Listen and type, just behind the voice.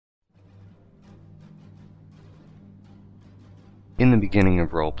In the beginning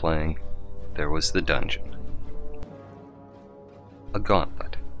of role-playing, there was the dungeon. A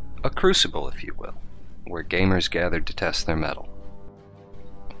gauntlet, a crucible if you will, where gamers gathered to test their mettle.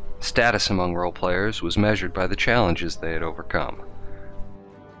 Status among role-players was measured by the challenges they had overcome.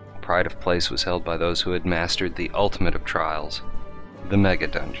 Pride of place was held by those who had mastered the ultimate of trials, the mega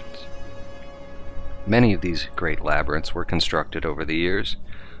dungeons. Many of these great labyrinths were constructed over the years,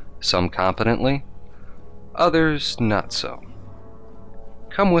 some competently, others not so.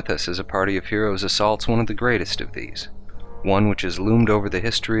 Come with us as a party of heroes assaults one of the greatest of these, one which has loomed over the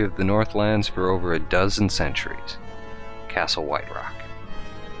history of the Northlands for over a dozen centuries, Castle Whiterock.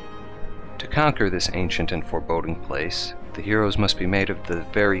 To conquer this ancient and foreboding place, the heroes must be made of the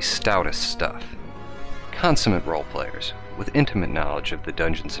very stoutest stuff. Consummate role-players, with intimate knowledge of the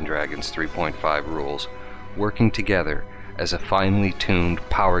Dungeons & Dragons 3.5 rules, working together as a finely tuned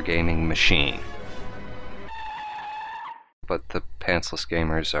power gaming machine. But the pantsless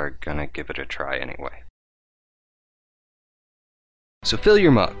gamers are gonna give it a try anyway. So fill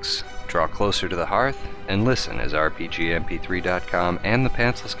your mugs, draw closer to the hearth, and listen as RPGMP3.com and the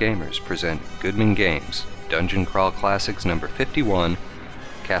Pantsless Gamers present Goodman Games Dungeon Crawl Classics number 51,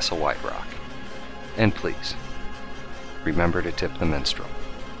 Castle Whiterock. And please, remember to tip the minstrel.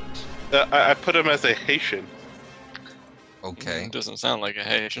 I put him as a Haitian. Okay. Doesn't sound like a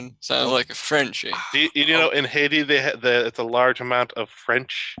Haitian. Sounds like a Frenchie. You know, in Haiti, it's a large amount of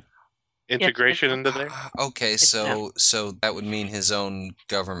French integration into there. Okay, so that would mean his own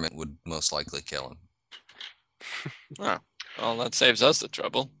government would most likely kill him. Oh, well, that saves us the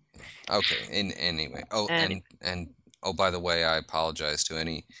trouble. Okay. Anyway. Oh, and oh, by the way, I apologize to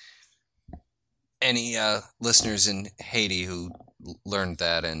any listeners in Haiti who learned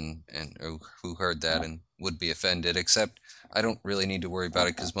that and who heard that and would be offended. Except I don't really need to worry about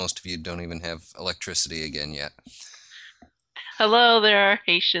it because most of you don't even have electricity again yet. Hello, there are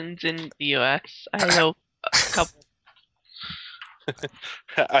Haitians in the U.S. I know a couple.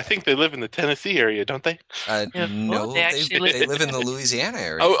 I think they live in the Tennessee area, don't they? No, they live in the Louisiana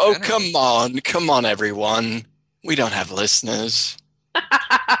area. Oh, come on, everyone. We don't have listeners.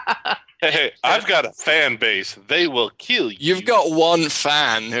 Hey, I've got a fan base. They will kill you. You've got one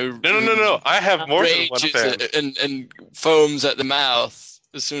fan who... No. I have more than one fan. And foams at the mouth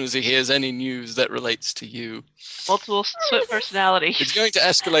as soon as he hears any news that relates to you. Multiple split personalities. It's going to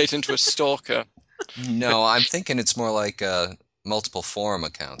escalate into a stalker. No, I'm thinking it's more like multiple forum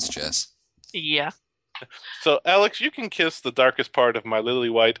accounts, Jess. Yeah. So, Alex, you can kiss the darkest part of my lily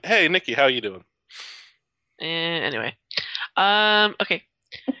white. Hey, Nikki, how you doing? Anyway. Okay.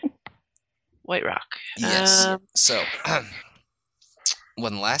 Whiterock. Yes. So,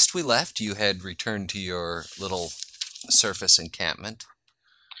 when last we left, you had returned to your little surface encampment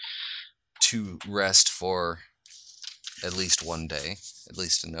to rest for at least one day, at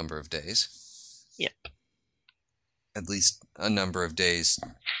least a number of days. Yep. At least a number of days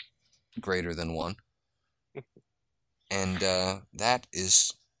greater than one. And that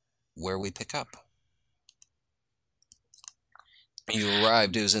is where we pick up. You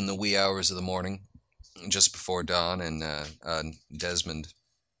arrived, it was in the wee hours of the morning, just before dawn, and Desmond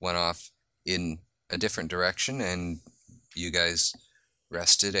went off in a different direction, and you guys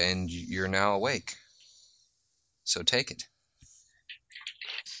rested, and you're now awake. So take it.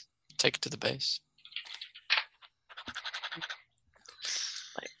 Take it to the base.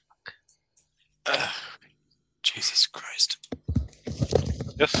 Jesus Christ.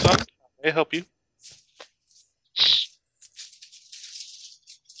 Yes, son. May I help you?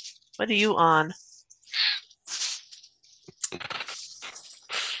 What are you on?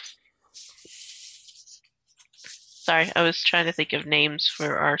 Sorry, I was trying to think of names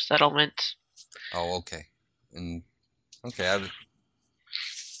for our settlement. Oh, okay. And okay,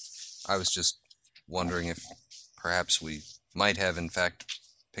 I was just wondering if perhaps we might have, in fact,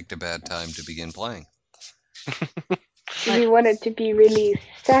 picked a bad time to begin playing. If you wanted to be really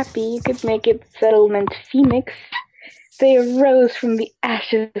sappy, you could make it Settlement Phoenix. They arose from the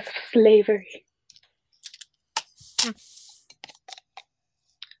ashes of slavery.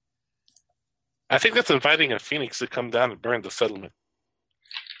 I think that's inviting a phoenix to come down and burn the settlement.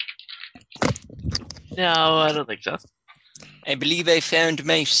 No, I don't think so. I believe I found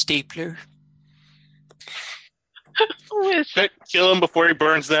my stapler. Kill him before he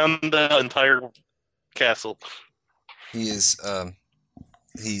burns down the entire castle. He is,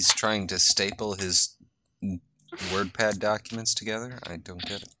 he's trying to staple his WordPad documents together? I don't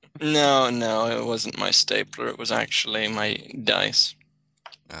get it. No, it wasn't my stapler. It was actually my dice.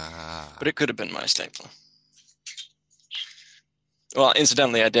 But it could have been my stapler. Well,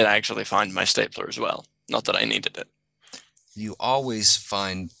 incidentally, I did actually find my stapler as well. Not that I needed it. You always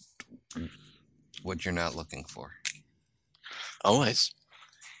find what you're not looking for. Always.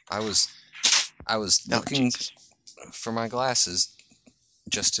 I was looking for my glasses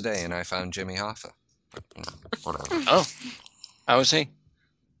just today, and I found Jimmy Hoffa. But, whatever. Oh, how was he?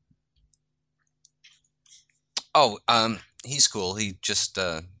 Oh, he's cool. He just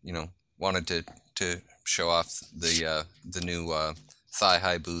wanted to show off the new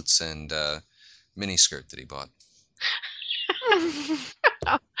thigh-high boots and mini skirt that he bought.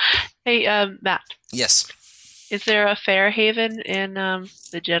 Hey, Matt. Yes. Is there a Fairhaven in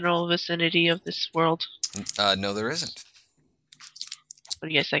the general vicinity of this world? No, there isn't. What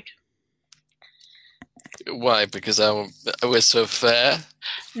do you guys think? Why? Because we're so fair?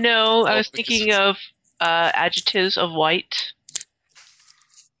 No, I was because thinking of adjectives of white.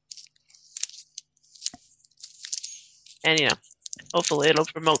 And, hopefully it'll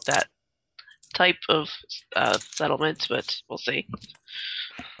promote that type of settlement, but we'll see.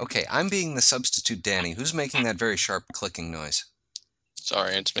 Okay, I'm being the substitute Danny. Who's making that very sharp clicking noise?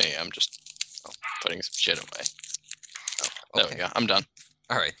 Sorry, it's me. I'm just putting some shit away. Oh, there we go. I'm done.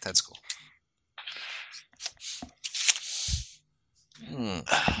 All right, that's cool.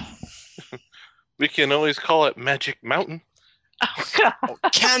 We can always call it Magic Mountain. Oh, God. Oh,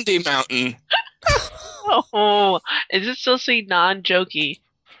 Candy Mountain. Oh, is it still saying non-jokey?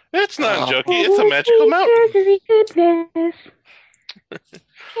 It's not jokey. It's a magical mountain. Sugary goodness.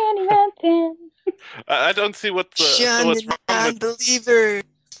 Candy Mountain. I don't see what's wrong with non-believer.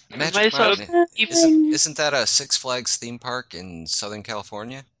 Magic Might as well Mountain. Isn't that a Six Flags theme park in Southern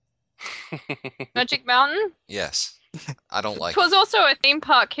California? Magic Mountain? Yes. I don't like It was also a theme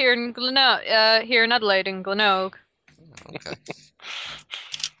park here in here in Adelaide, in Glenorg. Okay.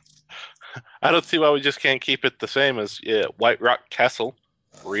 I don't see why we just can't keep it the same as Whiterock Castle,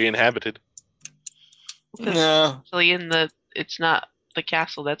 re-inhabited. No. Actually, it's not the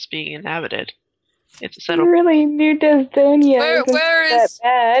castle that's being inhabited. It's a settlement. Really, New Desdonia Where is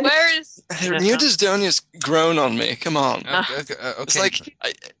New Desdonia's grown on me. Come on. Okay. It's like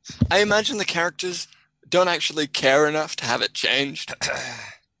I imagine the characters don't actually care enough to have it changed.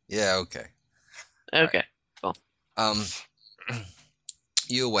 Yeah, okay. Okay, cool.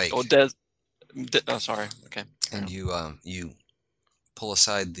 You awake. Or oh, sorry. Okay. And you pull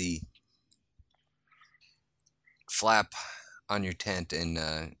aside the flap on your tent,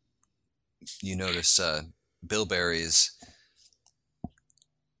 and you notice Bilberry is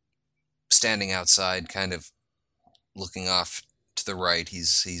standing outside, kind of looking off to the right.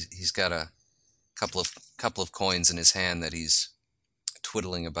 He's got a couple of coins in his hand that he's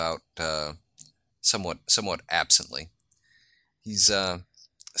twiddling about somewhat absently. He's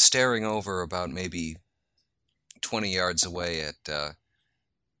staring over about maybe 20 yards away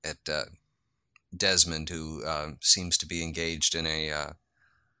at Desmond, who seems to be engaged in a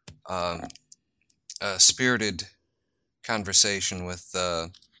spirited conversation with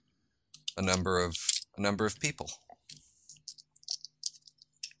a number of people.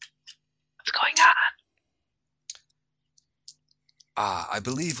 What's going on? I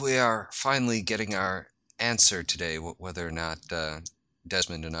believe we are finally getting our answer today, whether or not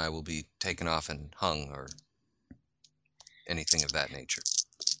Desmond and I will be taken off and hung or anything of that nature.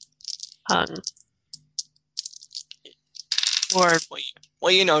 Hung. Or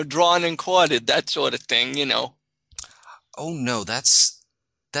Well, drawn and quartered, that sort of thing, Oh no, that's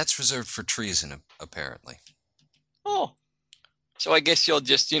reserved for treason, apparently. Oh. So I guess you'll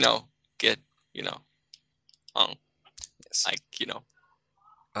just, get, hung. Yes. Like,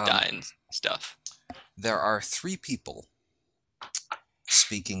 die and stuff. There are 3 people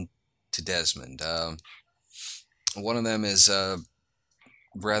speaking to Desmond. One of them is a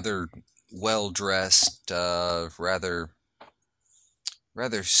rather well-dressed, rather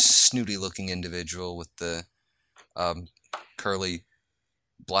snooty-looking individual with the curly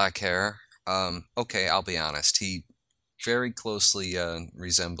black hair. Okay, I'll be honest. He very closely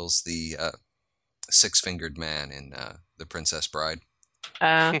resembles the six-fingered man in The Princess Bride.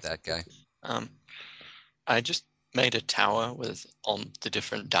 That guy. I just made a tower with all the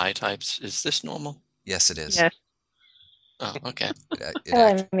different die types. Is this normal? Yes, it is. yes. Oh, okay.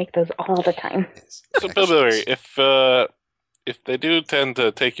 I make those all the time. So, Bilberry, if they do tend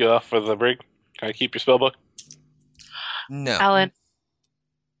to take you off for the brig, can I keep your spellbook? No. Alan.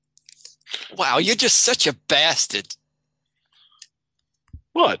 Wow, you're just such a bastard.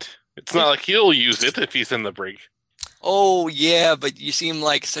 What? It's not like he'll use it if he's in the brig. Oh, yeah, but you seem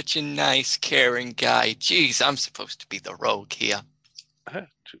like such a nice, caring guy. Jeez, I'm supposed to be the rogue here.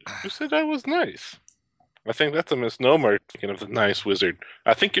 Who said I was nice? I think that's a misnomer, thinking of the nice wizard.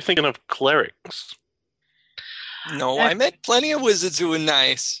 I think you're thinking of clerics. No, I met plenty of wizards who were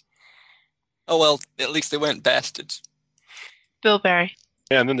nice. Oh well, at least they weren't bastards. Bilberry,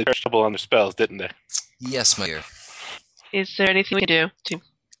 Yeah, and then they charged double on their spells, didn't they? Yes, my dear. is there anything we can do to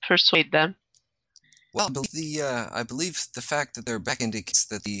persuade them? Well, I believe the fact that they're back indicates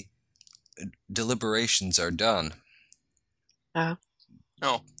that the deliberations are done. Oh.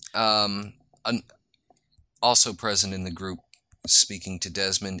 Also present in the group, speaking to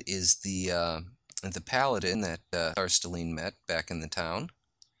Desmond, is the paladin that Tharsteline met back in the town.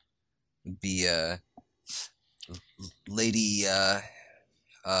 Be Lady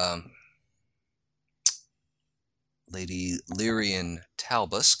Lady Lyrian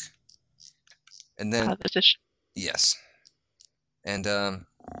Talbusk, and then yes, and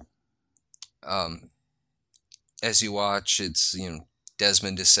as you watch, it's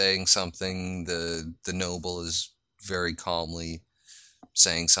Desmond is saying something, the noble is very calmly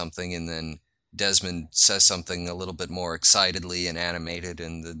saying something, and then Desmond says something a little bit more excitedly and animated,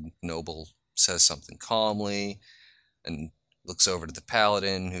 and the noble says something calmly and looks over to the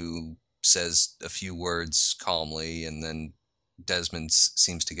paladin, who says a few words calmly, and then Desmond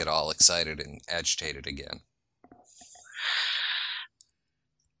seems to get all excited and agitated again.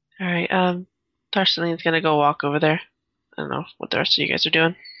 All right, Tarstaline's gonna go walk over there. I don't know what the rest of you guys are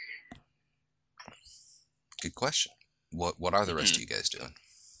doing. Good question. What are the rest of you guys doing?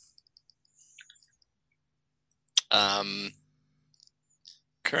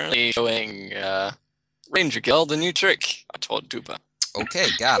 Currently showing Ranger Guild a new trick I taught Dupa. Okay,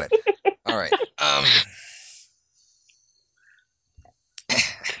 got it. All right.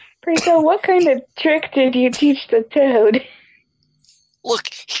 Preto, what kind of trick did you teach the toad? Look,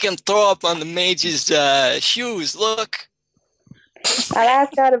 he can throw up on the mage's shoes. Look. Now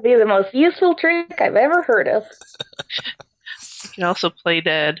that's got to be the most useful trick I've ever heard of. You can also play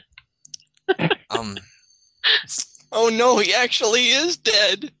dead. Oh no, he actually is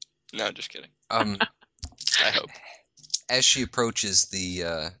dead. No, just kidding. I hope. As she approaches,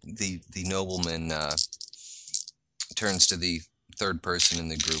 the nobleman turns to the third person in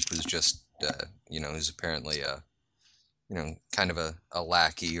the group, who's just who's apparently kind of a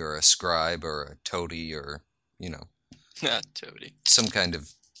lackey or a scribe or a toady or toady, some kind of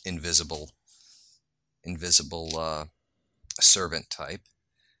invisible servant type,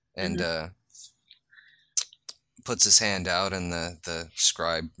 and puts his hand out, and the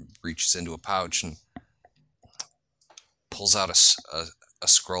scribe reaches into a pouch and pulls out a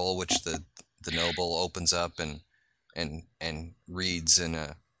scroll, which the noble opens up and reads in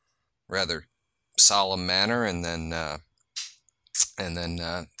a rather solemn manner, and then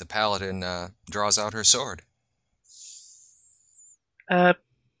the paladin draws out her sword.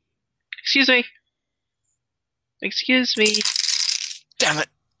 Excuse me. Excuse me. Damn it.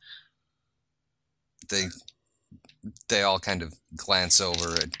 They all kind of glance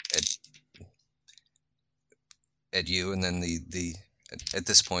over at you, and then at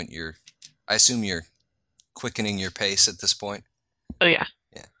this point I assume you're quickening your pace at this point. Oh yeah.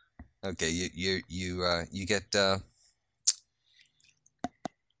 Yeah. Okay. You get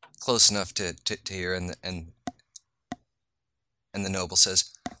close enough to hear, and the noble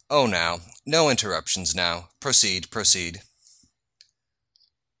says, "Oh, now, no interruptions. Now, proceed."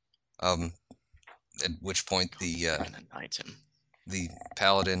 At which point the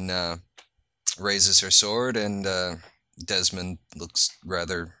paladin raises her sword, and Desmond looks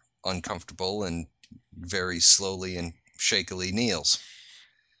rather uncomfortable and very slowly and shakily kneels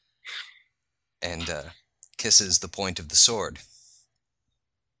and kisses the point of the sword.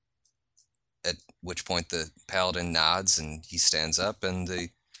 At which point the paladin nods and he stands up, and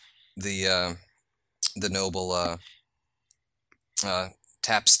the noble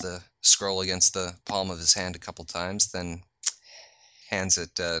taps the scroll against the palm of his hand a couple times, then hands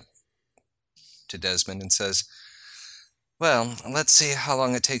it to Desmond and says, "Well, let's see how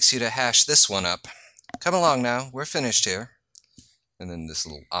long it takes you to hash this one up. Come along now, we're finished here." And then this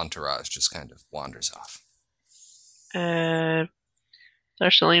little entourage just kind of wanders off.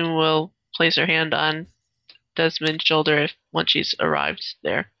 Darceline will place her hand on Desmond's shoulder once she's arrived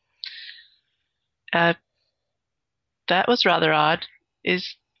there. That was rather odd.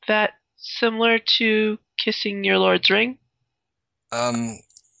 Is that similar to kissing your lord's ring?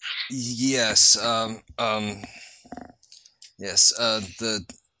 Yes. Yes.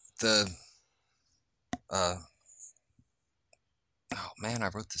 Oh man, I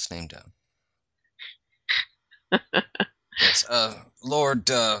wrote this name down. Yes. Lord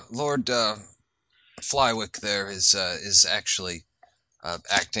Flywick there is actually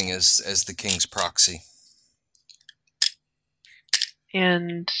acting as the king's proxy.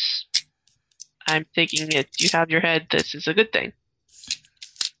 And I'm thinking if you have your head, this is a good thing.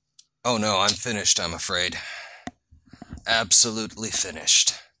 Oh no, I'm finished, I'm afraid. Absolutely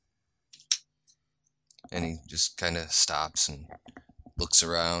finished. And he just kind of stops and looks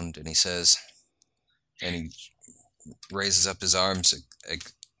around, and he says, and he raises up his arms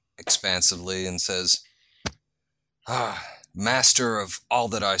expansively and says, Master of all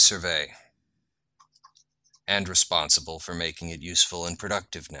that I survey, and responsible for making it useful and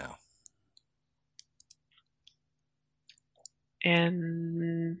productive now.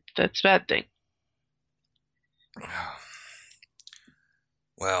 And that's a bad thing.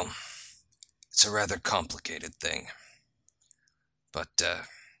 Well, it's a rather complicated thing. But,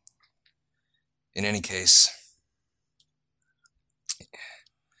 in any case,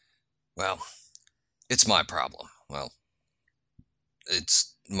 well, it's my problem. Well,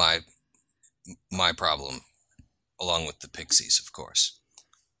 it's my problem, along with the pixies, of course.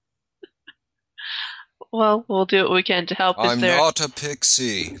 Well, we'll do what we can to help. I'm not a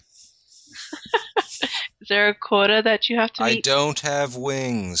pixie. Is there a quota that you have to meet? I don't have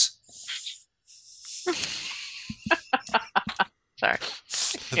wings. Sorry.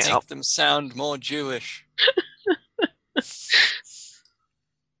 Make them sound more Jewish.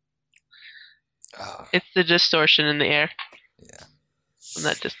 It's the distortion in the air. Yeah. From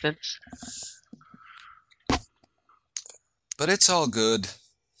that distance. But it's all good.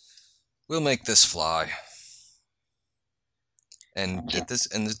 We'll make this fly. And at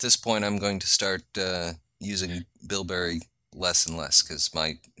this point, I'm going to start using Bilberry less and less, because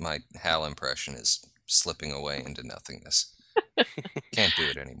my Hal impression is slipping away into nothingness. Can't do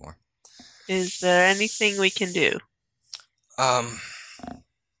it anymore. Is there anything we can do?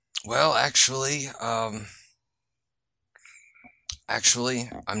 Well, actually, I'm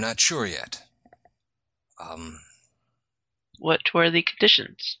not sure yet. What were the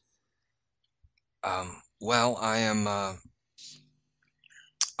conditions? Well,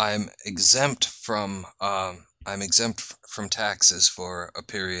 I'm exempt from taxes for a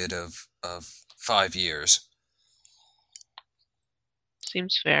period of 5 years.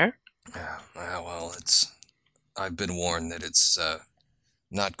 Seems fair. Yeah, well, I've been warned that it's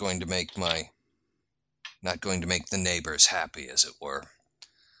not going to make the neighbors happy, as it were.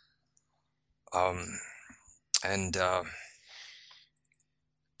 And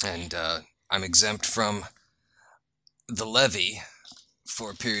I'm exempt from the levy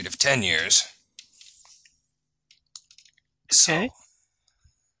for a period of 10 years. Okay.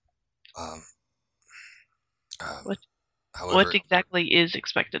 So, what exactly is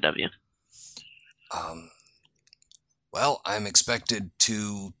expected of you? Well, I'm expected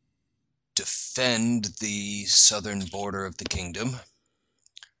to defend the southern border of the kingdom.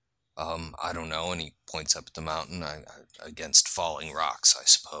 I don't know, and he points up at the mountain, against falling rocks, I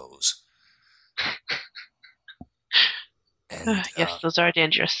suppose. And, yes, those are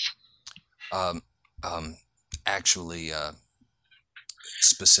dangerous. Actually,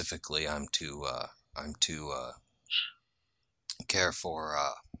 specifically, I'm to care for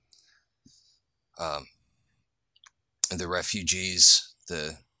the refugees,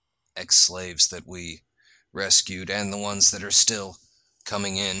 the ex-slaves that we rescued, and the ones that are still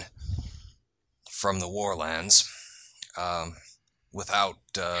coming in from the warlands, without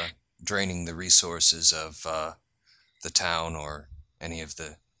draining the resources of the town or any of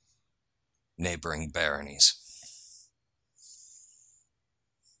the neighboring baronies.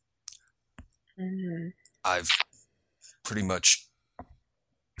 Mm-hmm. I've pretty much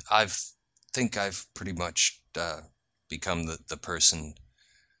become the person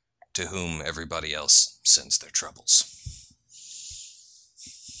to whom everybody else sends their troubles.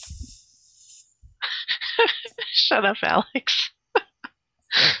 Shut up, Alex.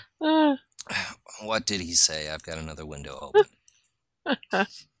 What did he say? I've got another window open.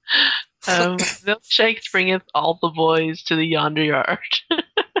 Milkshake bringeth all the boys to the yonder yard.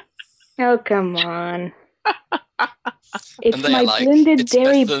 Oh, come on. If my blended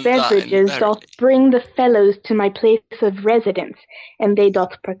dairy beverages doth bring the fellows to my place of residence, and they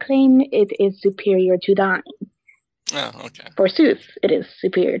doth proclaim it is superior to thine. Oh, okay. Forsooth, it is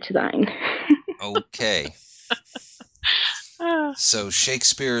superior to thine. Okay. So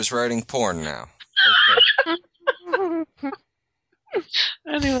Shakespeare is writing porn now. Okay.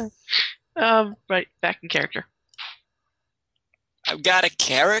 Anyway, right, back in character. I've got a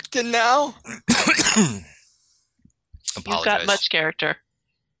character now? You've got much character.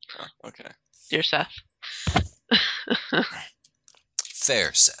 Oh, okay. Dear Seth.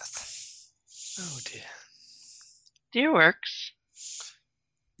 Fair Seth. Oh dear. Dear Works.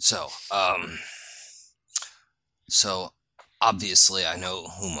 So obviously I know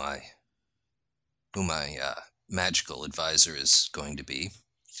whom I who my magical advisor is going to be.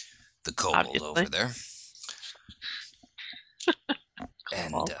 The kobold over there.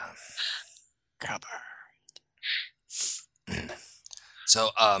 And so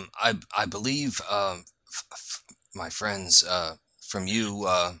I believe my friends, from you,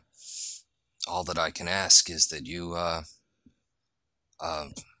 all that I can ask is that you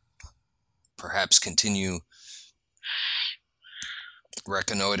perhaps continue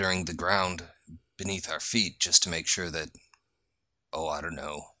reconnoitering the ground beneath our feet just to make sure that, I don't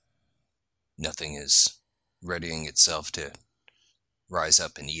know, nothing is readying itself to rise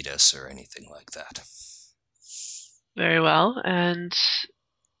up and eat us or anything like that. Very well. And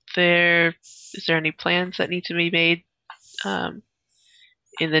is there any plans that need to be made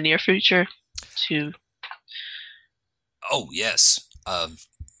in the near future to... Oh, yes.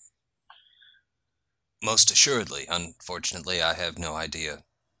 Most assuredly. Unfortunately, I have no idea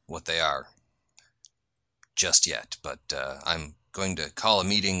what they are just yet, but I'm going to call a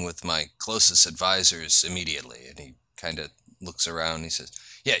meeting with my closest advisors immediately. And he kind of looks around and he says,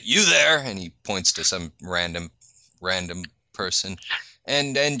 "Yeah, you there?" And he points to some random person.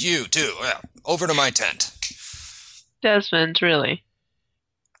 And you, too. Well, over to my tent. Desmond, really.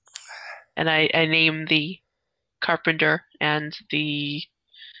 And I name the carpenter and the...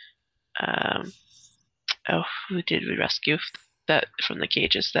 who did we rescue that from the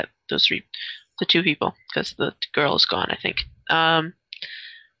cages? The two people, because the girl is gone, I think.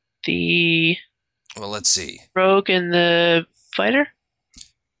 Well, let's see. Rogue and the fighter?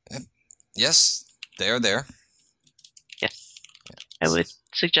 Yes, they are there. Yes. I would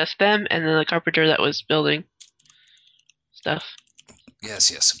suggest them, and then the carpenter that was building stuff.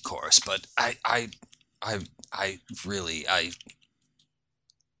 Yes, of course. But I really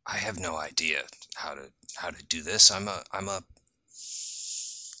have no idea how to do this. I'm a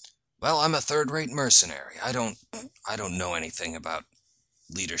third-rate mercenary. I don't know anything about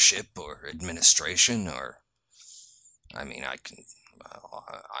leadership or administration, or I mean, I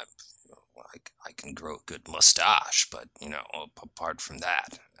can grow a good mustache, but apart from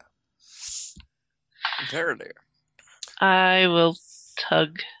that, Verily. I will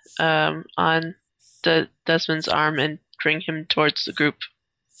tug on Desmond's arm and bring him towards the group.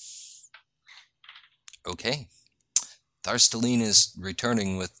 Okay. Tharstaline is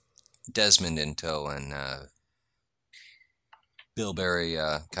returning with Desmond in tow, and Bilberry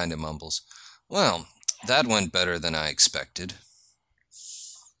kind of mumbles, "Well, that went better than I expected."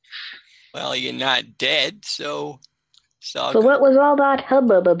 Well, you're not dead, so what was all that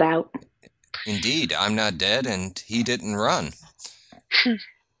hubbub about? Indeed, I'm not dead, and he didn't run.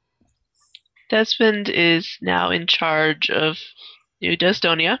 Desmond is now in charge of New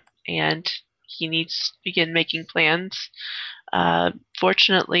Desdonia, and he needs to begin making plans.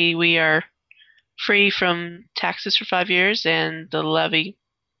 Fortunately, we are free from taxes for 5 years, and the levy.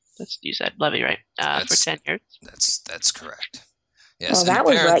 You said levy, right? For 10 years. That's correct. Yes, well, that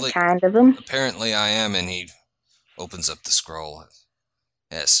was right kind of him. Apparently I am, and he opens up the scroll.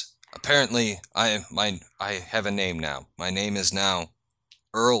 Yes, apparently I have a name now. My name is now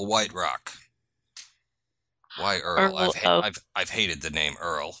Earl Whiterock. Why Earl? I've hated the name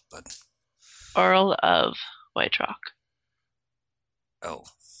Earl, but Earl of Whiterock. Oh,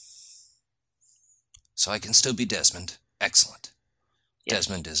 so I can still be Desmond. Excellent. Yes.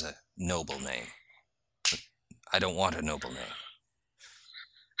 Desmond is a noble name, but I don't want a noble name.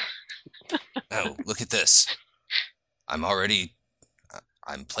 Oh, look at this. I'm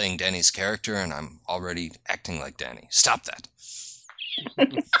playing Danny's character, and I'm already acting like Danny. Stop that.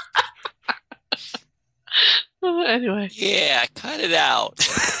 Anyway. Yeah, cut it out.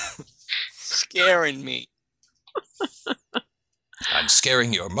 Scaring me. I'm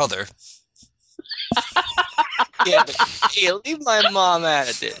scaring your mother. Yeah, but hey, leave my mom out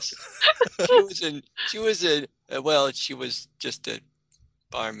of this. She was just a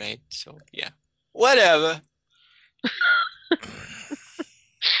barmaid, so yeah. Whatever.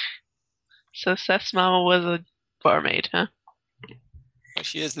 So Seth's mama was a barmaid, huh? Well,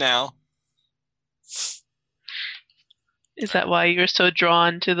 she is now. Is that why you're so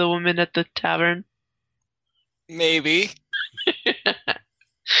drawn to the woman at the tavern? Maybe.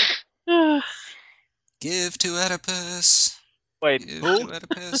 Give to Oedipus. Wait, Give who? To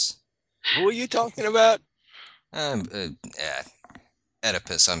Oedipus. Who are you talking about?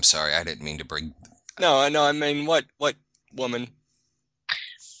 Oedipus, I'm sorry, I didn't mean to bring... No, I mean, what woman?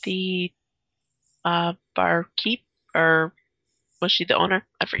 The barkeep, or was she the owner?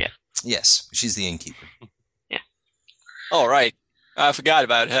 I forget. Yes, she's the innkeeper. Yeah. Oh, right. I forgot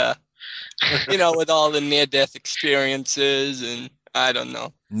about her. With all the near-death experiences, and I don't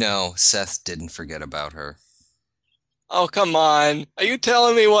know. No, Seth didn't forget about her. Oh, come on. Are you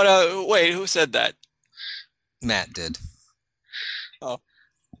telling me what wait, who said that? Matt did. Oh.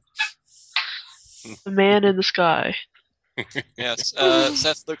 The man in the sky. Yes.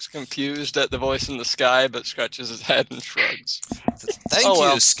 Seth looks confused at the voice in the sky, but scratches his head and shrugs. Thank Oh, you,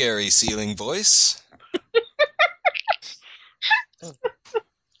 well. scary ceiling voice.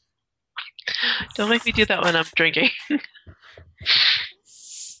 Don't make me do that when I'm drinking.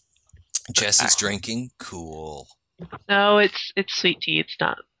 Jesse's drinking. Cool. No, it's sweet tea. It's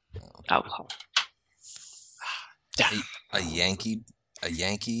not alcohol. A Yankee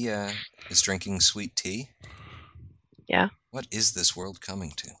is drinking sweet tea? Yeah. What is this world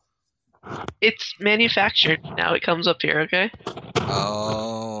coming to? It's manufactured. Now it comes up here, okay?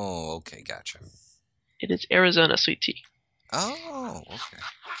 Oh, okay, gotcha. It is Arizona sweet tea. Oh, okay.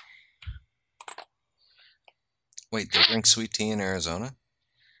 Wait, they drink sweet tea in Arizona?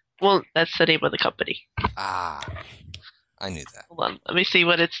 Well, that's the name of the company. Ah, I knew that. Hold on. Let me see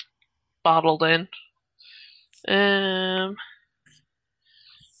what it's bottled in.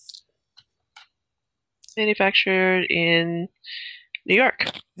 Manufactured in New York.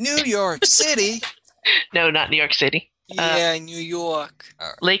 New York City? No, not New York City. Yeah, New York.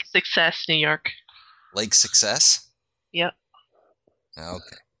 Lake Success, New York. Lake Success? Yep.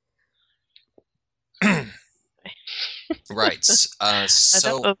 Okay. Right.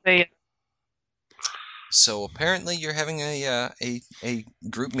 So apparently you're having a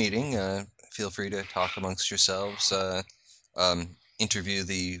group meeting. Feel free to talk amongst yourselves. Interview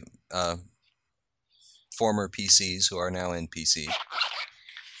the former PCs who are now NPCs.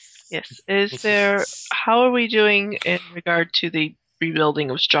 Yes. How are we doing in regard to the rebuilding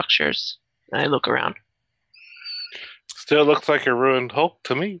of structures? I look around. Still looks like a ruined Hulk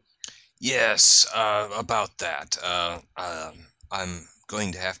to me. Yes, about that. I'm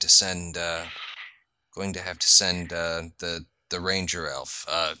going to have to send the ranger elf.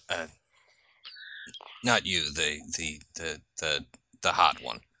 Not you, the hot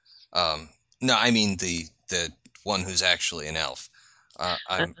one. No, I mean the one who's actually an elf.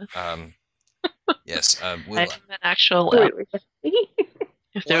 Yes. I'm an actual elf.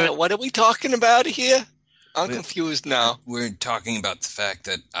 What are we talking about here? I'm confused now. We're talking about the fact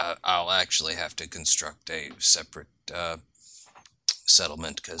that I'll actually have to construct a separate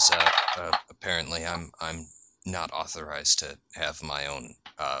settlement because apparently I'm not authorized to have my own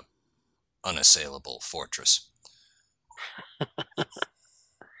unassailable fortress.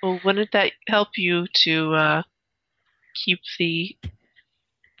 Well, wouldn't that help you to keep the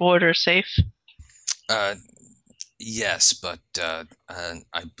border safe? Yes, but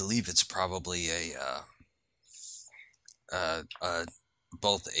I believe it's probably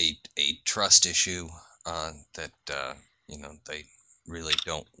both a trust issue that they really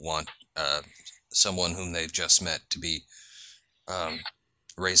don't want someone whom they've just met to be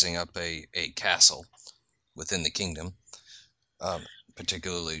raising up a castle within the kingdom,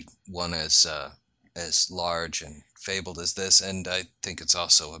 particularly one as large and fabled as this. And I think it's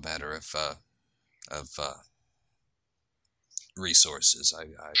also a matter of resources.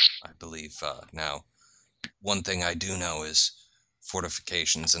 I believe now. One thing I do know is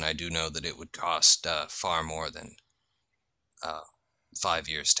fortifications, and I do know that it would cost far more than 5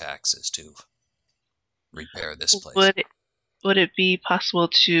 years' taxes to repair this place. Would it be possible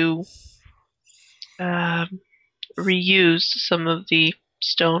to reuse some of the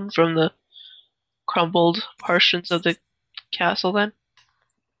stone from the crumbled portions of the castle then?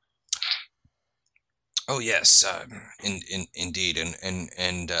 Oh yes, indeed,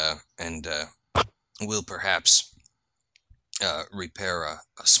 and we'll perhaps repair a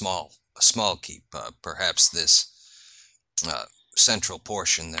small keep. Perhaps this central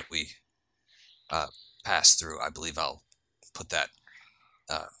portion that we pass through. I believe I'll put that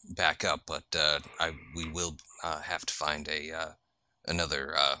back up, but we will have to find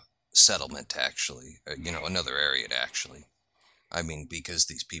another settlement to actually, another area to actually. I mean, because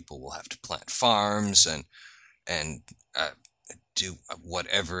these people will have to plant farms and do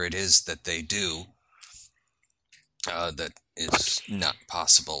whatever it is that they do that is not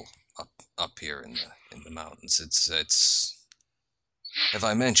possible up here in the mountains. It's. Have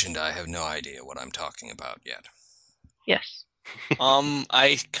I mentioned I have no idea what I'm talking about yet? Yes.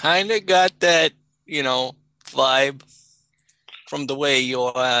 I kind of got that, vibe from the way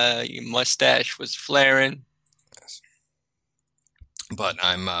your mustache was flaring. Yes. But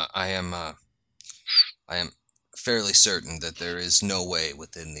I am fairly certain that there is no way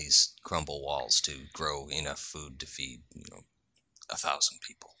within these crumble walls to grow enough food to feed 1,000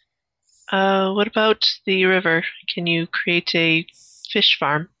 people. What about the river? Can you create a fish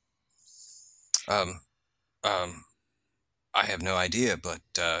farm? Um, I have no idea, but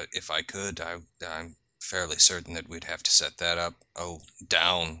if I could, I'm fairly certain that we'd have to set that up,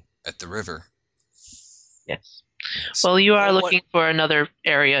 down at the river. Yes. Yes. Well, you are Well, looking for another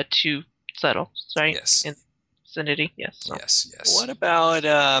area to settle, right? Yes. In vicinity, yes. So. Yes. What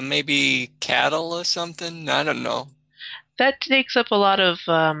about maybe cattle or something? I don't know. That takes up a lot of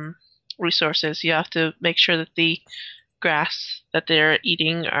resources. You have to make sure that the grass that they're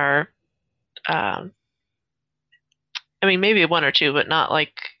eating are, I mean, maybe one or two, but not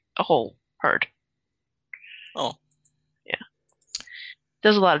like a whole herd. Oh. Yeah.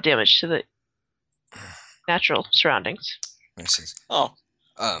 Does a lot of damage to the natural surroundings. Oh.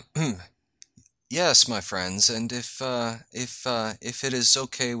 Yes, my friends, and if it is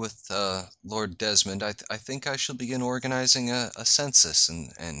okay with Lord Desmond, I think I shall begin organizing a census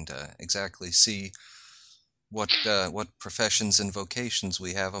and exactly see what professions and vocations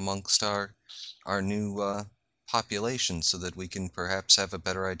we have amongst our new population, so that we can perhaps have a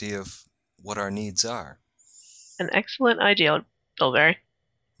better idea of what our needs are. An excellent idea, Bilberry.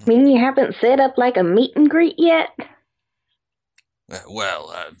 Mean you haven't set up like a meet and greet yet?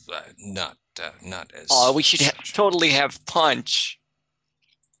 Well, not as. Oh, we should such. totally have punch.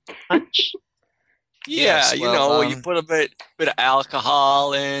 Punch? Yeah, Yes, well, you put a bit of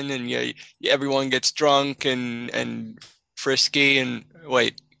alcohol in, and everyone gets drunk and frisky. And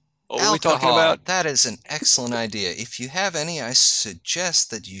wait, what were we talking about? That is an excellent idea. If you have any, I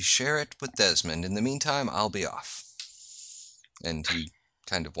suggest that you share it with Desmond. In the meantime, I'll be off. And he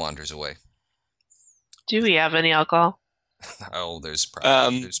kind of wanders away. Do we have any alcohol? Oh, there's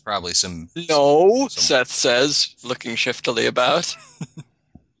probably some. No, Seth says, looking shiftily about.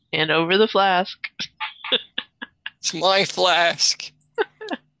 Hand over the flask. It's my flask.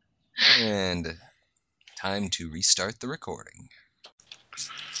 And time to restart the recording.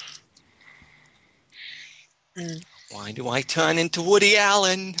 Why do I turn into Woody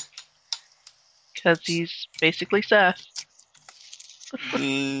Allen? Because he's basically Seth.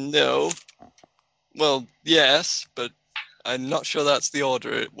 No. Well, yes, but I'm not sure that's the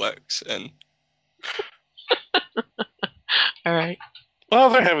order it works in. All right. While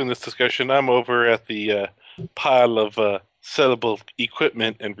they're having this discussion, I'm over at the pile of sellable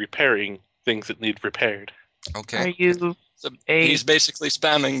equipment and repairing things that need repaired. Okay. Are you He's basically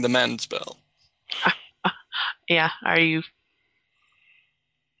spamming the man spell. Yeah, are you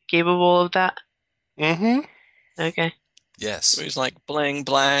capable of that? Mm-hmm. Okay. Yes. So he's like bling,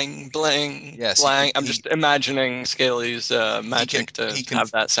 blang, bling, yes, blang. I'm just imagining Scaly's magic to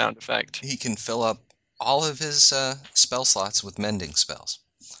have that sound effect. He can fill up all of his spell slots with mending spells.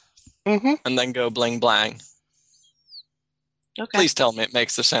 Mm-hmm. And then go bling, blang. Okay. Please tell me it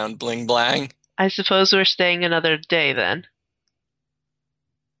makes the sound bling, blang. I suppose we're staying another day then.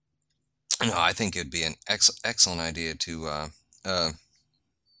 No, I think it'd be an excellent idea to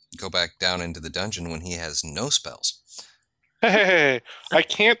go back down into the dungeon when he has no spells. Hey, I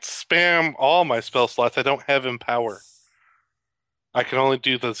can't spam all my spell slots. I don't have Empower. I can only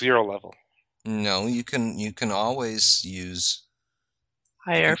do the 0 level. No, you can always use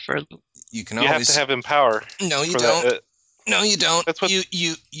higher for. You can You always have to have Empower. No, you don't. No, you don't. That's what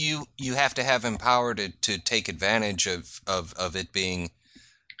you have to have Empower to take advantage of it being.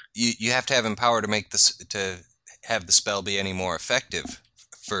 You have to have Empower to make this to have the spell be any more effective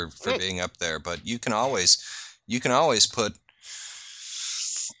for being up there. But you can always put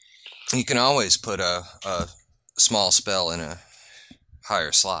a small spell in a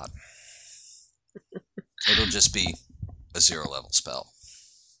higher slot. It'll just be a 0 level spell.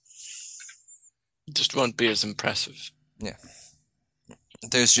 Just won't be as impressive. Yeah.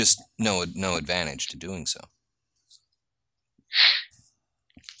 There's just no advantage to doing so.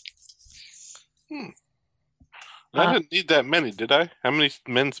 I didn't need that many, did I? How many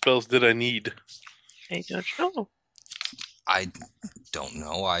men spells did I need? I don't know. I don't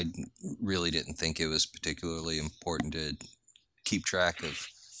know. I really didn't think it was particularly important to keep track of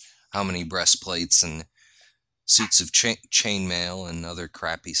how many breastplates and suits of chainmail and other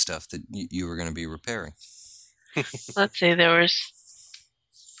crappy stuff that you were going to be repairing. Let's see, there was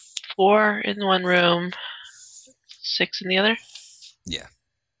 4 in one room, 6 in the other? Yeah.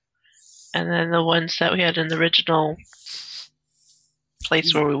 And then the ones that we had in the original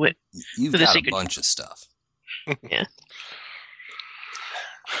place where we went. You've got a bunch of stuff. Yeah.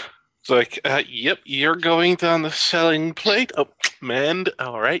 It's like, yep, you're going down the selling plate. Oh, man,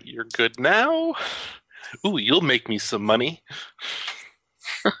 all right, you're good now. Ooh, you'll make me some money.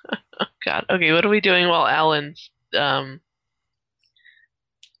 God. Okay, what are we doing while Alan's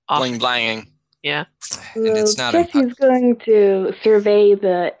Bling blanging. Yeah. And it's not Jesse's going to survey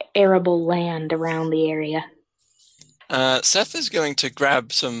the arable land around the area. Seth is going to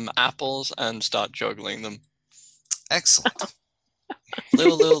grab some apples and start juggling them. Excellent.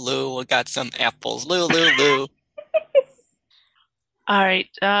 Lou, I got some apples. Lou. All right.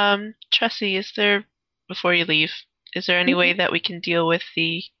 Tressie, before you leave, is there any way that we can deal with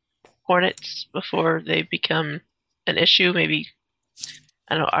the hornets before they become an issue? Maybe,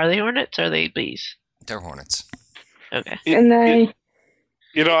 I don't know, are they hornets or are they bees? They're hornets. Okay. And I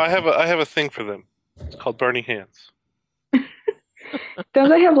have a thing for them. It's called burning hands.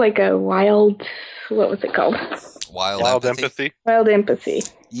 don't I have like a what was it called? Wild empathy? Wild empathy.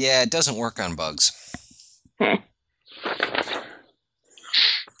 Yeah, it doesn't work on bugs.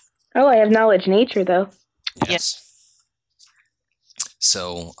 Oh, I have knowledge nature, though. Yes.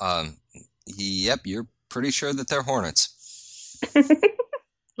 So, yep, you're pretty sure that they're hornets.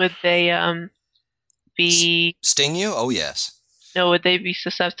 Would they be... Sting you? Oh, yes. No, would they be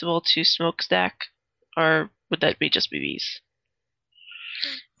susceptible to smokestack? Or would that just be bees?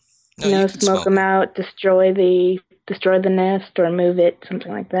 No, smoke them out, destroy the nest, or move it,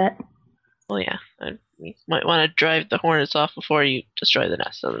 something like that. Well, yeah. You might want to drive the hornets off before you destroy the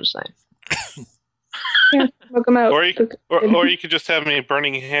nest, I'm just saying. Yeah, smoke them out. Or you could just have me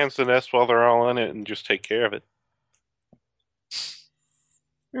burning hands the nest while they're all in it and just take care of it.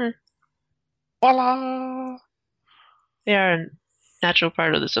 Voila! They are a natural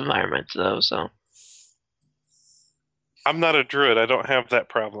part of this environment, though, so... I'm not a druid. I don't have that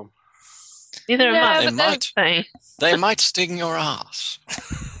problem. Neither am I. They might sting your ass.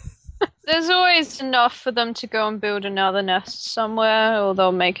 There's always enough for them to go and build another nest somewhere, or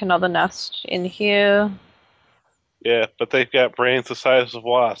they'll make another nest in here. Yeah, but they've got brains the size of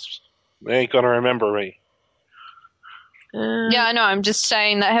wasps. They ain't gonna remember me. Yeah, I know. I'm just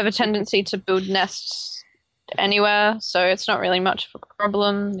saying that I have a tendency to build nests anywhere, so it's not really much of a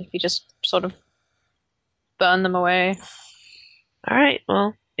problem if you just sort of burn them away. All right,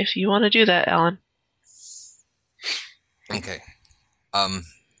 well, if you want to do that, Alan. Okay.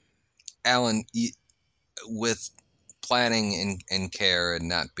 Alan, with planning and care and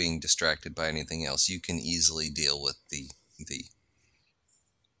not being distracted by anything else, you can easily deal with the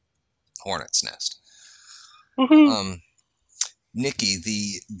hornet's nest. Mm-hmm. Nikki,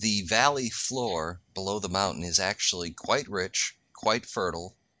 the valley floor below the mountain is actually quite rich, quite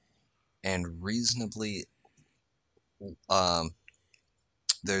fertile, and reasonably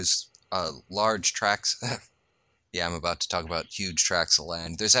there's large tracts. Yeah, I'm about to talk about huge tracts of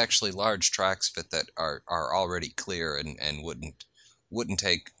land. There's actually large tracts of it that are already clear and wouldn't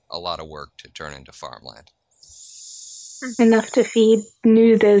take a lot of work to turn into farmland. Enough to feed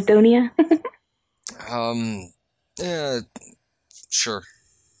New Desdonia? Sure.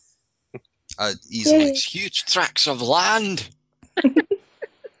 Easily. It's huge tracts of land.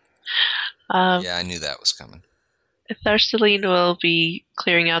 Yeah, I knew that was coming. Tharceline will be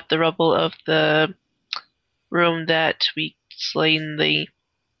clearing out the rubble of the room that we slain the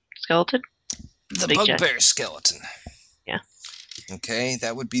skeleton. The bugbear skeleton. Yeah. Okay,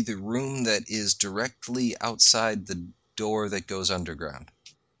 that would be the room that is directly outside the door that goes underground.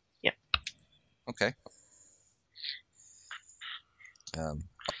 Yep. Okay.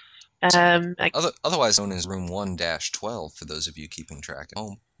 Otherwise known as room 1-12 for those of you keeping track at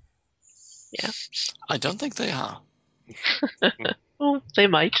home. Yeah. I don't think they are. Well, they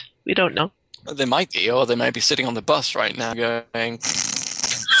might. We don't know. They might be, or they might be sitting on the bus right now going...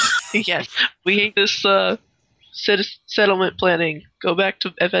 Yes, we hate this settlement planning. Go back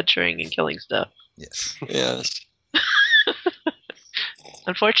to adventuring and killing stuff. Yes. Yes.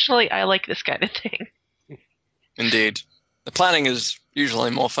 Unfortunately, I like this kind of thing. Indeed. The planning is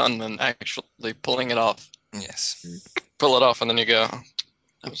usually more fun than actually pulling it off. Yes. Pull it off and then you go,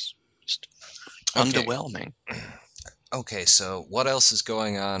 that was just underwhelming. Okay, so what else is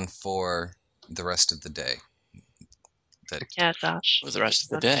going on for the rest of the day? Yeah, gosh. For the rest of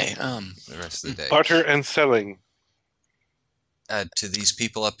the day. The rest of the day. Barter and selling. To these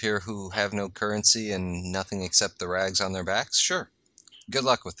people up here who have no currency and nothing except the rags on their backs? Sure. Good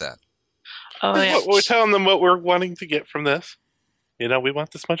luck with that. Oh, yeah. We're telling them what we're wanting to get from this. We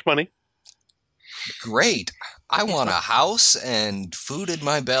want this much money. Great. I want a house and food in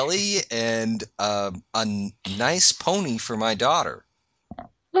my belly and a nice pony for my daughter.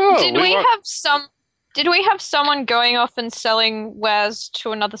 Oh, Did we have someone going off and selling wares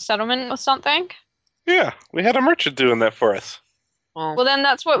to another settlement or something? Yeah, we had a merchant doing that for us. Well, then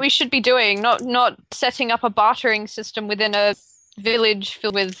that's what we should be doing, not setting up a bartering system within a village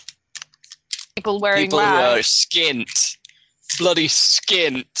filled with people wearing People rags. who are skint. bloody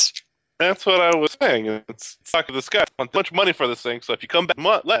skint. That's what I was saying. It's like this guy wants much money for this thing, so if you come back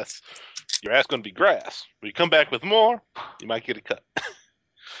less, your ass going to be grass. If you come back with more, you might get a cut.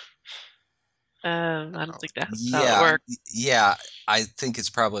 I don't think that's how it works. Yeah, I think it's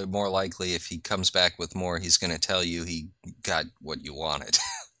probably more likely if he comes back with more, he's going to tell you he got what you wanted.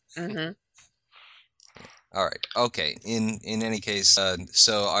 Mm-hmm. All right. Okay. In any case,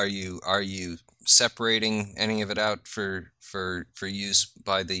 so are you separating any of it out for use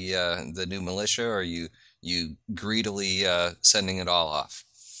by the new militia, or are you greedily sending it all off?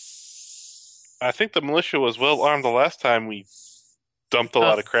 I think the militia was well armed the last time we dumped a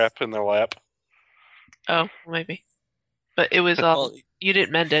lot of crap in their lap. Oh, maybe. But it was all... you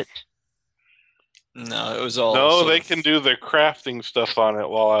didn't mend it. No, it was all... No, they can do their crafting stuff on it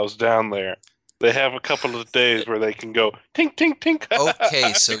while I was down there. They have a couple of days where they can go, tink, tink, tink.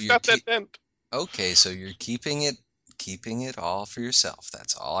 Okay, so you're keeping it all for yourself.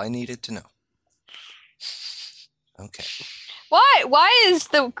 That's all I needed to know. Okay. Why is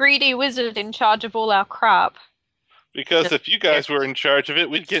the greedy wizard in charge of all our crap? Because if you guys were in charge of it,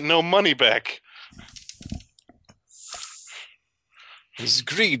 we'd get no money back. His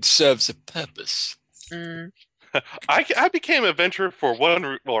greed serves a purpose. Mm. I became an adventurer for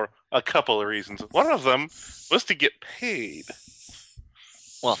a couple of reasons. One of them was to get paid.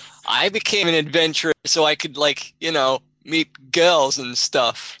 Well, I became an adventurer so I could, meet girls and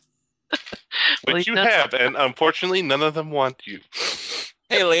stuff. But you have, and unfortunately, none of them want you.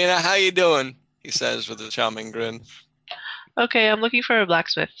 Hey, Lena, how you doing? He says with a charming grin. Okay, I'm looking for a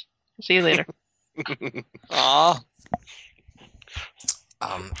blacksmith. See you later. Aw.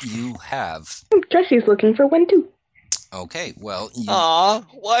 You have... Jesse's looking for one, too. Okay, well... Aw,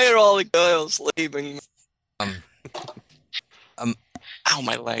 why are all the girls leaving? Ow,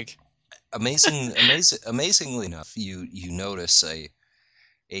 my leg. Amazingly enough, you notice a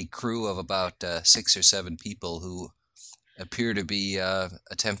crew of about 6 or 7 people who appear to be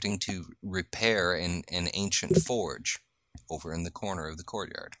attempting to repair an ancient forge over in the corner of the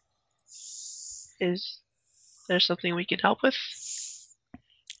courtyard. Is there something we can help with?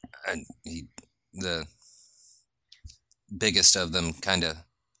 And the biggest of them kind of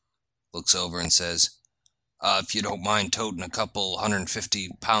looks over and says, if you don't mind toting a couple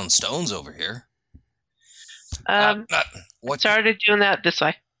 150-pound stones over here. Started doing that this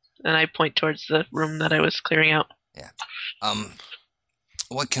way. And I point towards the room that I was clearing out. Yeah.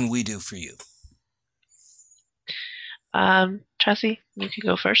 What can we do for you? Tressie, you can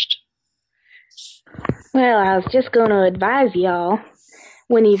go first. Well, I was just going to advise y'all,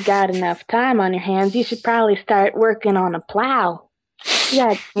 when you've got enough time on your hands, you should probably start working on a plow. You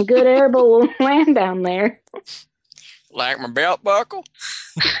got some good arable land down there. Like my belt buckle?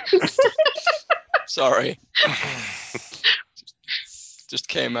 Sorry. Just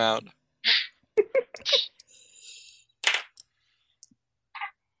came out.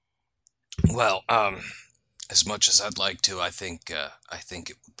 Well, as much as I'd like to, I think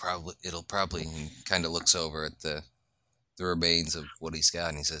it'll probably kind of looks over at the remains of what he's got,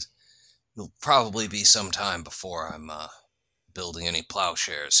 and he says, "It'll probably be some time before I'm building any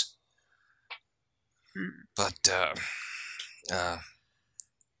plowshares." But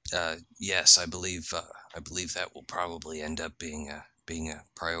yes, I believe that will probably end up being a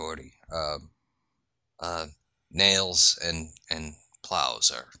priority. Nails and plows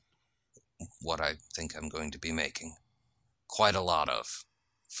are what I think I'm going to be making quite a lot of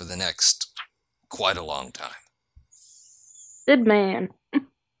for the next quite a long time. Good man.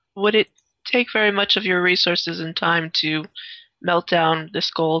 Would it take very much of your resources and time to melt down this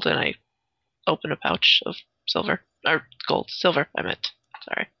gold? And I open a pouch of silver. Or gold. Silver, I meant.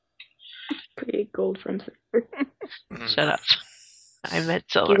 Sorry. Create gold from silver. Shut up. I meant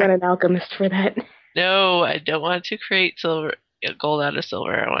silver. You want an alchemist for that? No, I don't want to create gold out of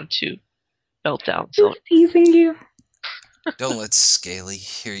silver. I want to melt down silver. Who's teasing you? Don't let Scaly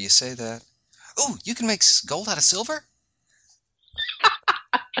hear you say that. Oh, you can make gold out of silver?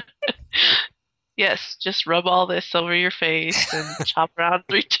 Yes, just rub all this over your face and chop around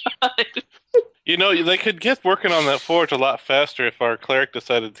 3 times. You know, they could get working on that forge a lot faster if our cleric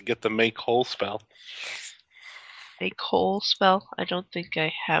decided to get the make whole spell. Make whole spell? I don't think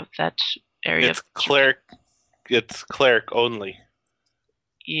I have that area. It's cleric. It's cleric only.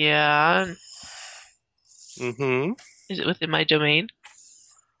 Yeah. Mm-hmm. Is it within my domain?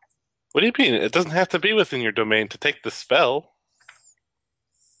 What do you mean? It doesn't have to be within your domain to take the spell.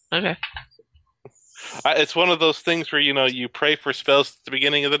 Okay. It's one of those things where, you pray for spells at the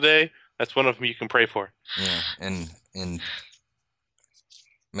beginning of the day. That's one of them you can pray for. Yeah, and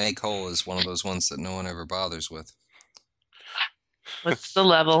make whole is one of those ones that no one ever bothers with. What's the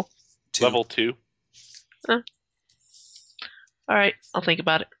level? 2. Level 2. All right, I'll think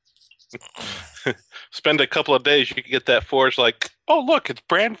about it. Spend a couple of days, you can get that forge like, oh, look, it's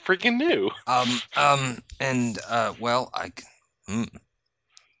brand freaking new. Well,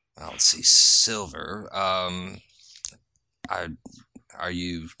 let's see, silver. Are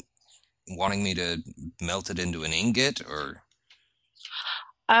you wanting me to melt it into an ingot, or?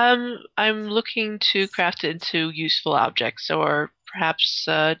 I'm looking to craft it into useful objects or perhaps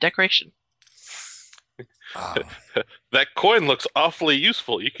decoration. Oh, That coin looks awfully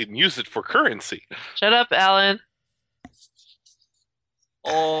useful. You can use it for currency. Shut up, Alan.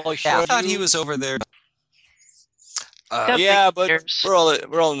 Oh, I thought he was over there. Yeah, but we're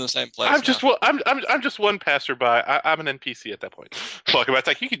all in the same place. I'm just one passerby. I'm an NPC at that point. Walking by, it's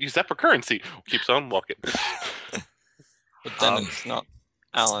like you could use that for currency. Keeps on walking. But then it's not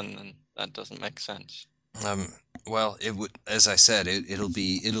Alan, and that doesn't make sense. Well, it would, as I said, it'll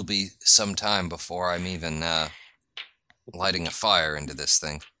be some time before I'm even lighting a fire into this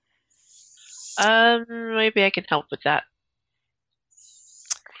thing. Maybe I can help with that.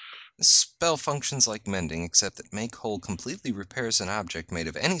 The spell functions like mending, except that make whole completely repairs an object made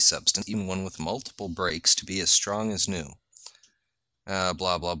of any substance, even one with multiple breaks, to be as strong as new. Blah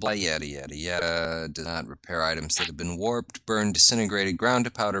blah blah, yada yada yada. Does not repair items that have been warped, burned, disintegrated, ground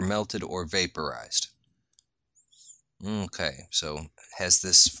to powder, melted, or vaporized. Okay, so has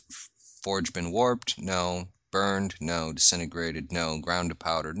this forge been warped? No. Burned? No. Disintegrated? No. Ground to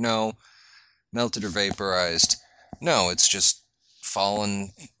powder? No. Melted or vaporized? No, it's just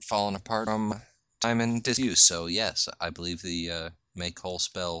fallen apart from time and disuse. So yes, I believe the make whole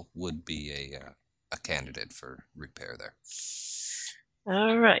spell would be a candidate for repair there.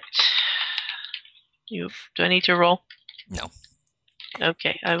 All right. Do I need to roll? No.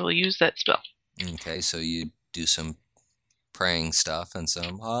 Okay, I will use that spell. Okay, so you do some praying stuff and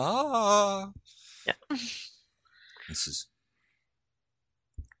some Yeah. This is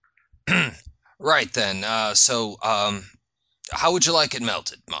right then. So how would you like it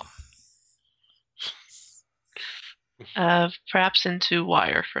melted, Mom? Perhaps into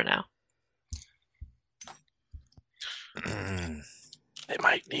wire for now. They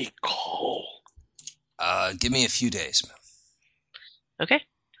might need coal. Give me a few days. Okay,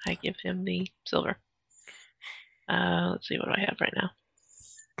 I give him the silver. Let's see, what do I have right now?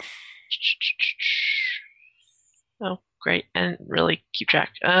 Oh, great. And really keep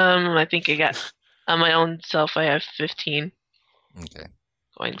track. I think I got, on my own self, I have 15 Okay.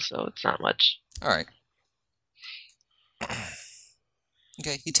 coins, so it's not much. All right.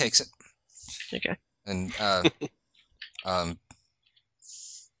 Okay, he takes it. Okay. And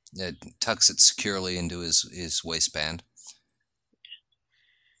tucks it securely into his waistband.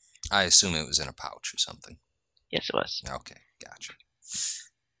 I assume it was in a pouch or something. Yes, it was. Okay, gotcha.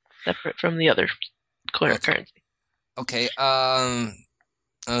 Separate from the other currency. Okay,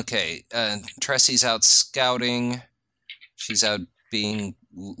 Tressy's out scouting. She's out being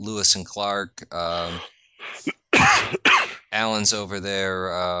Lewis and Clark. Alan's over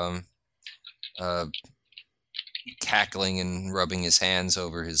there cackling and rubbing his hands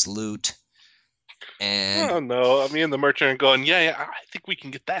over his loot. And oh no, me and the merchant are going, yeah, I think we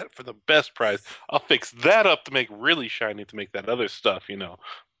can get that for the best price. I'll fix that up to make really shiny to make that other stuff,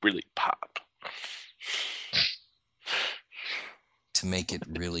 really pop. To make it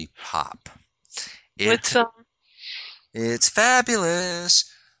really pop. It's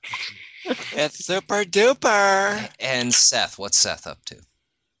fabulous. It's super duper. And Seth, what's Seth up to?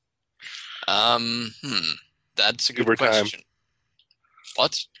 That's a good Duper question. time.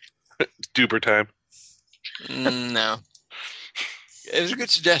 What? Duper time. No. It was a good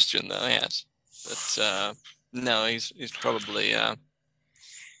suggestion, though. Yes, but no, he's probably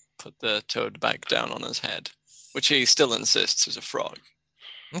put the toad back down on his head, which he still insists is a frog.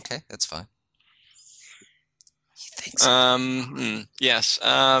 Okay, that's fine. He thinks. Yes.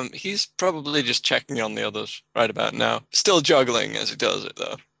 He's probably just checking on the others right about now. Still juggling as he does it,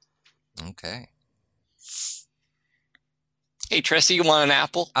 though. Okay. Hey, Tressie, you want an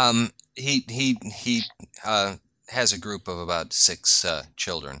apple? He has a group of about 6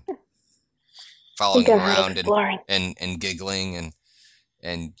 children following him around and giggling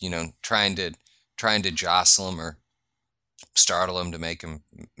and trying to jostle him or startle him to make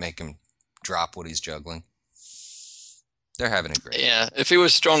him drop what he's juggling. They're having a great time. Yeah, if he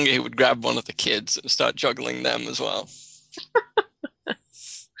was stronger, he would grab one of the kids and start juggling them as well.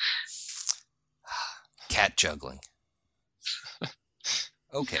 Cat juggling.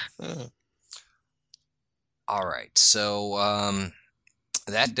 Okay. All right. So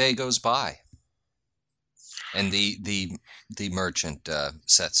that day goes by. And the merchant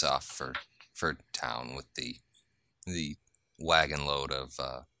sets off for town with the wagon load of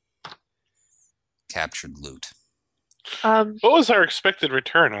captured loot. What was our expected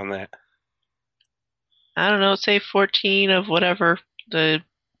return on that? I don't know, say 14 of whatever the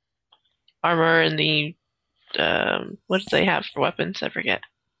armor and the what did they have for weapons? I forget.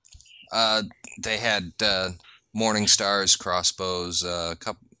 They had morning stars, crossbows. A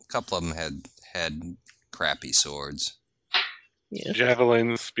couple of them had crappy swords. Yeah.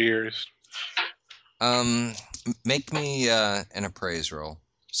 Javelins, spears. Make me an appraise roll,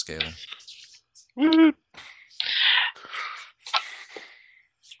 Scaly. Woo.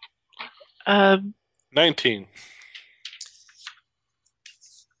 19.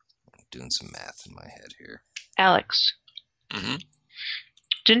 Doing some math in my head here. Alex. Mm-hmm.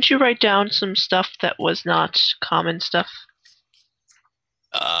 Didn't you write down some stuff that was not common stuff?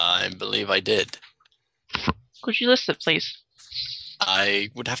 I believe I did. Could you list it, please? I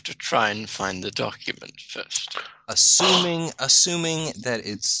would have to try and find the document first. Assuming that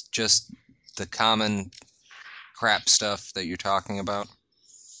it's just the common crap stuff that you're talking about,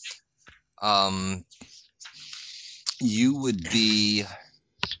 you would be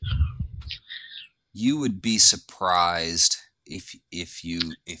surprised if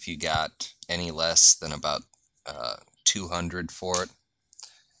you got any less than about 200 for it,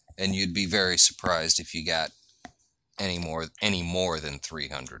 and you'd be very surprised if you got any more than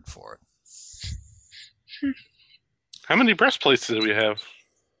 300 for it. How many breastplates do we have?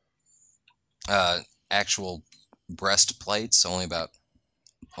 Actual breastplates, only about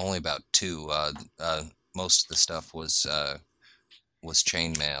 2. Most of the stuff was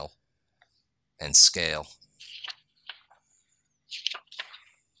chainmail and scale.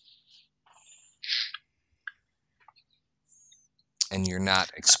 And you're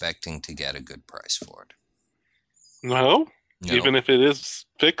not expecting to get a good price for it. No? Even if it is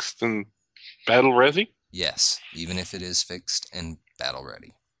fixed and battle ready? Yes, even if it is fixed and battle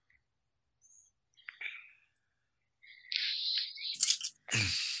ready.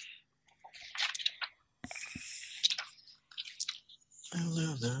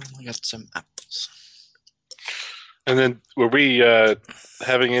 I got some apples. And then were we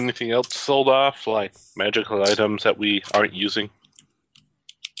having anything else sold off, like magical items that we aren't using?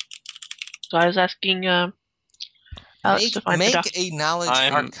 So I was asking Alex to find the document. Make a knowledge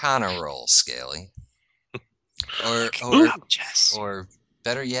arcana roll, Scaly. Or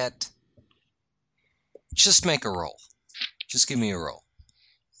better yet, just make a roll. Just give me a roll.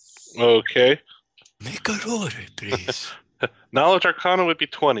 Okay. Make a roll, please. Knowledge arcana would be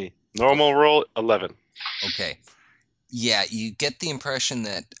 20. Normal roll, 11. Okay. Yeah, you get the impression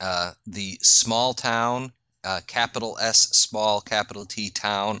that the small town, capital S, small, capital T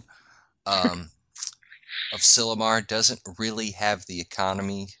town of Silmar doesn't really have the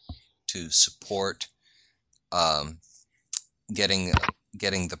economy to support getting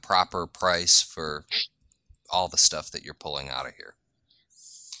the proper price for all the stuff that you're pulling out of here,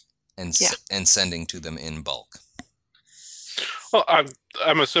 and sending to them in bulk. Well,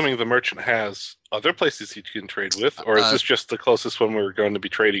 I'm assuming the merchant has other places he can trade with, or is this just the closest one we're going to be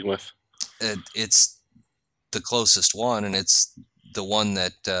trading with? It's the closest one, and it's the one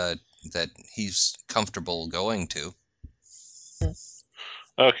that he's comfortable going to.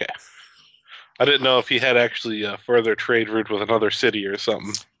 Okay. I didn't know if he had actually a further trade route with another city or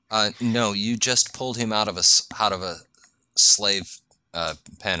something. No, you just pulled him out of a slave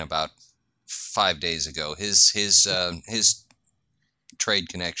pen about 5 days ago. His trade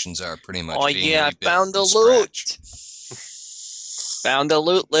connections are pretty much. I found the loot. Found the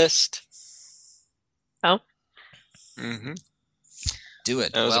loot list. Oh. Mm-hmm. Do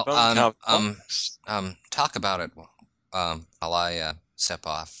it. Well, talk about it. While I step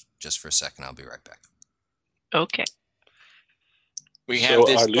off just for a second. I'll be right back. Okay. We have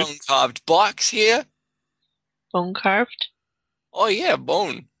this bone-carved box here. Bone carved? Oh yeah,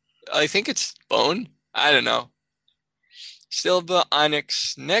 bone. I think it's bone. I don't know. Silver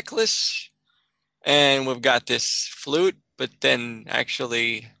onyx necklace, and we've got this flute. But then,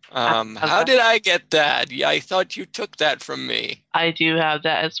 actually, how did I get that? Yeah, I thought you took that from me. I do have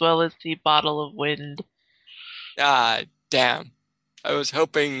that, as well as the bottle of wind. Ah, damn. I was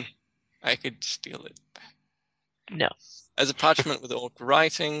hoping I could steal it back. No. As a parchment with orc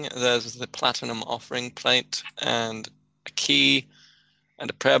writing, there's the platinum offering plate, and a key, and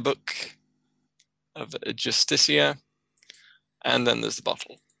a prayer book of Justicia, and then there's the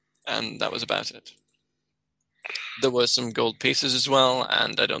bottle. And that was about it. There were some gold pieces as well,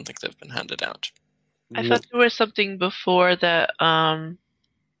 and I don't think they've been handed out. I thought there was something before that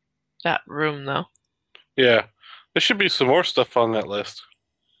room, though. Yeah. There should be some more stuff on that list.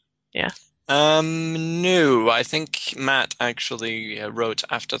 Yeah. No, I think Matt actually wrote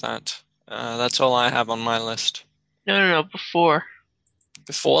after that. That's all I have on my list. No, before.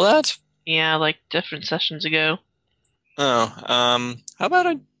 Before that? Yeah, like different sessions ago. Oh, how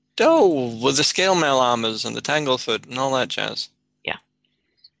about with the scale mail armors and the tanglefoot and all that jazz? Yeah.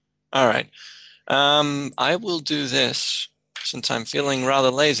 All right. I will do this since I'm feeling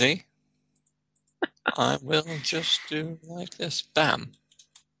rather lazy. I will just do like this. Bam.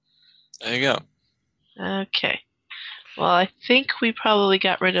 There you go. Okay. Well, I think we probably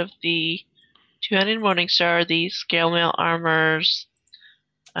got rid of the two-headed Morningstar, the scale mail armors.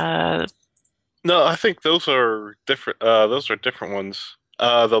 No, I think those are different. Those are different ones.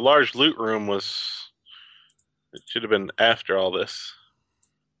 The large loot room was. It should have been after all this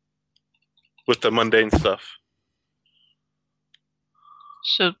with the mundane stuff.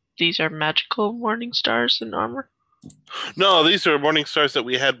 So these are magical Morningstars and armor? No, these are morning stars that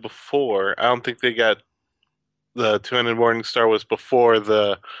we had before. I don't think they got the two-handed morning star was before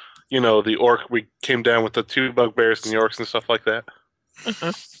the orc. We came down with the two bugbears and the orcs and stuff like that.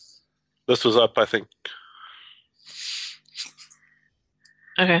 Uh-huh. This was up, I think.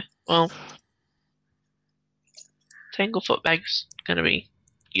 Okay, well, Tanglefoot bag's gonna be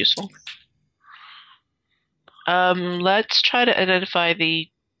useful. Let's try to identify the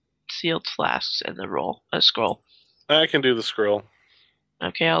sealed flasks in the scroll. I can do the scroll.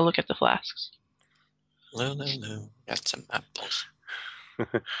 Okay, I'll look at the flasks. Lulu, got some apples.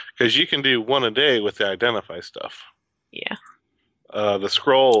 Because you can do one a day with the identify stuff. Yeah. The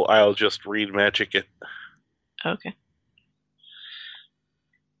scroll, I'll just read magic it. Okay.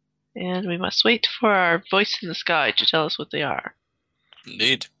 And we must wait for our voice in the sky to tell us what they are.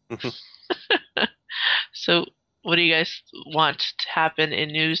 Indeed. So, what do you guys want to happen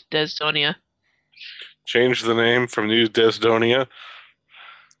in New Desdonia? Change the name from New Desdonia.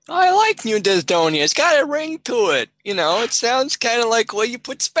 I like New Desdonia. It's got a ring to it. It sounds kind of like where you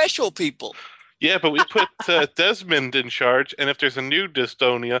put special people. Yeah, but we put Desmond in charge, and if there's a new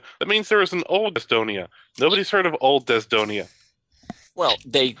Desdonia, that means there was an old Desdonia. Nobody's heard of old Desdonia. Well,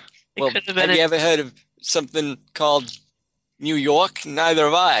 have you ever heard of something called New York? Neither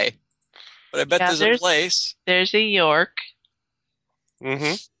have I. But I bet there's a place. There's a York.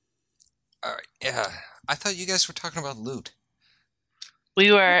 Mm-hmm. All right. Yeah. I thought you guys were talking about loot.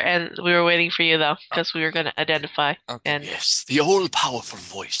 We were, and we were waiting for you, though, because we were going to identify. Okay. And yes, the old powerful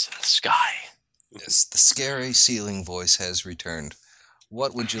voice in the sky. Yes, the scary ceiling voice has returned.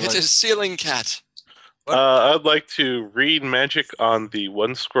 What would you like? It is Ceiling Cat. I'd like to read magic on the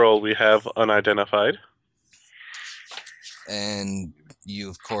one scroll we have unidentified. And you,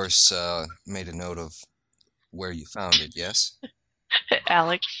 of course, made a note of where you found it, yes?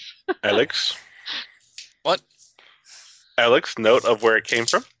 Alex. What? Alex, note of where it came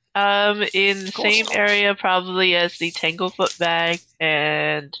from? In the same area probably as the Tanglefoot bag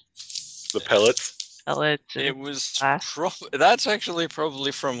and the pellets. It was that's actually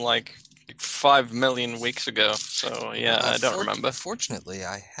probably from like 5 million weeks ago. So yeah, I don't remember. Fortunately,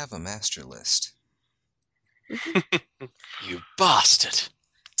 I have a master list. You bastard!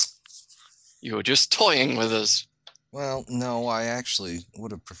 You were just toying with us. Well, no, I actually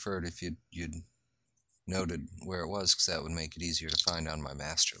would have preferred if you'd noted where it was, because that would make it easier to find on my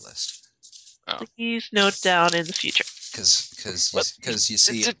master list. Oh. Please note down in the future. Because you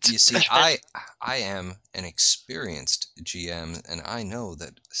see, I am an experienced GM, and I know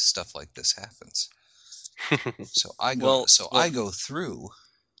that stuff like this happens. So I go through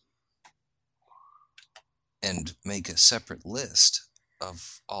and make a separate list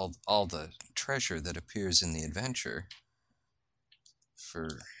of all the treasure that appears in the adventure for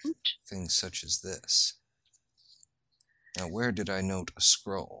things such as this. Now, where did I note a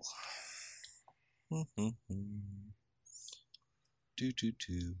scroll?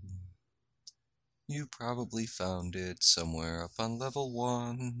 You probably found it somewhere up on level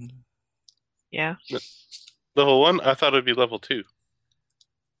 1. Yeah. Level 1? I thought it'd be level 2.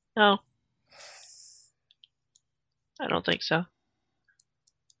 No. I don't think so.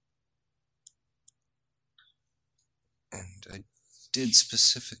 And I did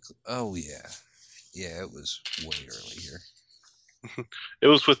specifically... Oh, yeah. Yeah, it was way earlier. It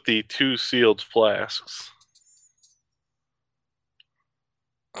was with the 2 sealed flasks.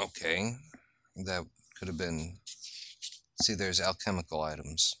 Okay. That could have been... See, there's alchemical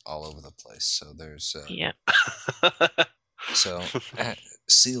items all over the place, so there's... Yeah. So,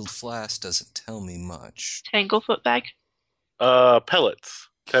 sealed flask doesn't tell me much. Tanglefoot bag? Pellets.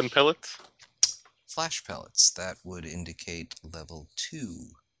 10 pellets? Flash pellets. That would indicate level 2.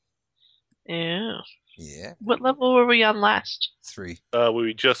 Yeah. Yeah. What level were we on last? 3.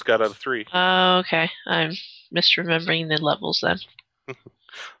 We just got out of 3. Okay. I'm misremembering the levels then.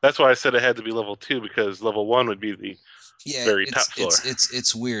 That's why I said it had to be level 2, because level 1 would be the very top floor.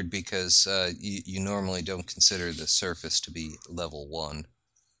 It's weird because you normally don't consider the surface to be level 1.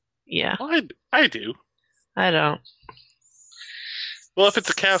 Yeah. Well, I do. I don't. Well, if it's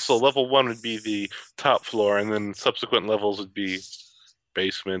a castle, level 1 would be the top floor, and then subsequent levels would be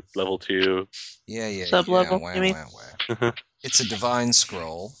basement, level 2. Yeah. Sub-level, Wah, you mean? wah, wah. It's a divine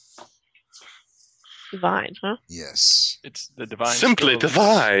scroll. Divine, huh? Yes. It's the divine Simply scroll.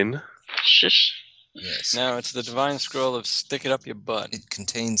 divine. Shush. Yes. No, it's the divine scroll of stick it up your butt. It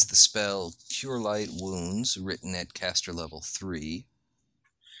contains the spell Cure Light Wounds, written at caster level 3.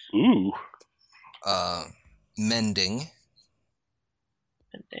 Ooh. Mending.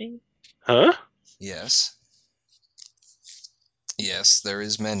 Mending. Huh? Yes. Yes, there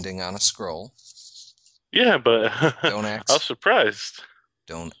is mending on a scroll. Yeah, but Don't I ask. was surprised.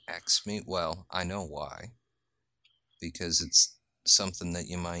 Don't ask me. Well, I know why. Because it's something that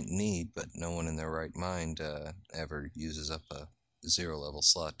you might need, but no one in their right mind ever uses up a 0 level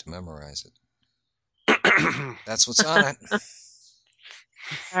slot to memorize it. That's what's on it.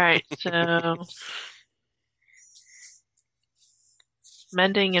 Alright, so...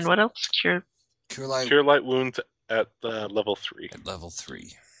 Mending and what else? Cure. Cure Light Cure light wounds at level 3. at level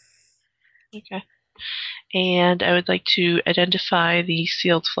 3. Okay. And I would like to identify the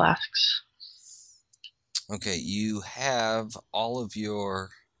sealed flasks. Okay, you have all of your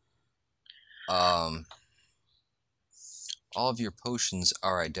potions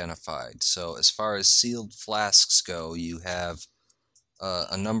are identified. So as far as sealed flasks go, you have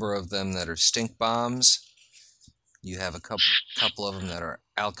a number of them that are stink bombs. You have a couple of them that are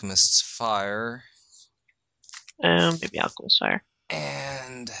alchemist's fire. Maybe alchemist fire.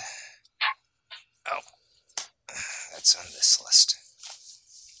 And that's on this list.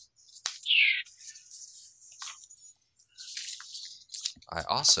 I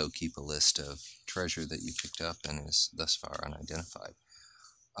also keep a list of treasure that you picked up and is thus far unidentified.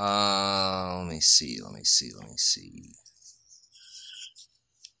 Let me see.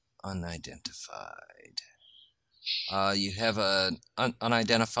 Unidentified. You have an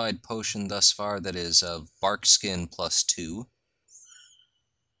unidentified potion thus far that is of bark skin +2.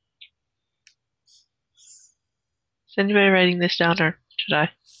 Is anybody writing this down, or should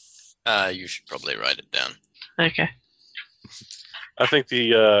I? You should probably write it down. Okay. I think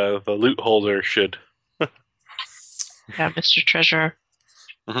the loot holder should. Yeah, Mr. Treasurer.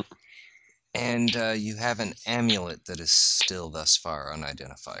 And you have an amulet that is still thus far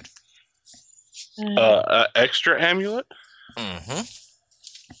unidentified. Extra amulet? Mm-hmm.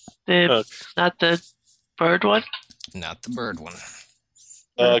 Not the bird one? Not the bird one.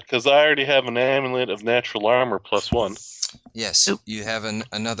 Because I already have an amulet of natural armor +1. Yes, Oop. you have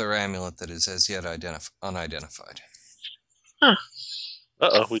another amulet that is as yet unidentified. Huh.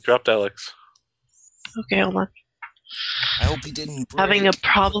 Uh-oh, we dropped Alex. Okay, hold on. I hope he didn't break. Having a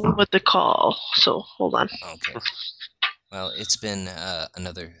problem with the call, so hold on. Okay. Well, it's been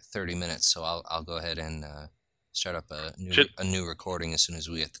another 30 minutes, so I'll go ahead and start up a new recording as soon as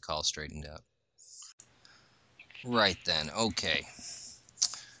we get the call straightened out. Right then. Okay.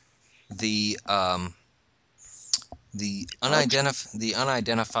 The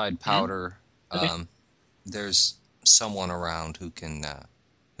unidentified powder. Okay. There's someone around who can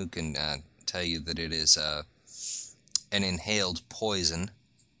tell you that it is an inhaled poison.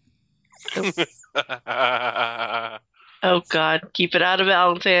 Oh God, keep it out of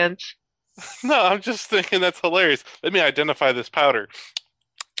Alan's hands. No, I'm just thinking that's hilarious. Let me identify this powder.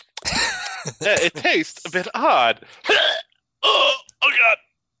 Yeah, it tastes a bit odd. Oh God.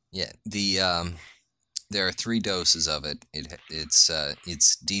 Yeah, there are 3 doses of it. Its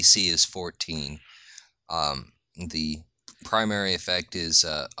DC is 14. The primary effect is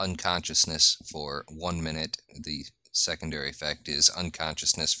unconsciousness for 1 minute. The secondary effect is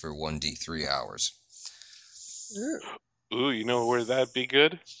unconsciousness for 1d3 hours. Ooh, you know where that'd be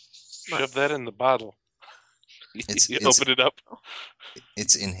good? What? Shove that in the bottle. It's open it up.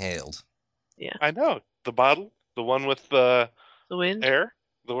 It's inhaled. Yeah. I know. The bottle, the one with the wind. Air,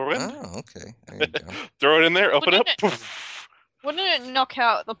 the wind. Oh, okay. There you go. Throw it in there. Open Wouldn't up. Wouldn't it knock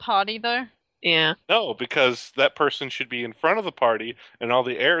out the party though? Yeah. No, because that person should be in front of the party, and all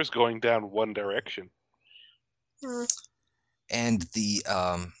the air is going down one direction. And the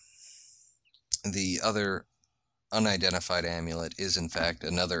other unidentified amulet is in fact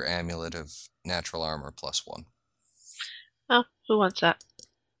another amulet of natural armor +1. Oh, who wants that?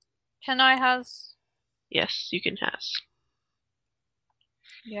 Can I has? Yes, you can has.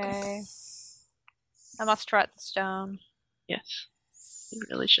 Yay. I must write this down. Yes, you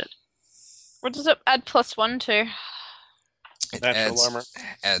really should. What does it add +1 to? It Natural armor.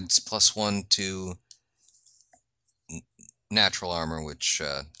 adds +1 to natural armor, which,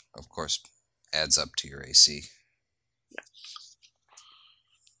 of course, adds up to your AC.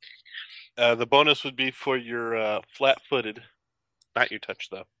 The bonus would be for your flat-footed, not your touch,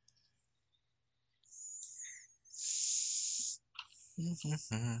 though.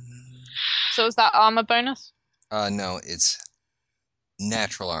 So is that armor bonus? No, it's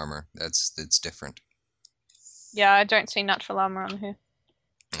natural armor. It's different. Yeah, I don't see natural armor on here.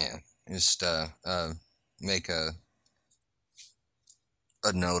 Yeah, just make a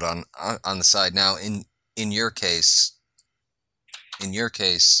note on the side. Now, in your case, you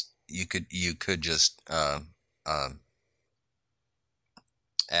could just add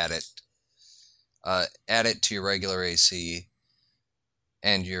it to your regular AC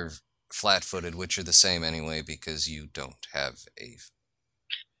and your flat-footed, which are the same anyway, because you don't have a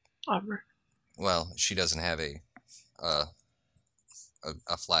Armor. Well, she doesn't have a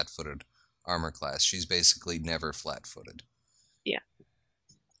flat-footed armor class. She's basically never flat-footed. Yeah.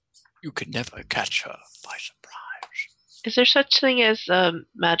 You could never catch her by surprise. Is there such thing as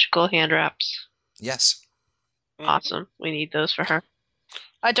magical hand wraps? Yes. Awesome. We need those for her.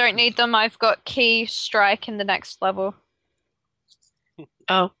 I don't need them. I've got key strike in the next level.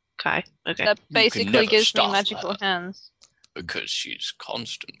 Oh, okay. Okay. That basically gives me startle magical her. hands. Because she's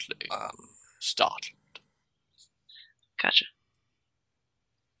constantly startled. Gotcha.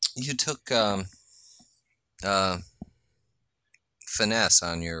 You took finesse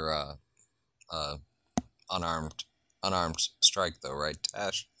on your unarmed strike, though, right,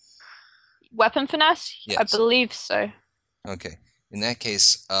 Tash? Weapon finesse? Yes. I believe so. Okay. In that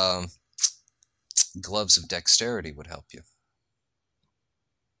case, gloves of dexterity would help you.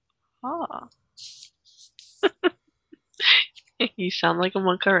 Ah. You sound like a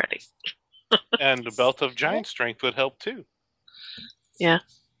monk already. And the belt of giant strength would help too. Yeah.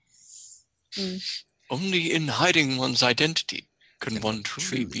 Only in hiding one's identity can one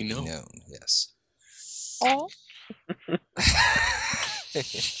truly be known. Yes. Oh.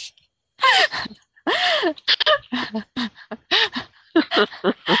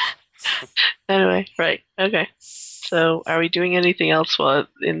 Anyway, right. Okay. So, are we doing anything else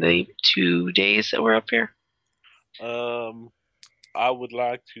in the 2 days that we're up here? I would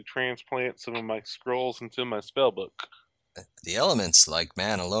like to transplant some of my scrolls into my spell book. The elements, like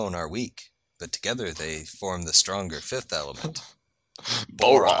man alone, are weak, but together they form the stronger fifth element.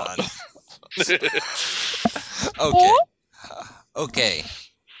 Boron. Okay. Okay.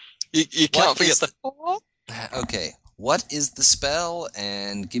 You can't forget the... Okay. What is the spell?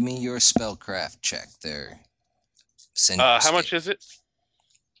 And give me your spellcraft check there. How much is it?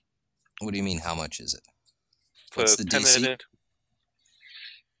 What do you mean, how much is it? What's the 10 DC? in it.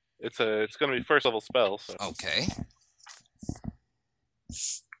 It's going to be first level spell. So. Okay.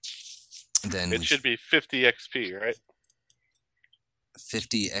 Then it should be 50 XP, right?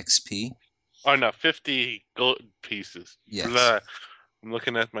 50 XP? Oh no, 50 gold pieces. Yes. Blah. I'm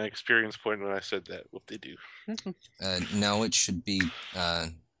looking at my experience point when I said that. What they do? No, it should be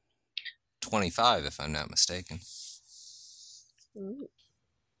 25, if I'm not mistaken.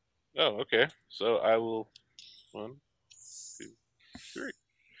 Oh, okay. So I will 1, 2, 3.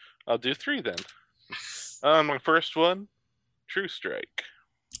 I'll do 3 then. My first one, True Strike.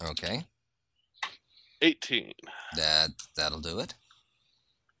 Okay. 18. That'll do it.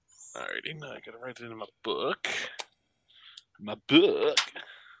 Alrighty, now I gotta write it in my book. My book.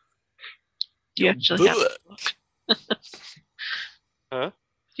 Do you actually have a book? Huh?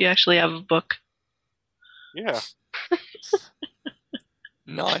 Do you actually have a book? Yeah.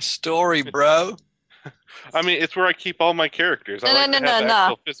 Nice story, bro. I mean, it's where I keep all my characters. I like to have the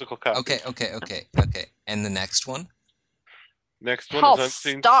actual physical copy. Okay. And the next one? Next one is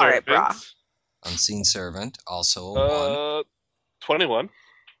Unseen Servant. Brah. Unseen Servant, also a 1. 21.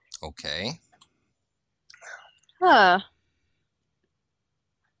 Okay. Huh.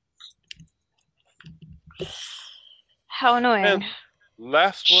 How annoying. And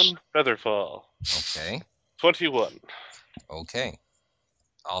last one, Featherfall. Okay. 21. Okay.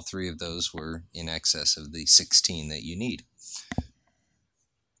 All 3 of those were in excess of the 16 that you need.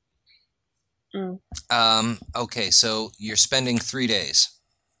 Okay, so you're spending 3 days.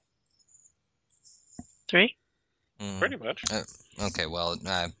 3? Pretty much. Okay, well,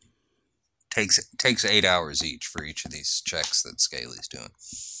 takes 8 hours each for each of these checks that Scaly's doing.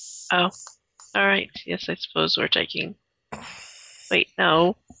 Oh. Alright. Yes, I suppose we're taking... Wait,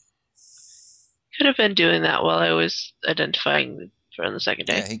 no. Could have been doing that while I was identifying for the second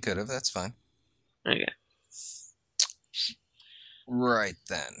day. Yeah, he could have. That's fine. Okay. Right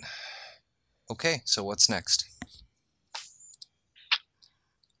then. Okay, so what's next?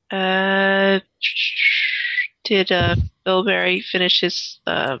 Did Bilberry finish his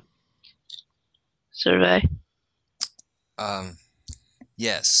survey?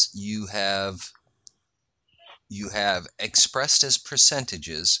 Yes, you have expressed as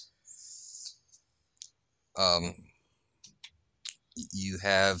percentages. You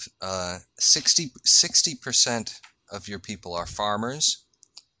have 60% of your people are farmers.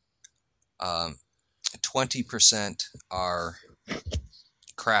 20% are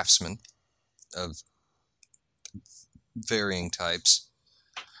craftsmen of varying types.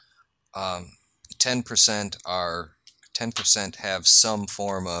 10% have some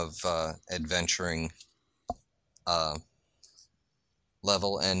form of adventuring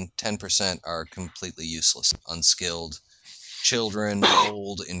level, and 10% are completely useless, unskilled, children,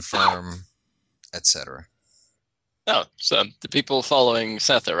 old, infirm, etc. Oh, so the people following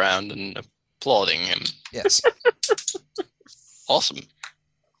Seth around and applauding him. Yes. Awesome.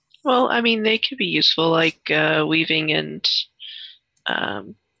 Well, I mean, they could be useful, like weaving and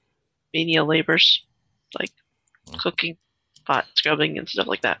menial labors, like cooking, pot scrubbing, and stuff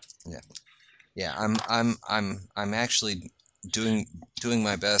like that. Yeah. I'm actually doing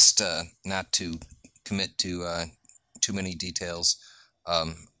my best not to commit to too many details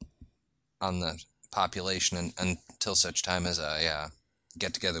on the population until such time as I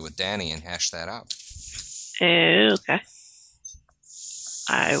get together with Danny and hash that out. Okay.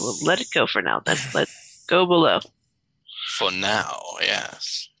 I will let it go for now. Let's go below. For now,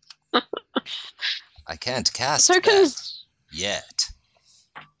 yes. I can't cast So that yet.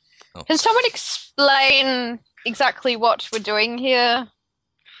 Oh, can someone explain exactly what we're doing here?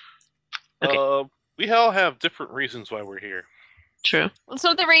 Okay. We all have different reasons why we're here. True. What's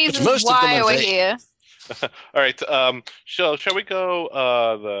some of the reasons most of them why are we're vague. here? All right. Shall we go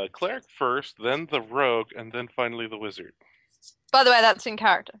the cleric first, then the rogue, and then finally the wizard? By the way, that's in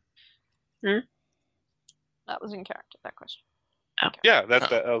character. Hmm? That was in character, that question. Yeah, that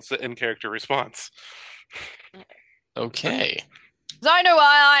was the in-character response. Okay. Because I know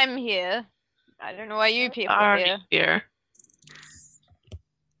why I'm here. I don't know why you people are here.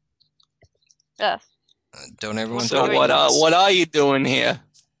 Yes. Don't everyone So talk what at once. what are you doing here?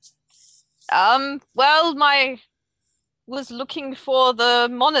 Well, was looking for the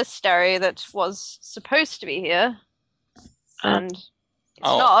monastery that was supposed to be here. And it's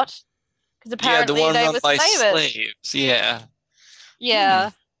not. Because apparently the one they run were by slaves. Yeah. Yeah.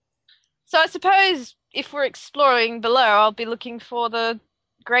 So I suppose if we're exploring below, I'll be looking for the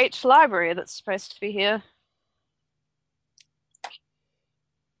great library that's supposed to be here.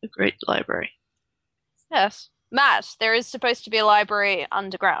 The great library. Yes. Matt, there is supposed to be a library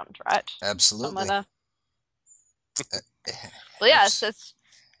underground, right? Absolutely. Somewhere there. Well, yes, it's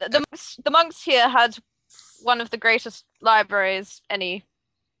the monks here had one of the greatest libraries any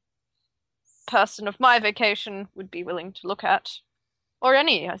person of my vocation would be willing to look at. Or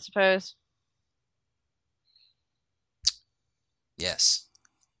any, I suppose. Yes.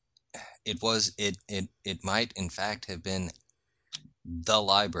 It might in fact have been the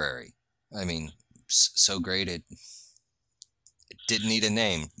library. I mean, so great it didn't need a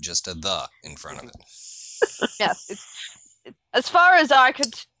name, just a "the" in front of it. Yes, as far as I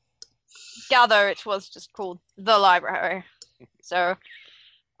could gather, it was just called the library. So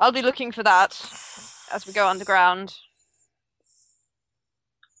I'll be looking for that as we go underground.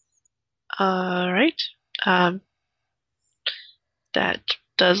 All right. That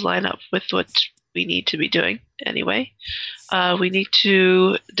does line up with what we need to be doing anyway. We need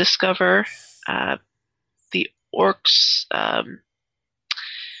to discover the orcs.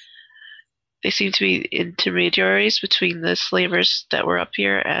 They seem to be intermediaries between the slavers that were up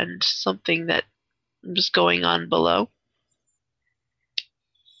here and something that was going on below.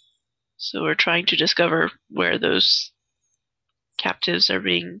 So we're trying to discover where those captives are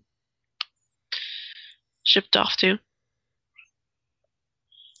being shipped off to.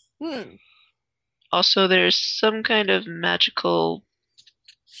 Also, there's some kind of magical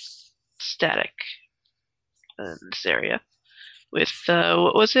static in this area with,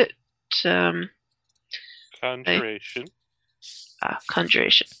 what was it? Conjuration.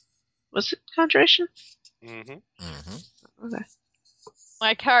 Conjuration. Was it conjuration? Mm-hmm. Mm-hmm. Okay.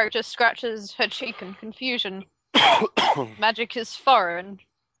 My character scratches her cheek in confusion. Magic is foreign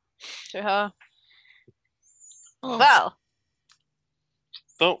to her. Well,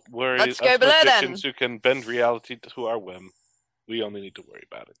 don't worry. Let's Us go below magicians then. who can bend reality to our whim. We only need to worry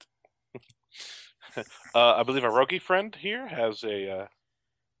about it. I believe our roguey friend here has a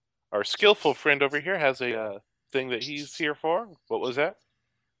our skillful friend over here has a thing that he's here for. What was that?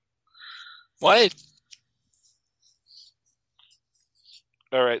 What?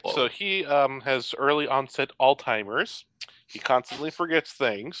 All right, Whoa. so he has early onset Alzheimer's. He constantly forgets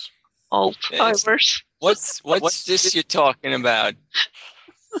things. Alzheimer's. What's this you're talking about?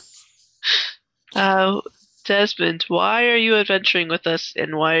 Desmond, why are you adventuring with us,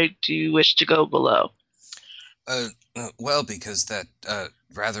 and why do you wish to go below? Well, because that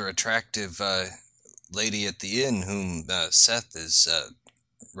rather attractive lady at the inn, whom Seth is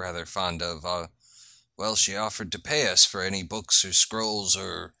rather fond of, well, she offered to pay us for any books or scrolls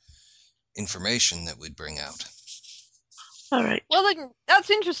or information that we'd bring out. All right. Well, then, that's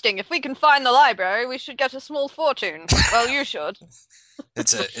interesting. If we can find the library, we should get a small fortune. Well, you should.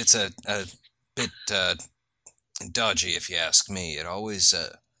 It's a bit dodgy, if you ask me. It always,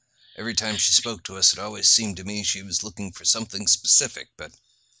 every time she spoke to us, it always seemed to me she was looking for something specific, but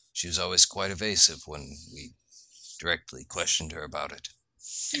she was always quite evasive when we directly questioned her about it.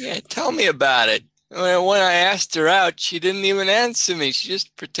 Yeah, tell me about it. When I asked her out, she didn't even answer me. She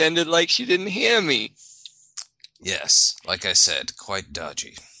just pretended like she didn't hear me. Yes, like I said, quite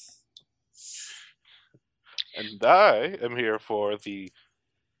dodgy. And I am here for the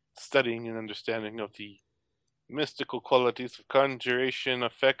studying and understanding of the mystical qualities of conjuration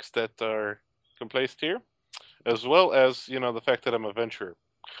effects that are placed here, as well as, the fact that I'm a venturer.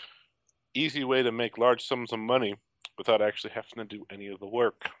 Easy way to make large sums of money without actually having to do any of the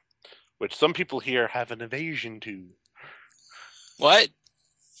work, which some people here have an aversion to. What?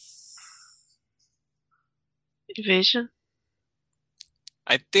 Evasion?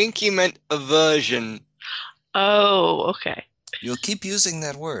 I think he meant aversion. Oh, okay. You'll keep using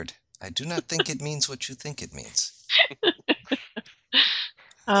that word. I do not think it means what you think it means.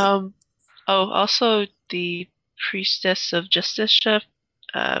 Also, the priestess of justice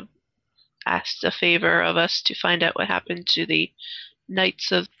asked a favor of us to find out what happened to the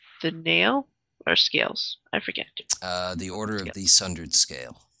Knights of the Nail or Scales. I forget. The Order of the Sundered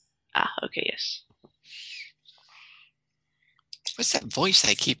Scale. Ah, okay, yes. What's that voice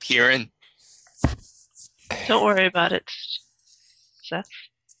I keep hearing? Don't worry about it, Seth.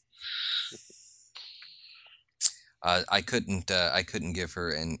 I couldn't give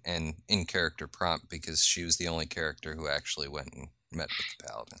her an in-character prompt because she was the only character who actually went and met with the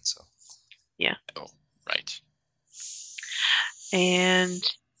paladin. So. Yeah. Oh, right. And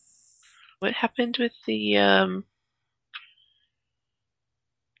what happened with the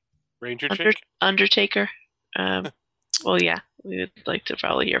Ranger chick? Undertaker? Well, yeah, we would like to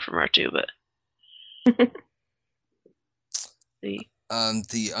probably hear from her too, but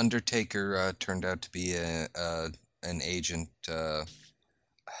the Undertaker turned out to be an agent of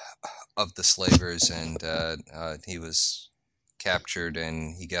the slavers, and he was captured,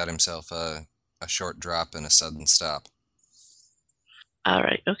 and he got himself a short drop and a sudden stop. All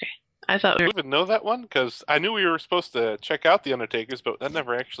right, okay. I thought we were... even know that one? Because I knew we were supposed to check out the Undertakers, but that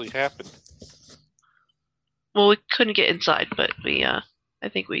never actually happened. Well, we couldn't get inside, but we, I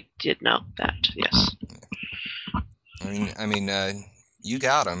think we did know that, yes. I mean, you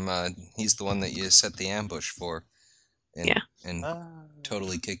got him. He's the one that you set the ambush for. And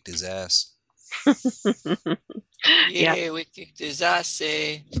totally kicked his ass. Yeah, we kicked his ass,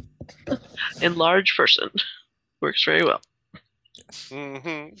 Enlarged person. Works very well.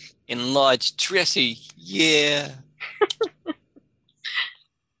 Mm-hmm. Enlarged Tracy, yeah.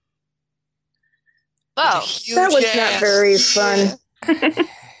 Wow, that was not very fun.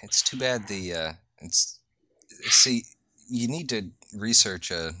 It's too bad see, you need to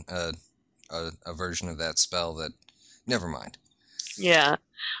research a version of that spell that. Never mind. Yeah,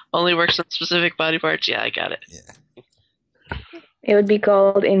 only works on specific body parts. Yeah, I got it. Yeah. It would be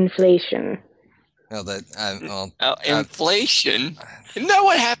called inflation. Well, inflation. Isn't that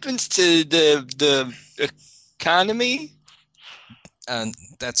what happens to the economy?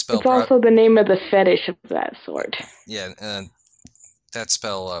 That spell. It's also the name of the fetish of that sort. Yeah, that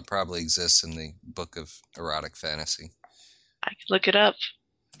spell probably exists in the Book of Erotic Fantasy. I could look it up.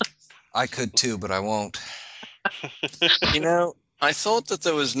 I could too, but I won't. I thought that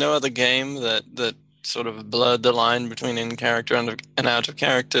there was no other game that sort of blurred the line between in character and out of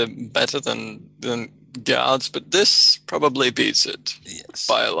character better than Guards, but this probably beats it. Yes.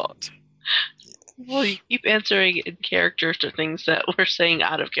 By a lot. Well, you keep answering in character to things that we're saying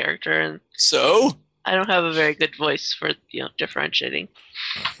out of character, and so I don't have a very good voice for differentiating.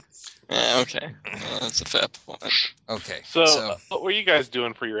 Okay, well, that's a fair point. Okay. So, what were you guys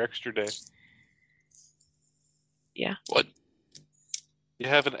doing for your extra day? Yeah. What? You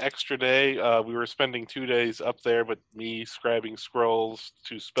have an extra day. We were spending 2 days up there, but me scribing scrolls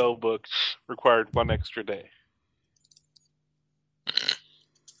to spellbook required 1 extra day.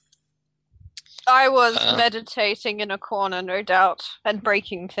 I was meditating in a corner, no doubt, and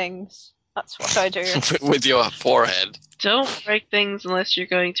breaking things. That's what I do. With your forehead. Don't break things unless you're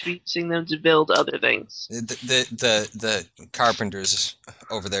going to be using them to build other things. The carpenter's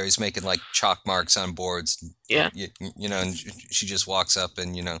over there. He's making like chalk marks on boards. Yeah. You know, and she just walks up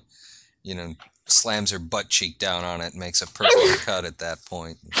and you know, slams her butt cheek down on it and makes a perfect cut at that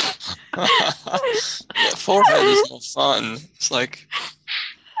point. Yeah, forehead is not fun. It's like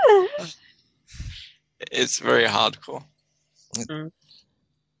it's very hardcore.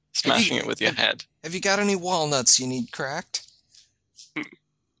 Smashing it with your head. Have you got any walnuts you need cracked?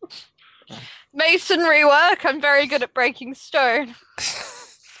 Masonry work. I'm very good at breaking stone.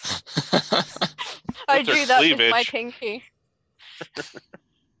 I do that with my pinky.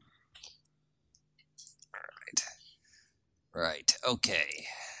 Right. Okay.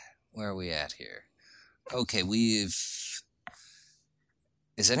 Where are we at here? Okay, Is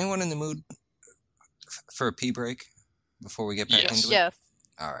anyone in the mood for a pee break before we get back into it? Yes.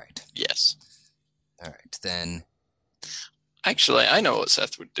 All right. Yes. All right, then. Actually, I know what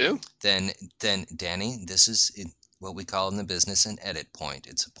Seth would do. Then, Danny, this is what we call in the business an edit point.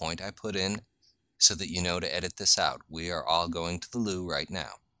 It's a point I put in so that you know to edit this out. We are all going to the loo right now.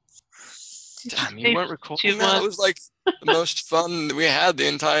 Damn, you weren't recording that? It was like the most fun we had the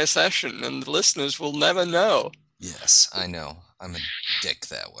entire session, and the listeners will never know. Yes, I know. I'm a dick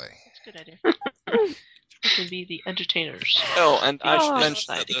that way. Good idea. We can be the entertainers. Oh, and I should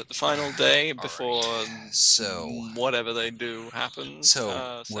mention that the final day before so whatever they do happens.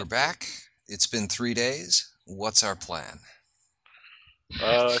 So we're back. It's been 3 days. What's our plan?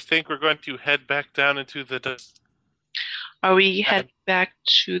 I think we're going to head back down into the... Are we heading back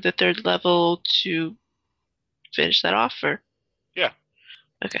to the 3rd level to finish that off, or? Yeah.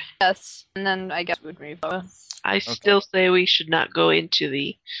 Okay. Yes, and then I guess we'd move over. I still say we should not go into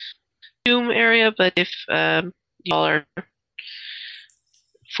the tomb area, but if y'all are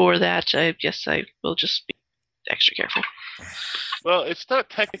for that, I guess I will just be extra careful. Well, it's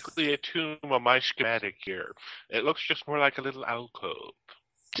not technically a tomb on my schematic here. It looks just more like a little alcove.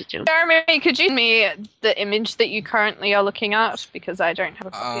 Jeremy, could you send me the image that you currently are looking at? Because I don't have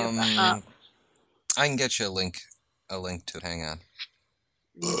a copy of that map. I can get you a link to it. Hang on.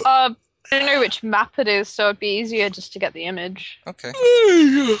 I don't know which map it is, so it'd be easier just to get the image. Okay.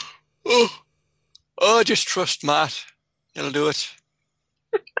 Oh, just trust Matt. He'll do it.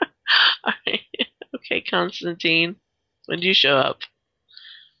 Okay, Constantine. When do you show up?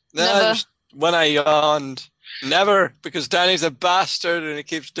 Never. Just when I yawned. Never, because Danny's a bastard and he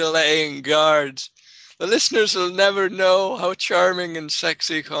keeps delaying guards. The listeners will never know how charming and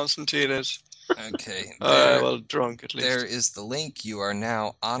sexy Constantine is. Okay. Well, drunk at least. There is the link. You are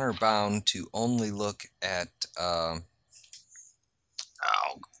now honor bound to only look at.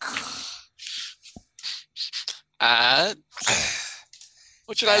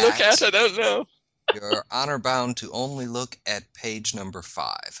 What should I look at? I don't know. You're honor bound to only look at page number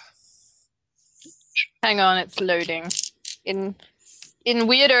 5. Hang on, it's loading. In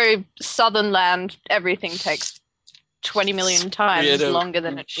weirdo southern land, everything takes 20 million times longer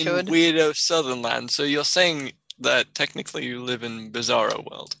than it should. In weirdo southern land. So you're saying that technically you live in Bizarro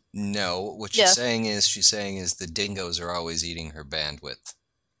world? No, what she's saying is the dingoes are always eating her bandwidth.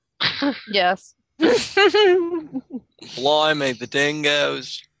 Yes. Blimey, the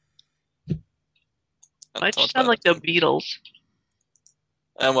dingoes. Why'd you sound like the Beatles?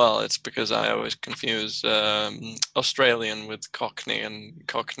 Well, it's because I always confuse Australian with Cockney and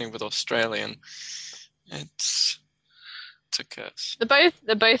Cockney with Australian. It's a curse.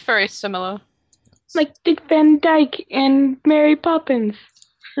 They're both very similar. Like Dick Van Dyke and Mary Poppins.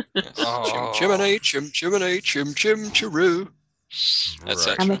 Yes. Chim chimney, chim chiroo.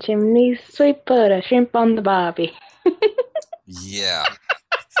 Etc. I'm a chimney sweeper, a shrimp on the barbie. Yeah.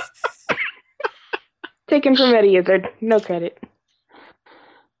 Taken from Eddie Izzard. No credit.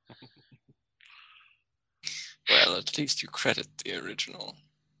 Well, at least you credit the original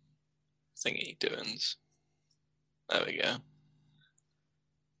thingy doings. There we go.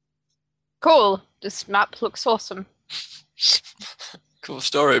 Cool. This map looks awesome. Cool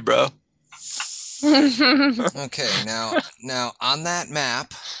story, bro. Okay, now on that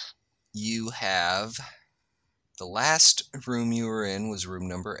map, you have the last room you were in was room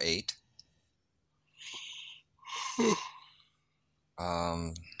number 8.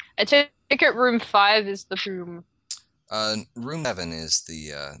 I take it room 5 is the room. Room 7 is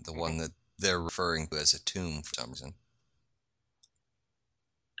the one that they're referring to as a tomb for some reason.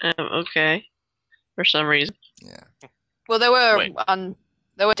 Okay. For some reason. Yeah. Well, there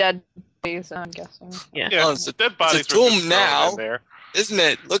were dead bodies, I'm guessing. Yeah. Yeah, it's the dead bodies it's a were tomb just thrown now, in there. isn't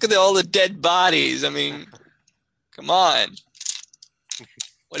it? Look at all the dead bodies. I mean, come on.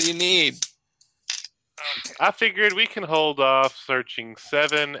 What do you need? I figured we can hold off searching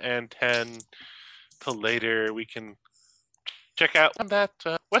 7 and 10 till later. We can check out on that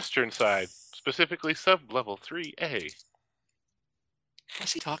western side, specifically sub-level 3A.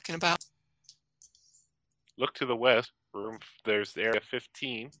 What's he talking about? Look to the west. There's Area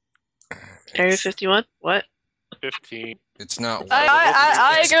 15. Area 51? What? 15. It's not.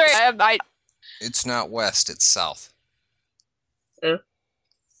 I agree. It's not west. It's south.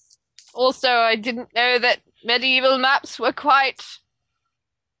 Also, I didn't know that medieval maps were quite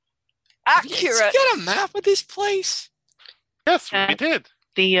accurate. You got a map of this place? Yes, we did.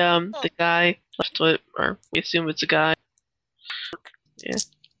 The guy left with, or we assume it's a guy. Yeah.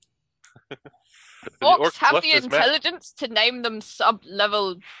 Orcs have the intelligence to name them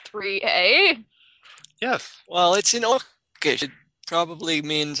sub-level 3A? Yes. Well, it's in Orcish. It probably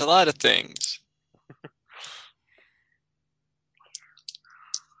means a lot of things.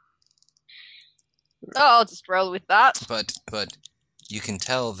 I'll just roll with that. But you can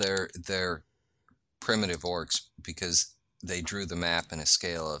tell they're primitive orcs because they drew the map in a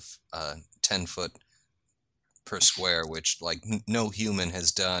scale of 10 foot per square, which no human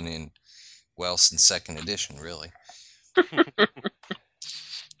has done since 2nd edition, really.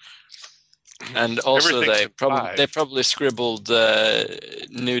 And also, they probably scribbled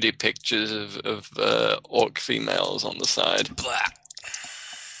nudie pictures of orc females on the side. Blah.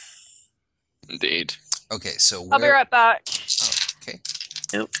 Indeed. Okay, so I'll be right back. Okay.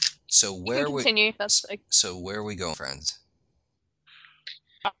 Nope. So where continue. So where are we going, friends?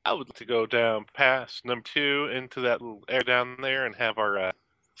 I would like to go down past number 2 into that little area down there and have our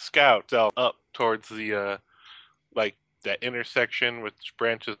scouts out up towards the that intersection which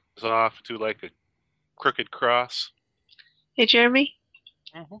branches off to like a crooked cross. Hey, Jeremy?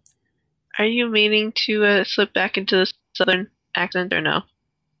 Mm-hmm. Are you meaning to slip back into the southern accent or no?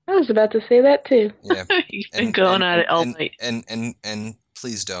 I was about to say that too. Yeah. You've been going at it all night. And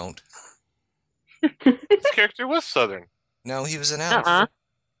please don't. This character was southern. No, he was an elf. Uh-uh.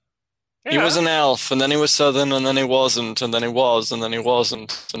 Yeah. He was an elf, and then he was southern, and then he wasn't, and then he was, and then he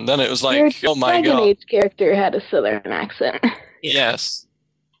wasn't, and then it was like, Your oh my Dragon god. Age character had a southern accent. Yes.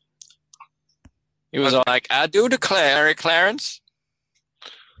 He was like, I do declare, Clarence.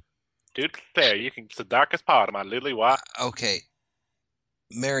 Do declare, you can. It's the darkest part of my lily white. Okay.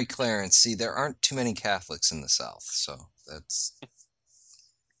 Mary Clarence, see, there aren't too many Catholics in the South, so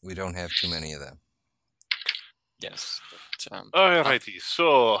we don't have too many of them. Yes. But, Alrighty,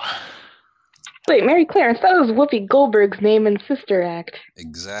 so Wait, Mary Clarence, that was Whoopi Goldberg's name in Sister Act.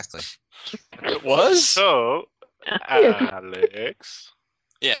 Exactly. it was? So Alex,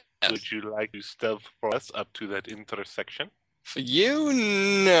 Yeah. would you like to stealth for us up to that intersection? For you,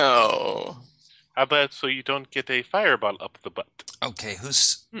 no. How about so you don't get a fireball up the butt? Okay,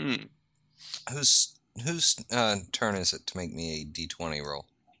 whose turn is it to make me a D20 roll?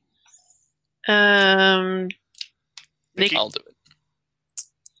 Nikki. I'll do it.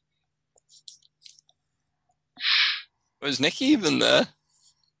 Was Nikki even there?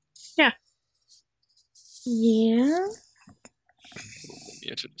 Yeah. Yeah.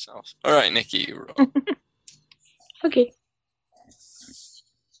 Yeah, to the south. All right, Nikki, you roll. Okay.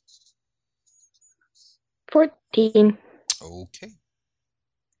 14. Okay.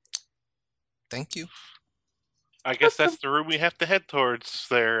 Thank you. I guess that's the room we have to head towards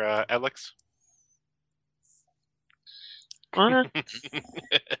there, Alex. What?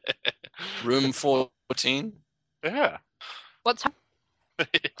 Room 14. Yeah. What's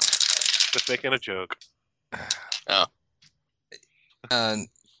happening? Just making a joke. Oh.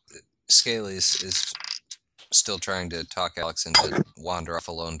 Scaly is still trying to talk Alex into wander off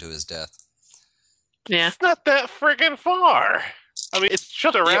alone to his death. Yeah. It's not that friggin' far. I mean, it's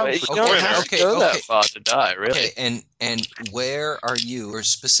just around Yeah, the you don't have to go that far to die, really. Okay, and where are you, or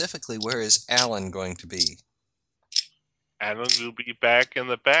specifically, where is Alan going to be? Alan will be back in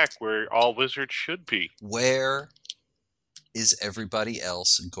the back where all wizards should be. Where is everybody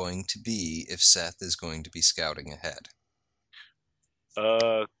else going to be if Seth is going to be scouting ahead?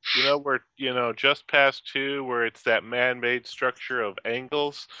 We're just past 2, where it's that man-made structure of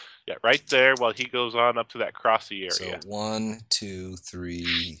angles. Yeah, right there. While he goes on up to that crossy area. So 1, 2,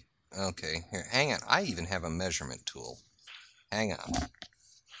 3. Okay, here, hang on. I even have a measurement tool. Hang on.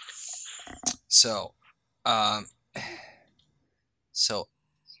 So,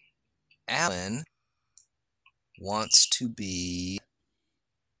 Alan wants to be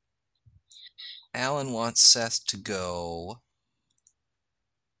Alan wants Seth to go.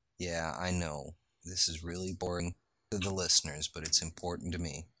 Yeah, I know. This is really boring to the listeners, but it's important to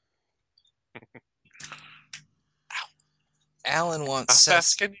me. Alan wants How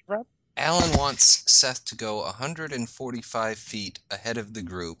fast can you run? Alan wants Seth to go 145 feet ahead of the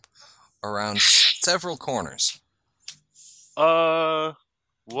group around several corners. 1,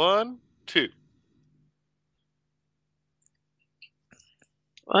 2.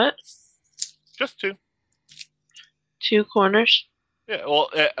 What? Just 2. 2 corners? Yeah, well,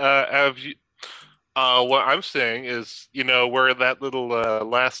 have you, what I'm saying is, where that little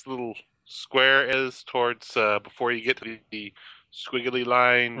last little square is towards before you get to the squiggly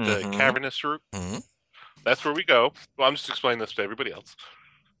lined cavernous route. Mm-hmm. That's where we go. Well, I'm just explaining this to everybody else.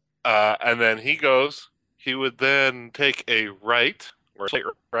 And then he would then take a right or slight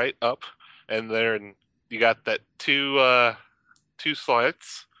right up, and then you got that two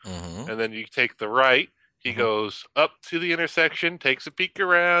slits, and then you take the right. He goes up to the intersection, takes a peek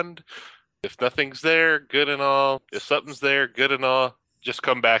around. If nothing's there, good and all. If something's there, good and all. Just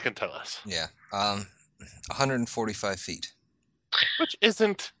come back and tell us. Yeah. 145 feet. Which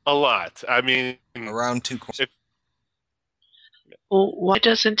isn't a lot. I mean, around 2 corners. Well, why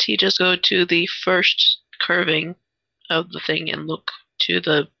doesn't he just go to the first curving of the thing and look to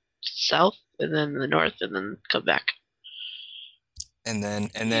the south and then the north and then come back? And then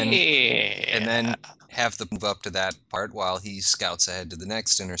have them move up to that part while he scouts ahead to the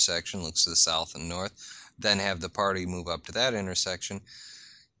next intersection, looks to the south and north, then have the party move up to that intersection.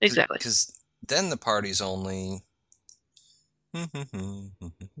 Exactly. Because then the party's only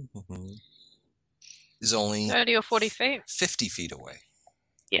 30 or 40 feet. 50 feet away.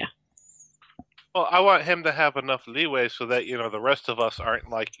 Yeah. Well, I want him to have enough leeway so that, the rest of us aren't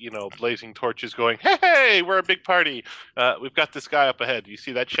like, blazing torches going, hey, we're a big party. We've got this guy up ahead. Do you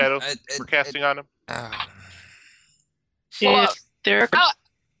see that shadow we're casting on him? Well,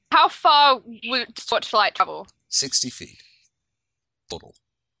 how far would torchlight travel? 60 feet. Total.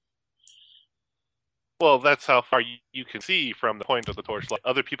 Well, that's how far you can see from the point of the torchlight.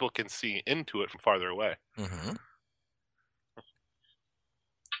 Other people can see into it from farther away. Mm-hmm.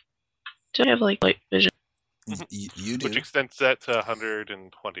 Do I have light vision? You do. Which extends that to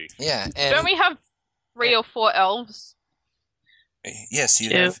 120. Yeah, and Don't we have 3 or 4 elves? Yes,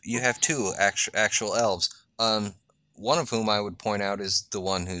 you have 2 actual elves. One of whom I would point out is the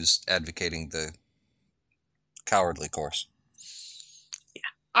one who's advocating the cowardly course. Yeah.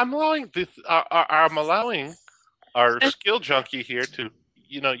 I'm allowing our skill junkie here to,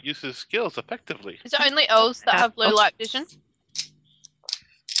 use his skills effectively. Is it only elves that have low light vision?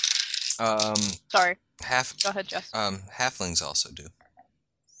 Sorry. Go ahead, Jess. Halflings also do.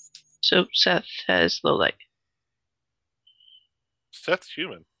 So Seth has low light. Seth's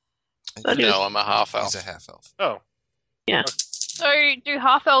human. No, I'm a half elf. He's a half elf. Oh. Yeah. So do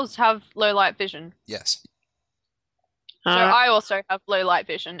half elves have low light vision? Yes. So I also have low light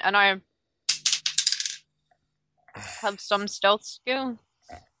vision, and I have some stealth skill.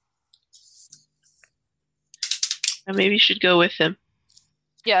 I maybe should go with him.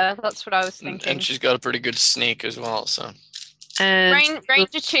 Yeah, that's what I was thinking. And she's got a pretty good sneak as well, so. And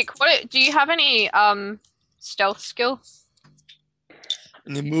Ranger chick, do you have any stealth skill?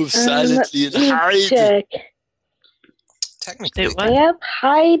 And you move silently and hide. Check. Technically. Yep,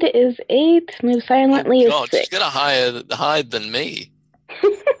 hide is 8, move silently is 6. She's got a higher hide than me.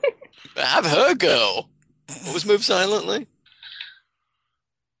 Have her go. What was move silently?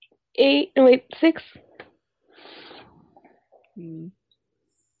 6.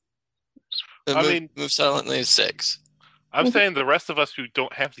 Move silently is 6. I'm saying the rest of us who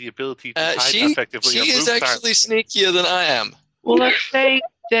don't have the ability to hide effectively. She is actually sneakier than I am. Well, let's say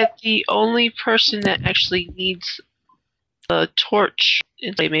that the only person that actually needs a torch,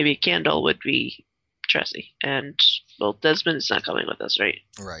 and say maybe a candle, would be Tressie. And, well, Desmond is not coming with us, right?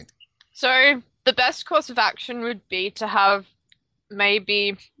 Right. So the best course of action would be to have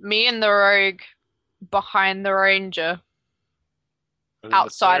maybe me and the rogue behind the ranger,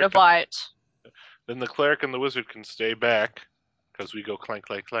 outside of light. Then the cleric and the wizard can stay back, because we go clank,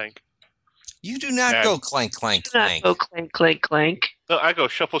 clank, clank. You do not go clank, clank, clank. Go clank, clank, clank. No, I go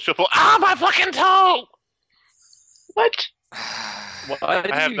shuffle, shuffle. Ah, my fucking toe! What? Why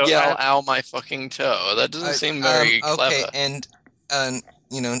did you yell, ow, my fucking toe? That doesn't seem very clever. Okay, and,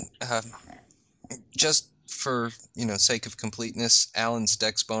 just for, sake of completeness, Alan's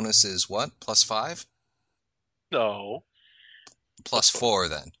dex bonus is what? +5? No. +4,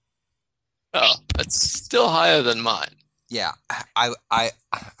 then. Oh, that's still higher than mine. Yeah, I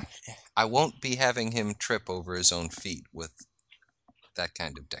won't be having him trip over his own feet with that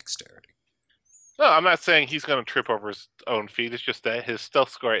kind of dexterity. No, I'm not saying he's going to trip over his own feet. It's just that his stealth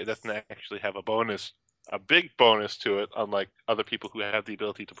score doesn't actually have a big bonus to it, unlike other people who have the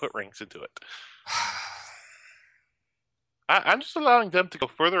ability to put ranks into it. I'm just allowing them to go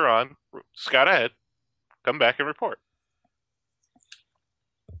further on, scout ahead, come back and report.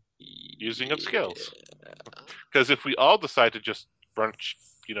 Using of skills. Because if we all decide to just brunch,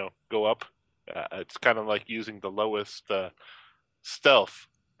 go up, it's kind of like using the lowest stealth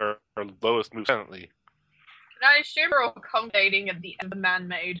or lowest move silently. And I assume we're all accommodating at the end of the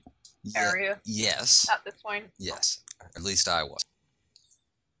man-made area. Yes. At this point. Yes. At least I was.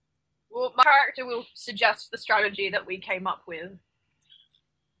 Well, my character will suggest the strategy that we came up with.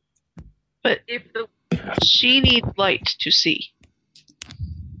 But she needs light to see.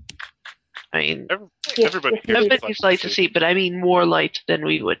 I mean, everybody needs light to see, but I mean more light than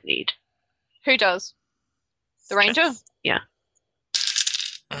we would need. Who does? The ranger? Yeah.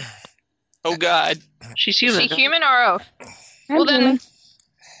 Oh God. She's human. Is she human or elf? Well then.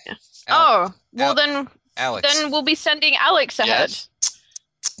 Yeah. Then. Alex. Then we'll be sending Alex ahead. Yes.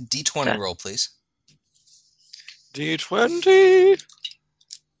 D20 roll, please. D20.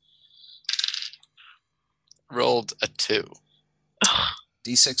 Rolled a 2.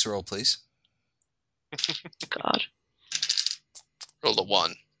 D6 roll, please. God. Rolled a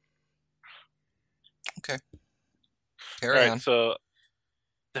 1. Okay. Carry on. So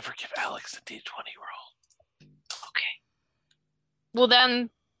never give Alex a D20 roll. Okay. Well then.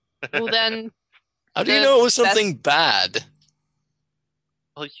 How do you know it was something bad?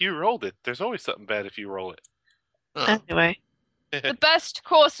 Well, you rolled it. There's always something bad if you roll it. Oh. Anyway. The best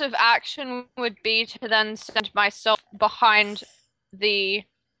course of action would be to then send myself behind the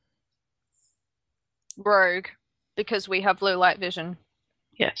rogue because we have low light vision.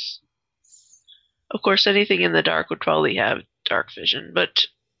 Yes. Of course, anything in the dark would probably have dark vision, but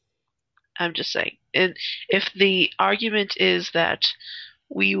I'm just saying. If the argument is that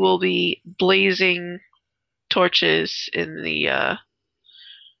we will be blazing torches in the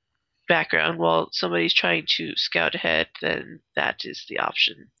background while somebody's trying to scout ahead, then that is the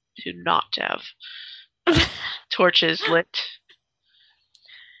option, to not have torches lit.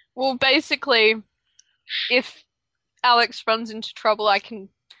 Well, basically, if Alex runs into trouble, I can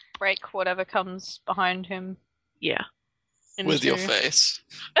break whatever comes behind him. Yeah. With your face.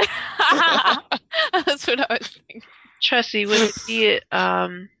 That's what I was thinking. Tressie, would it be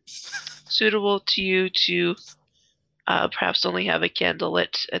suitable to you to perhaps only have a candle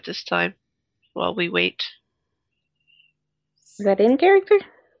lit at this time while we wait? Is that in character?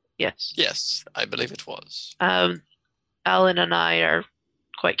 Yes. Yes, I believe it was. Alan and I are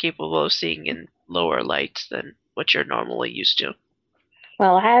quite capable of seeing in lower light than what you're normally used to.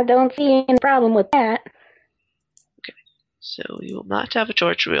 Well, I don't see any problem with that. Okay. So we will not have a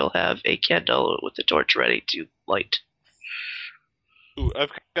torch. We'll have a candle with the torch ready to light. Ooh, I've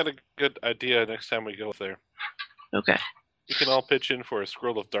got a good idea next time we go there. Okay. We can all pitch in for a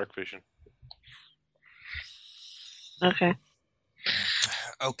scroll of dark vision. Okay.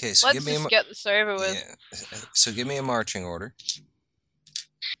 Okay, so Let's just get this over with. Yeah. So give me a marching order.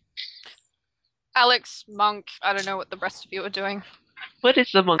 Alex, Monk, I don't know what the rest of you are doing. What is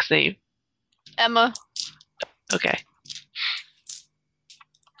the monk's name? Emma. Okay.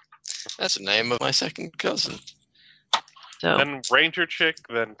 That's the name of my second cousin. So Then Ranger Chick,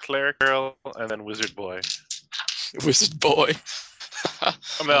 then Cleric Girl, and then Wizard Boy. Wizard Boy.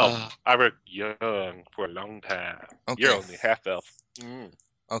 I'm elf. I worked young for a long time. Okay. You're only half elf.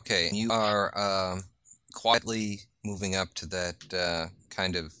 Okay, you are quietly moving up to that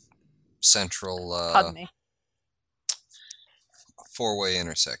kind of central Pardon me. four-way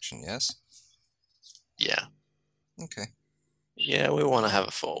intersection, yes? Yeah. Okay. Yeah, we want to have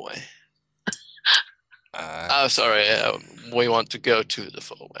a 4-way. Uh, Sorry. We want to go to the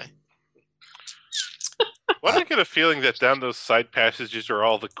 4-way. Why do I get a feeling that down those side passages are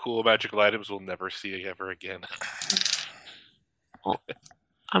all the cool magical items we'll never see ever again?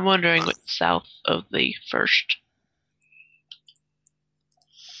 I'm wondering what's south of the first.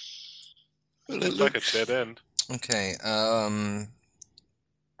 Looks like a dead end. Okay.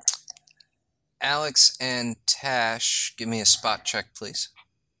 Alex and Tash, give me a spot check, please.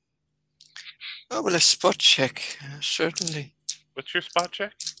 Oh, well, a spot check, certainly. What's your spot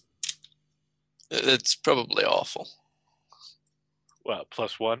check? It's probably awful. Well,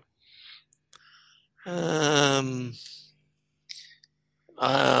 +1.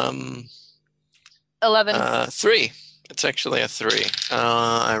 11. 3. It's actually a 3.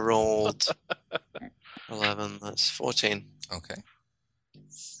 I rolled 11. That's 14. Okay.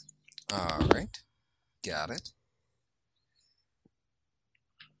 All right. Got it.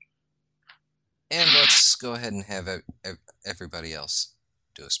 let's go ahead and have everybody else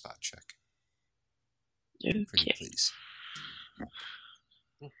do a spot check. Okay. Pretty please.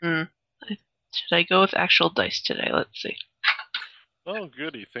 Should I go with actual dice today? Let's see. Oh,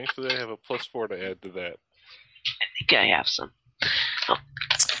 goody. Thankfully, I have a +4 to add to that. I think I have some.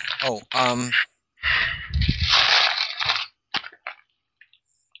 Oh,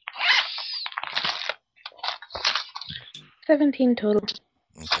 17 total.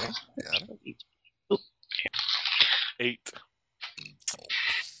 Okay, got it. Oh, 8.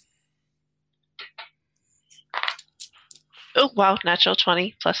 oh, wow. Natural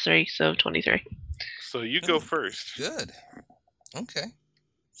 20 plus 3, so 23. So you go first. Good. Okay.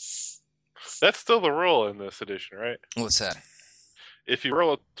 That's still the rule in this edition, right? What's that? If you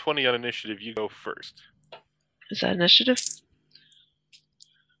roll a 20 on initiative, you go first. Is that initiative?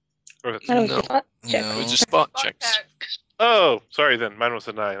 Or that's No, No. spot check. No. It was just spot checks. Oh, sorry then. Mine was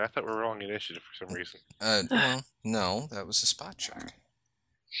a 9. I thought we were wrong initiative for some reason. Well, no, that was a spot check.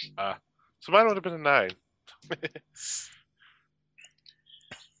 So mine would have been a 9.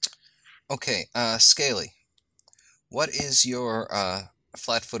 Okay, Scaly, what is your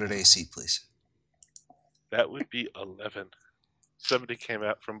flat-footed AC, please? That would be 11. Somebody came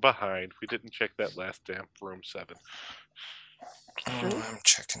out from behind. We didn't check that last damn room 7. Oh, I'm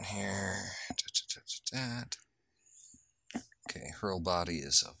checking here. Okay, hurl body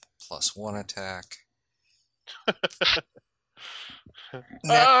is a +1 attack.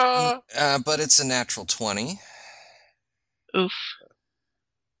 But it's a natural 20. Oof.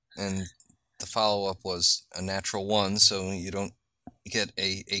 And the follow-up was a natural 1, so you don't get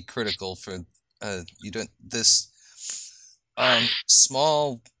a critical for you don't this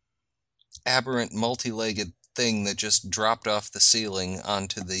small aberrant multi-legged thing that just dropped off the ceiling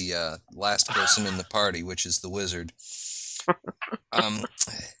onto the last person in the party, which is the wizard.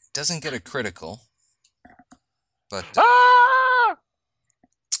 Doesn't get a critical, but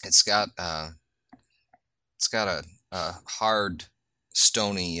it's got a hard,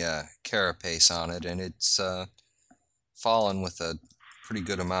 stony carapace on it, and it's fallen with a pretty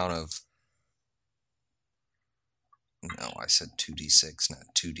good amount of. No, I said 2d6,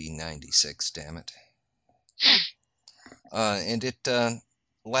 not 2d96. Damn it! And it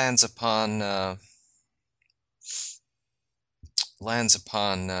lands upon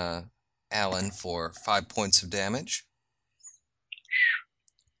Alan for 5 points of damage,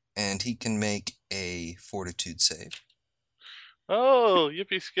 and he can make a fortitude save. Oh,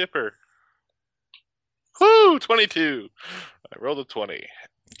 yippee skipper. Woo, 22. I rolled a 20.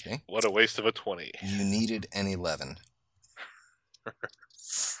 Okay. What a waste of a 20. You needed an 11.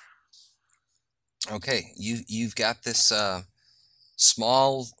 Okay, you've got this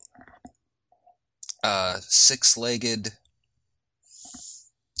small six-legged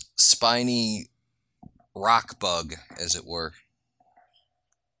spiny rock bug, as it were.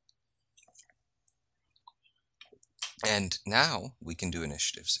 And now we can do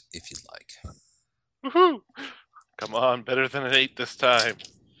initiatives, if you'd like. Woohoo! Come on, better than an 8 this time.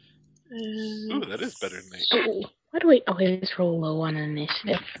 Uh, Ooh, that is better than 8. So, why do I always roll low on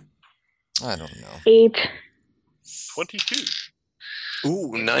initiative? I don't know. 8. 22.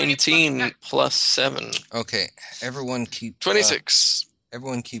 Ooh, 19 plus 7. Okay, everyone keep... 26.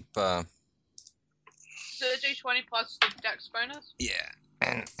 Everyone keep... So D20 plus the dex bonus? Yeah,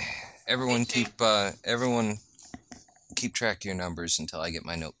 and everyone keep track of your numbers until I get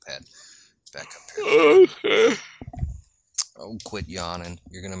my notepad back up here. Okay. Oh, quit yawning.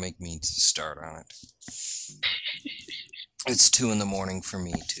 You're gonna make me start on it. It's 2 a.m. for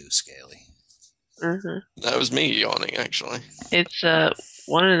me too, Scaly. That was me yawning, actually. It's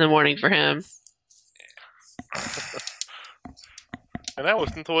 1 a.m. for him. And I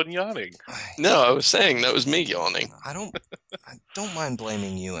wasn't the one yawning. No, I was saying that was me yawning. I don't mind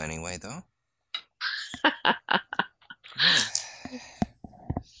blaming you anyway, though.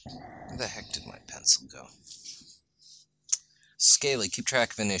 Where the heck did my pencil go? Scaly, keep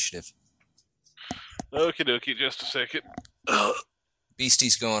track of initiative. Okie dokie, just a second.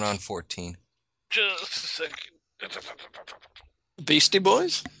 Beastie's going on 14. Just a second. Beastie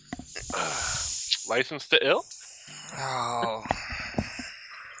Boys? License to ill? Oh.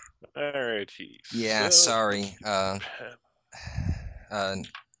 Alrighty. Yeah, so, sorry.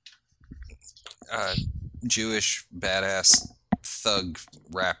 Jewish badass thug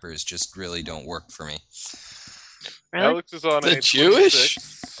rappers just really don't work for me. Really? Alex is on The a Jewish?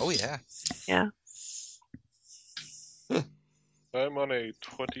 26. Oh, yeah. Yeah. I'm on a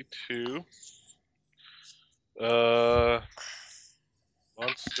 22.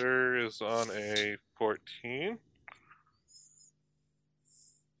 Monster is on a 14.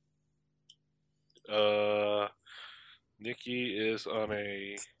 Nikki is on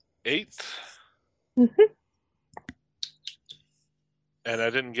a 8. Mm-hmm. And I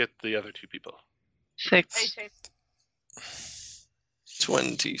didn't get the other two people. 6. 18.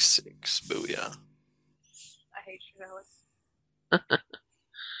 26. Booyah. I hate you, Alex.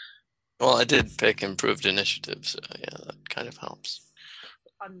 Well, I did pick improved initiative, so yeah, that kind of helps.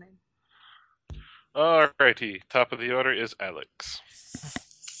 Fun name. Alrighty, top of the order is Alex.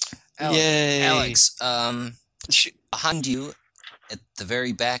 Yay! Alex, behind you, at the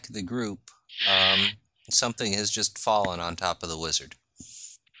very back of the group, something has just fallen on top of the wizard.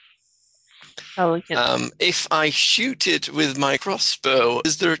 Elegant. If I shoot it with my crossbow,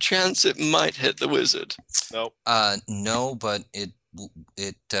 is there a chance it might hit the wizard? Nope. No, but it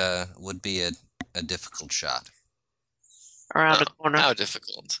would be a difficult shot. Around a corner. How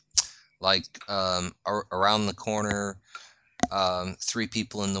difficult? Like around the corner, 3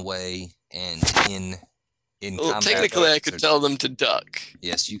 people in the way, and in Well, combat. technically, I could tell them to duck.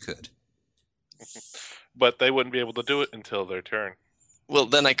 Yes, you could. But they wouldn't be able to do it until their turn. Well,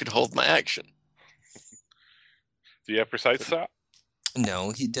 then I could hold my action. Do you have precise shot?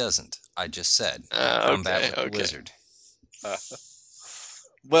 No, he doesn't. I just said combat with the wizard.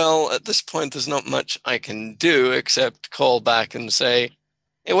 Well, at this point, there's not much I can do except call back and say,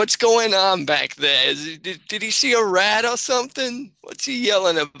 "Hey, what's going on back there? Did he see a rat or something? What's he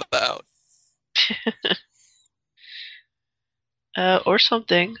yelling about?" Or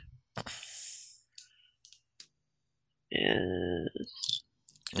something.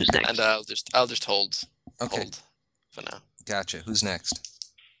 Who's next? And I'll just hold. Okay. Hold for now. Gotcha. Who's next?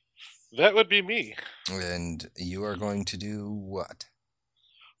 That would be me. And you are going to do what?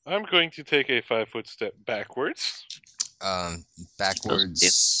 I'm going to take a 5-foot step backwards.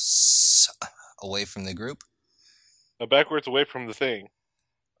 Backwards away from the group? Backwards away from the thing.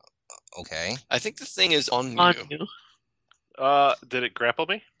 Okay. I think the thing is on you. Did it grapple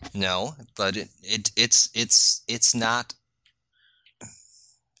me? No, but it's not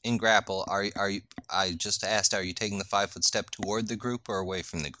in grapple. Are you? I just asked. Are you taking the 5-foot step toward the group or away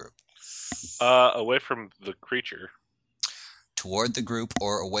from the group? Away from the creature. Toward the group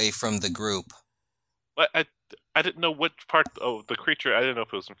or away from the group? I didn't know which part of the creature. I didn't know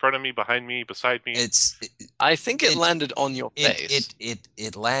if it was in front of me, behind me, beside me. I think it landed on your face.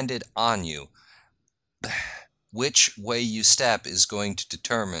 It landed on you. Which way you step is going to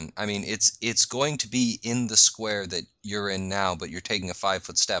determine. I mean, it's going to be in the square that you're in now, but you're taking a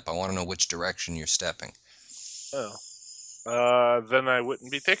 5-foot step. I want to know which direction you're stepping. Oh. Then I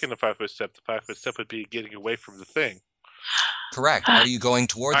wouldn't be taking the 5-foot step. The 5-foot step would be getting away from the thing. Correct. Are you going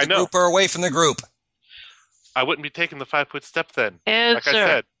toward the group or away from the group? I wouldn't be taking the 5-foot step then. Answer. Like I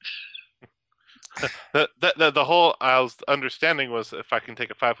said. The whole I was understanding was if I can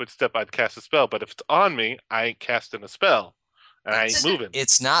take a 5-foot step, I'd cast a spell. But if it's on me, I ain't casting a spell, and I ain't moving.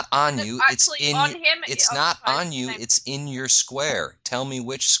 It's not on you. It's in. On him, it's not on you. It's in your square. Tell me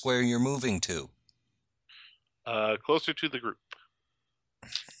which square you're moving to. Closer to the group.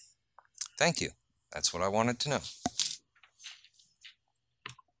 Thank you. That's what I wanted to know.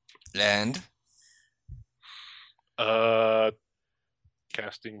 And.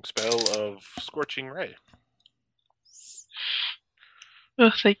 Casting spell of Scorching Ray.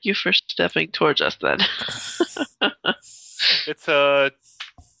 Oh, thank you for stepping towards us then. It's a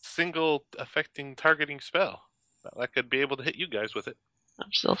single affecting targeting spell. I could be able to hit you guys with it.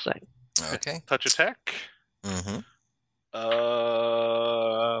 I'm still saying. Okay. Touch attack. Mm-hmm.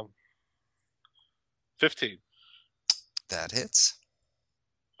 15. That hits.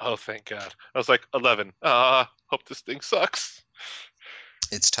 Oh, thank God. I was like, 11. Hope this thing sucks.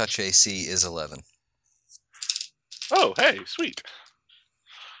 Its touch AC is 11. Oh, hey, sweet.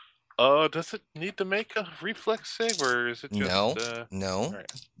 Does it need to make a reflex save, or is it just... No.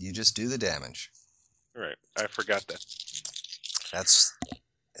 Right. You just do the damage. Right, I forgot that.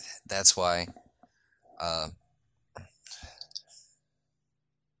 That's why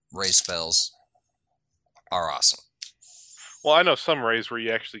ray spells are awesome. Well, I know some rays where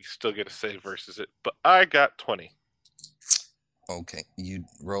you actually still get a save versus it, but I got 20. Okay, you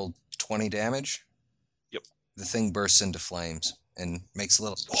rolled 20 damage? Yep. The thing bursts into flames and makes a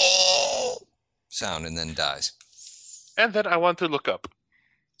little sound and then dies. And then I want to look up.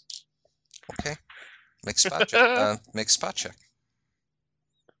 Okay. Make spot check. Make spot check.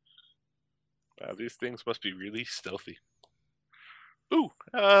 Wow, these things must be really stealthy. Ooh,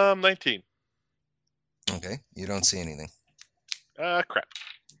 19. Okay, you don't see anything. Crap.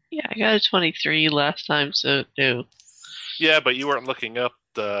 Yeah, I got a 23 last time, so no. Yeah, but you weren't looking up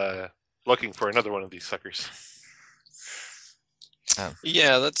looking for another one of these suckers.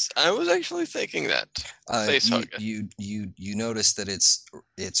 Yeah, I was actually thinking that. You notice that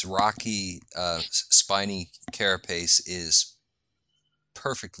its rocky, spiny carapace is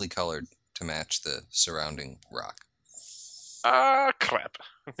perfectly colored to match the surrounding rock. Ah, crap.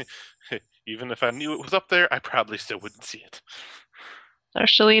 Even if I knew it was up there, I probably still wouldn't see it.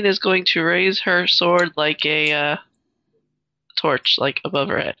 Arceline is going to raise her sword like a torch, like above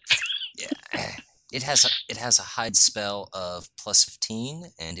her head. Yeah. It has a hide spell of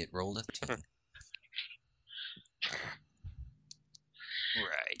 +15, and it rolled a 15.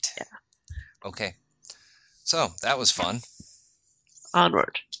 Right. Yeah. Okay. So, that was fun.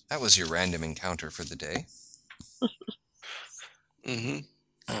 Onward. That was your random encounter for the day.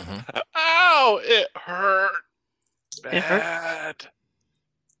 Ow! It hurt. Bad. It hurt?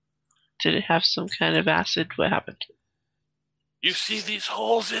 Did it have some kind of acid? What happened? You see these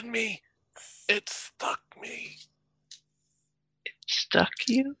holes in me? It stuck me. It stuck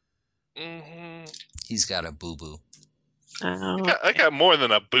you? Mm-hmm. He's got a boo-boo. Oh, I got more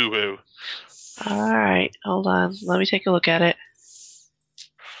than a boo-boo. Alright, hold on. Let me take a look at it.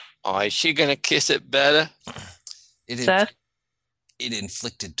 Oh, is she gonna kiss it better? Seth? It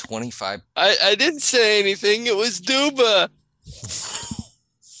inflicted 25... I didn't say anything. It was Duba.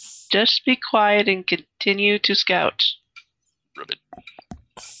 Just be quiet and continue to scout. Ribbit.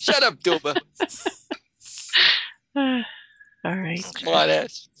 Shut up, Duba. Alright. Smart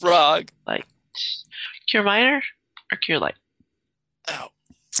ass frog. Light. Cure minor or cure light? Ow.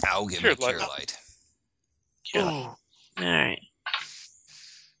 I'll give me cure light. Cure light. Alright.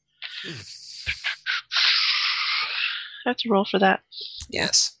 I have to roll for that.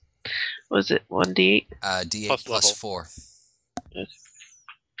 Yes. Was it 1d8? D8 plus 4. Yes.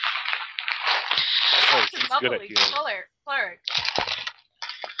 Oh, she's good at healing. Cleric.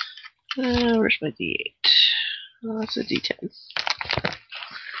 Where's my d8? Oh, that's a d10.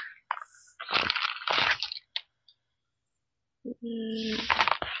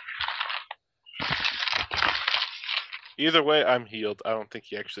 Either way, I'm healed. I don't think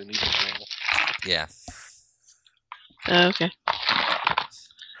he actually needs to roll. Yeah. Okay.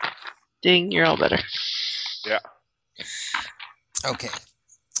 Ding, you're all better. Yeah. Okay.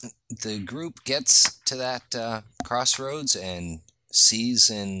 The group gets to that crossroads and sees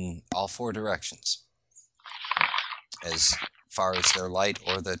in all four directions, as far as their light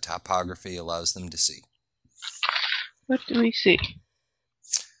or the topography allows them to see. What do we see?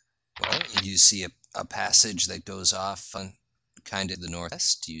 Well, you see a passage that goes off kind of to the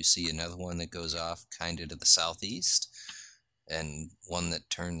northwest. You see another one that goes off kind of to the southeast, and one that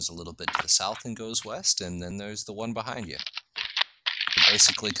turns a little bit to the south and goes west, and then there's the one behind you. You're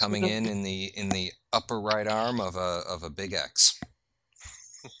basically coming in the upper right arm of a big X.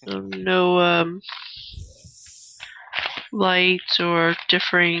 No lights or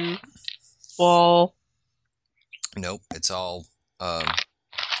differing wall. Nope, it's all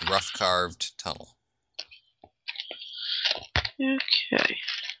rough carved tunnel. Okay.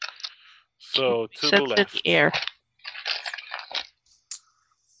 So to the left. The air.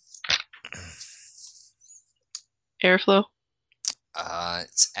 Airflow?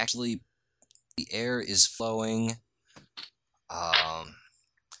 It's actually, the air is flowing.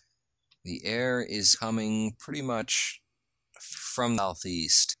 The air is coming pretty much from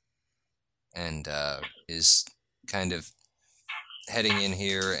southeast, and is kind of heading in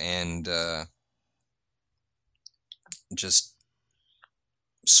here and just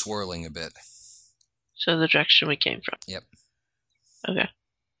swirling a bit. So the direction we came from. Yep. Okay.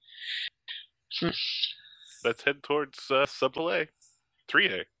 Let's head towards sub-A.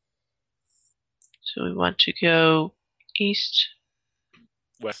 3A. So we want to go east?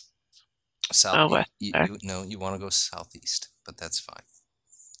 West. South. Oh, west. No, you want to go southeast, but that's fine.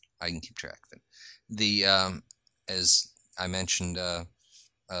 I can keep track of it. The as I mentioned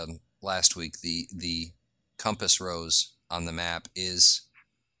last week, the compass rose on the map is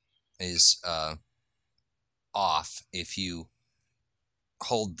off. If you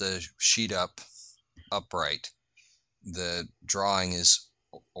hold the sheet upright, the drawing is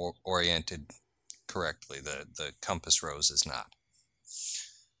oriented correctly. The compass rose is not.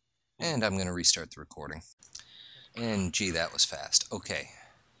 And I'm going to restart the recording. And gee, that was fast. Okay.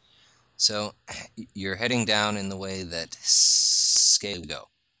 So you're heading down in the way that Scale go.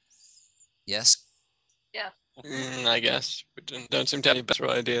 Yes? Yeah. I guess. We don't seem to have any better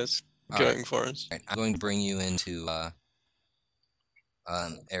ideas going for us. Right. I'm going to bring you into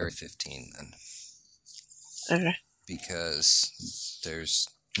Area 15 then. Okay. Because there's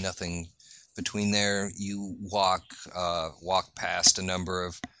nothing between there. You walk past a number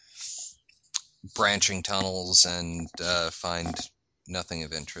of branching tunnels and find nothing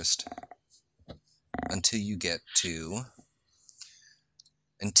of interest until you get to...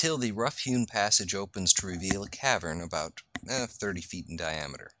 Until the rough-hewn passage opens to reveal a cavern about 30 feet in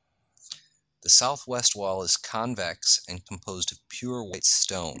diameter. The southwest wall is convex and composed of pure white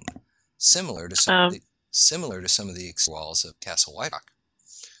stone, similar to some of the walls of Castle Whiterock.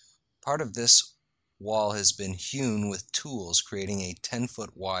 Part of this wall has been hewn with tools, creating a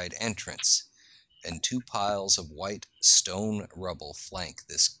 10-foot wide entrance, and 2 piles of white stone rubble flank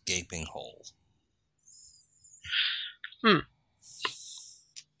this gaping hole.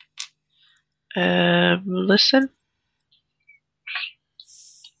 Listen.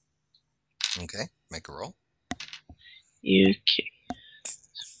 Okay, make a roll. UK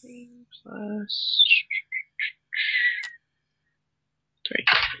 3 plus 3.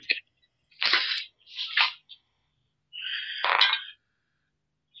 Okay.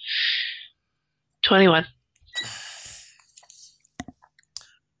 $21.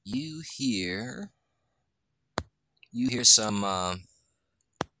 You hear some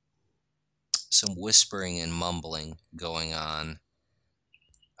whispering and mumbling going on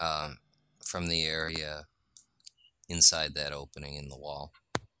from the area inside that opening in the wall.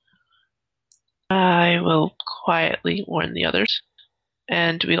 I will quietly warn the others.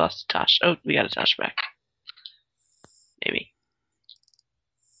 And we lost Tosh. Oh, we got a Tosh back. Maybe.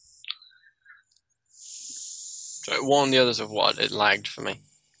 So warn the others of what? It lagged for me.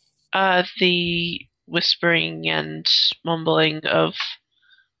 The whispering and mumbling of...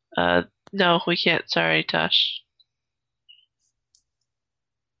 no, we can't. Sorry, Tosh.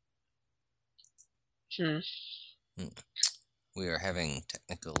 We are having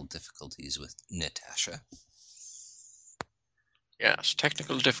technical difficulties with Natasha. Yes,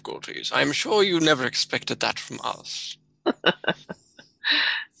 technical difficulties. I'm sure you never expected that from us.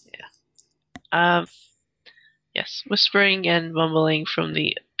 Yeah. Yes, whispering and mumbling from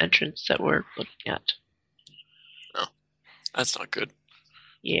the entrance that we're looking at. Oh, that's not good.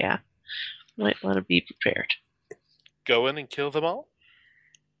 Yeah. Might want to be prepared. Go in and kill them all?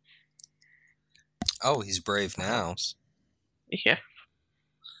 Oh, he's brave now. Yeah.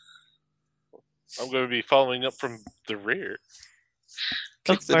 I'm going to be following up from the rear.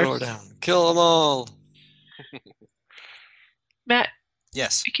 Kick the door down. Kill them all. Matt,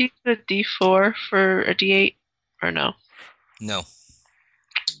 Yes. can you get a D4 for a D8? Or no? No.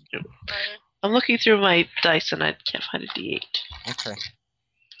 I'm looking through my dice and I can't find a D8. Okay.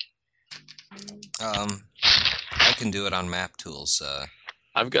 I can do it on map tools.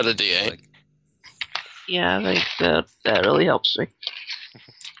 I've got a D8. Yeah, that really helps me.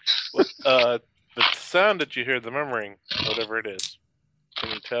 The sound that you hear, the murmuring, whatever it is,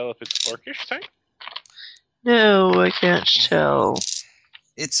 can you tell if it's orcish type? No, I can't tell.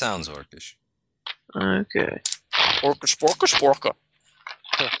 It sounds orcish. Okay. Orca.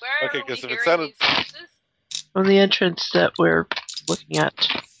 Okay, because if it sounded... On the entrance that we're looking at. It's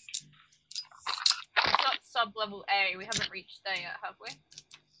not sub-level A. We haven't reached there yet, have we?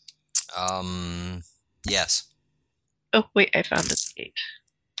 Yes. Oh, wait, I found a D8.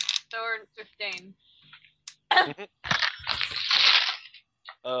 So we're in 15.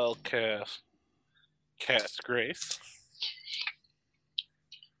 I'll cast Grace.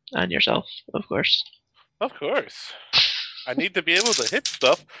 On yourself, of course. Of course. I need to be able to hit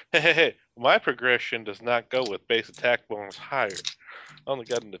stuff. Hey, my progression does not go with base attack bonus higher. I only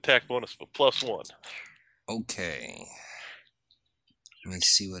got an attack bonus for +1. Okay. Let me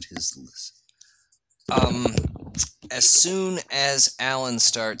see what his list. As soon as Alan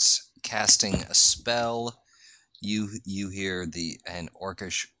starts casting a spell, you hear an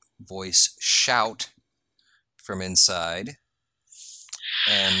orcish voice shout from inside,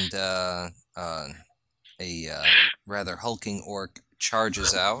 and a rather hulking orc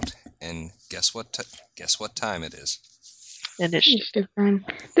charges out. And guess what time it is? Initiative.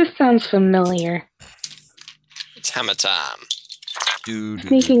 This sounds familiar. It's hammer time.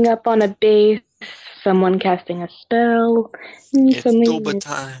 Sneaking up on a base, someone casting a spell. It's Duba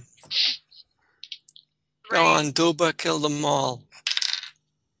time. Go on, Duba, kill them all.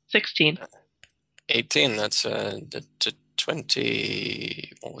 16. 18, that's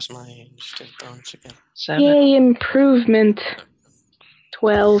 20... What was my initiative bonus again? 7. Yay, improvement.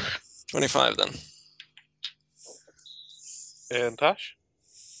 12. 25 then. And Tosh?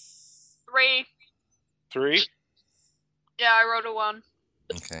 3. 3? Yeah, I rolled a 1.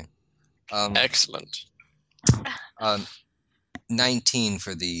 Okay. Excellent. 19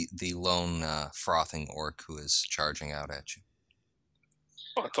 for the lone frothing orc who is charging out at you.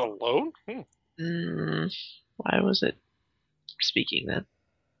 Oh, it's alone? Why was it speaking then?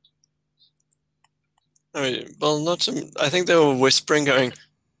 I mean, well, not some. I think they were whispering, going,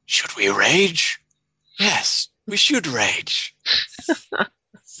 "Should we rage? Yes, we should rage."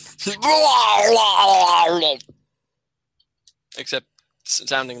 Except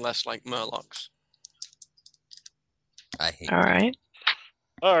sounding less like Murlocs. I hate. All right.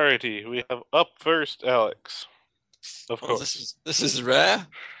 Alrighty, we have up first Alex. Of Well, course. this is rare.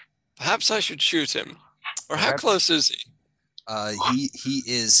 Perhaps I should shoot him. Or how Perhaps. close is he? He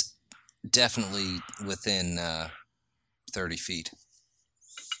is definitely within 30 feet.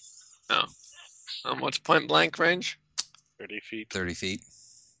 Oh. What's point blank range? 30 feet. 30 feet.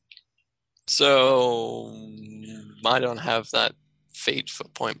 So I don't have that feat for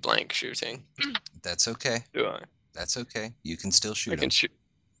point blank shooting. That's okay. Do I? That's okay. You can still shoot I can him. shoot.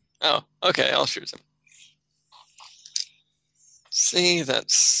 Oh, okay. I'll shoot him. See,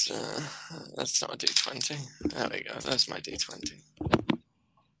 that's not a D20. There we go. That's my D20.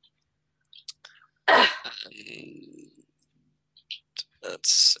 And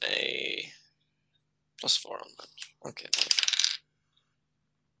that's a +4 on that. Okay.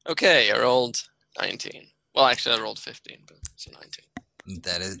 Okay, I rolled 19. Well, actually, I rolled 15, but it's a 19.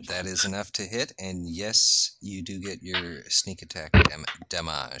 That is enough to hit, and yes, you do get your sneak attack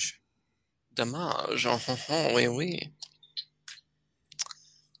damage. Damage. Oh, oui, oui.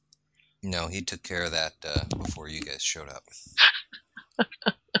 No, he took care of that before you guys showed up.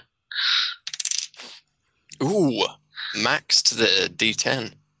 Ooh, max to the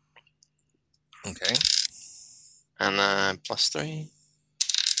D10. Okay. And +3.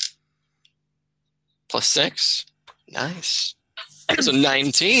 +6. Nice. So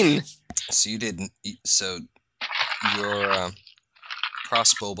 19. So you didn't. So your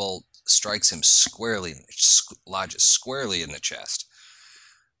crossbow bolt strikes him squarely, lodges squarely in the chest.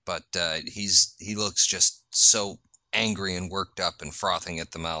 But he looks just so angry and worked up and frothing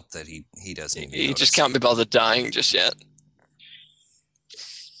at the mouth that he doesn't even He notice. just can't be bothered dying just yet.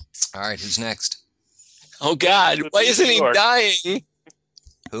 All right, who's next? Oh God, why isn't he dying?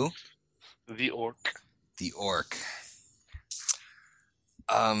 Who? The orc. The orc.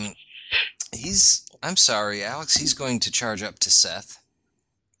 I'm sorry, Alex. He's going to charge up to Seth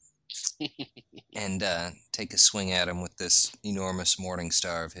and take a swing at him with this enormous morning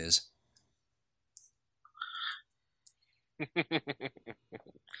star of his.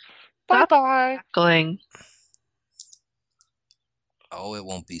 Bye-bye. Tackling. Oh, it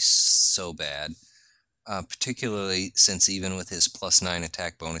won't be so bad. Particularly since even with his +9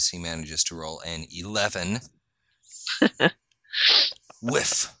 attack bonus, he manages to roll an 11.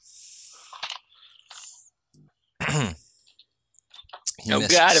 Whiff. Oh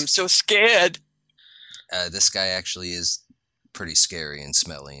God, I'm so scared. This guy actually is pretty scary and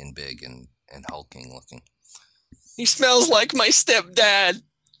smelly and big and hulking looking. He smells like my stepdad.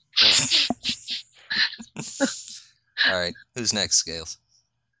 All right, who's next, Scales?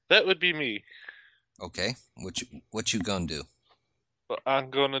 That would be me. Okay, what you gonna do? What I'm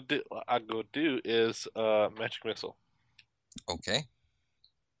gonna do is magic missile. Okay,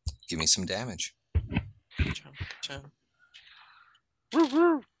 give me some damage. Woo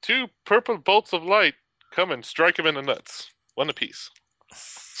woo! 2 purple bolts of light come and strike him in the nuts. 1 apiece.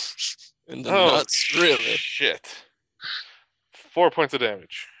 In the nuts, really? Shit. 4 points of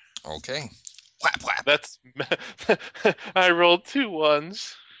damage. Okay. Whap whap. That's I rolled 2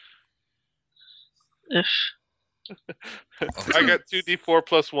 ones. If Okay. I got 2d4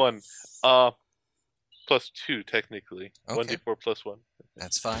 plus 1. Plus 2 technically. Okay. 1d4 plus 1.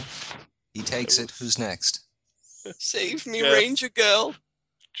 That's fine. He takes it. Who's next? Save me, Yes. Ranger Girl.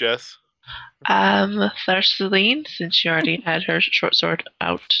 Jess. Tharceline, since she already had her short sword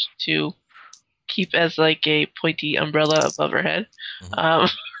out to keep as like a pointy umbrella above her head,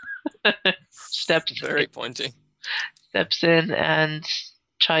 steps Very pointy. Steps in and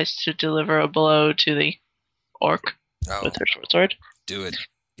tries to deliver a blow to the orc with her short sword. Do it.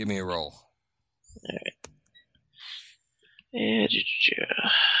 Give me a roll. Alright.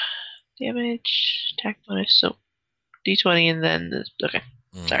 Damage, attack bonus, so D20 and then okay.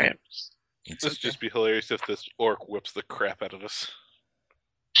 Sorry. It's This would just be hilarious if this orc whips the crap out of us.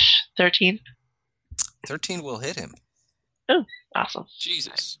 13. 13 will hit him. Oh, awesome.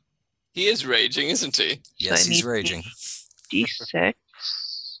 Jesus. He is raging, isn't he? Yes, So he's raging. D6.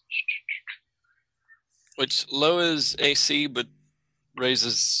 Which lowers AC but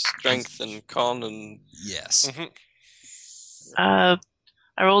raises strength and con and... Yes. I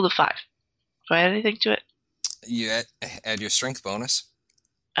rolled a 5. Do I add anything to it? You add your strength bonus.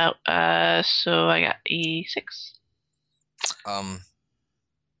 Oh, so I got a 6.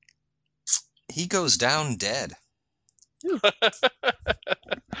 He goes down dead.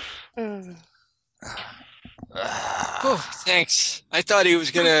 Oh, thanks. I thought he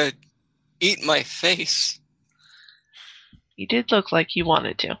was gonna eat my face. He did look like he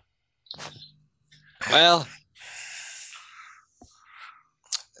wanted to. Well,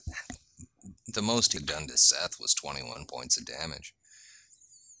 the most he'd done to Seth was 21 points of damage.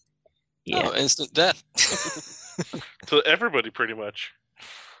 Yeah. oh, instant death. To everybody, pretty much.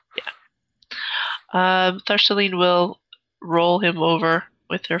 Thursaline will roll him over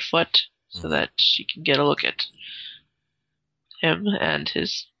with her foot so that she can get a look at him and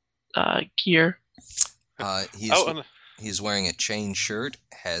his gear. He's wearing a chain shirt,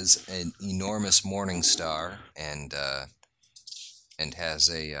 has an enormous morning star, and has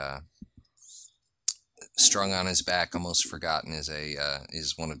a strung on his back, almost forgotten,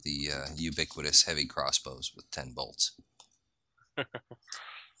 is one of the ubiquitous heavy crossbows with 10 bolts.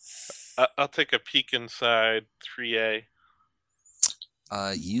 I'll take a peek inside 3A.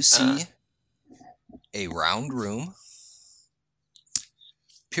 You see a round room.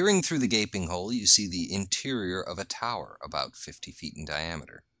 Peering through the gaping hole, you see the interior of a tower about 50 feet in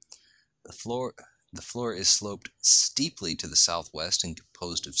diameter. The floor is sloped steeply to the southwest and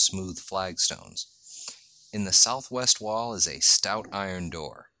composed of smooth flagstones. In the southwest wall is a stout iron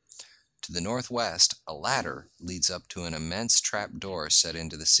door. To the northwest, a ladder leads up to an immense trap door set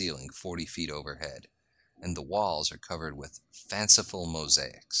into the ceiling 40 feet overhead, and the walls are covered with fanciful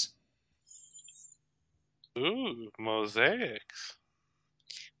mosaics. Ooh, mosaics.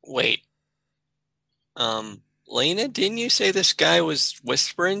 Wait. Lena, didn't you say this guy was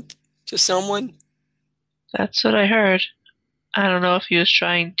whispering to someone? That's what I heard. I don't know if he was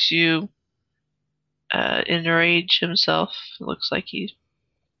trying to enrage himself. It looks like he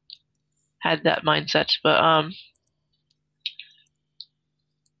had that mindset, but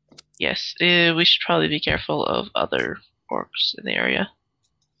yes, we should probably be careful of other orcs in the area.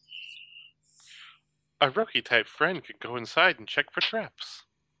 A rookie-type friend could go inside and check for traps.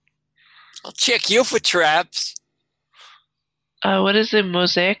 I'll check you for traps. What does the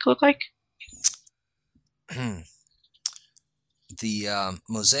mosaic look like? The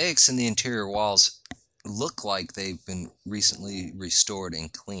mosaics in the interior walls look like they've been recently restored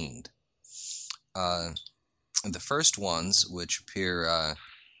and cleaned. The first ones, which appear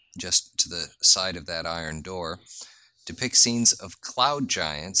just to the side of that iron door, depict scenes of cloud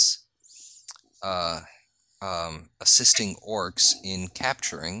giants assisting orcs in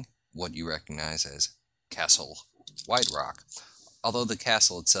capturing what you recognize as Castle Whiterock, although the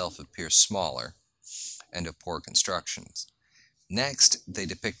castle itself appears smaller and of poor constructions. Next, they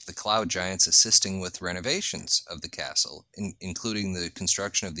depict the cloud giants assisting with renovations of the castle, including the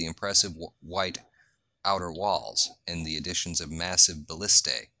construction of the impressive white outer walls and the additions of massive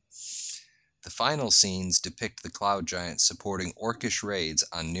ballistae. The final scenes depict the cloud giants supporting orcish raids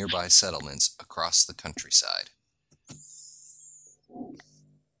on nearby settlements across the countryside.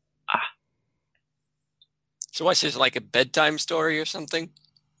 So what's this, like a bedtime story or something?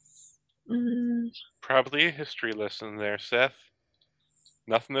 Probably a history lesson there, Seth.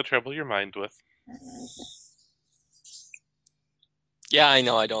 Nothing to trouble your mind with. Yeah, I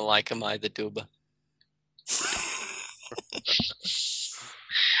know I don't like him either, Duba.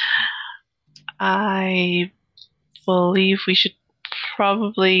 I believe we should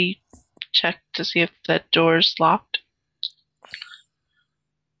probably check to see if that door's locked.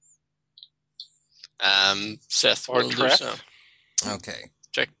 Seth Or will do trapped. so. Okay.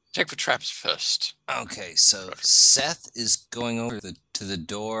 Check for traps first. Okay, so Seth is going over to the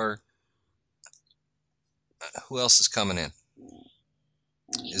door. Who else is coming in?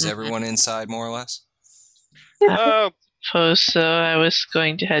 Is everyone inside, more or less? I suppose so. I was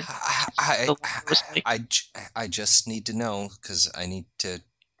going to head. I just need to know because I need to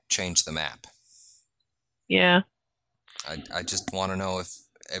change the map. Yeah. I just want to know if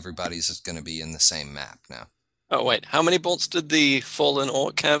everybody's going to be in the same map now. Oh, wait. How many bolts did the fallen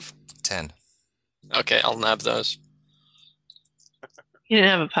orc have? 10. Okay, I'll nab those. You didn't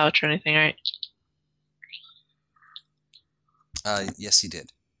have a pouch or anything, right? Yes, he did.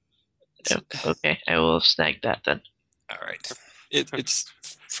 Okay, I will snag that then. All right. It's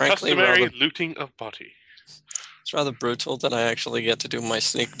frankly customary looting of body. It's rather brutal that I actually get to do my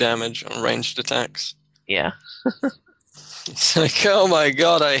sneak damage on ranged attacks. Yeah. It's like, oh my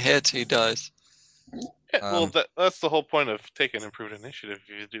god, I hit, he dies. Yeah, well, that's the whole point of taking improved initiative.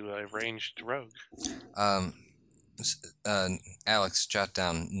 You do a ranged rogue. Alex, jot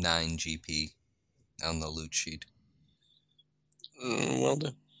down 9 GP on the loot sheet. Will do.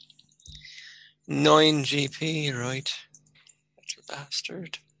 9 GP, right. Little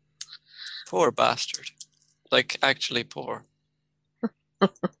bastard. Poor bastard. Like, actually poor.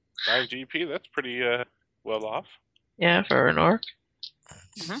 9 GP, that's pretty well off. Yeah, for an orc.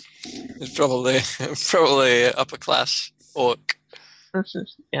 It's probably upper class orc.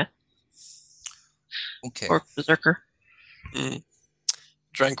 Yeah. Okay. Orc berserker.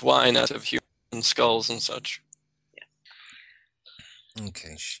 Drank wine out of human skulls and such.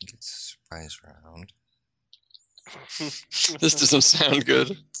 Okay, she gets a surprise round. This doesn't sound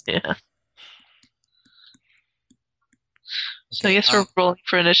good. Yeah. So Okay, I guess we're rolling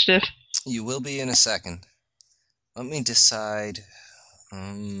for initiative. You will be in a second. Let me decide.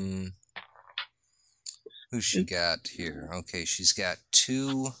 Who's she got here? Okay, she's got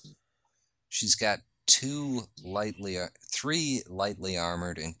two. She's got three lightly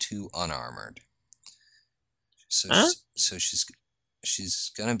armored and 2 unarmored. So, so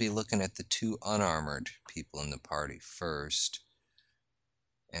she's gonna be looking at the 2 unarmored people in the party first,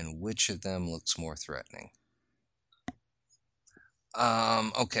 and which of them looks more threatening.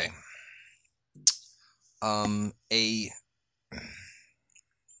 Okay. A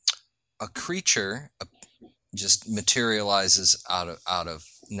creature just materializes out of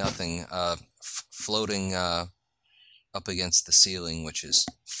nothing, floating up against the ceiling, which is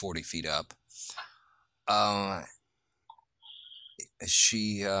 40 feet up.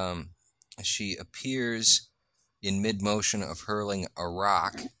 She appears in mid-motion of hurling a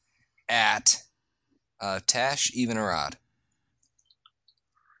rock at Tash, even or odd?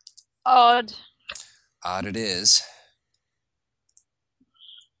 Odd. Odd it is.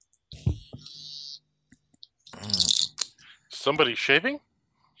 Somebody shaving?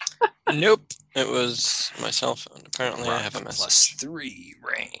 Nope. It was myself, and apparently I have a message. +3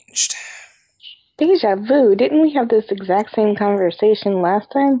 ranged. Deja vu. Didn't we have this exact same conversation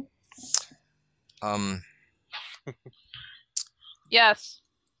last time? Yes.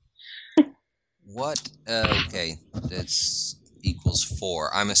 What? Okay, that's equals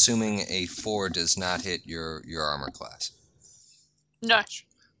 4. I'm assuming a 4 does not hit your armor class. No.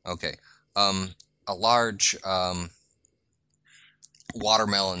 Okay. A large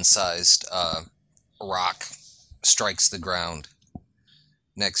watermelon-sized rock strikes the ground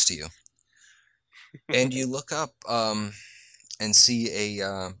next to you, and you look up and see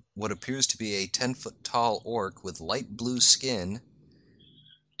a what appears to be a 10-foot tall orc with light blue skin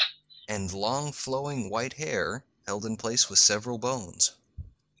and long flowing white hair held in place with several bones.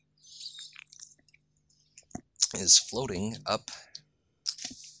 Is floating up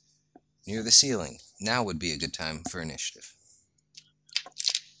near the ceiling. Now would be a good time for initiative.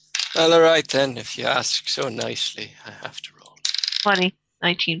 Well, alright then, if you ask so nicely, I have to roll. 20.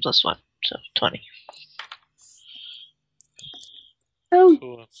 19 plus 1, so 20. Oh,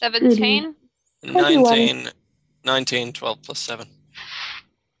 Cool. 17. 19, 12 plus 7.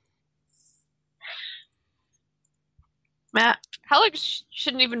 Matt? Alex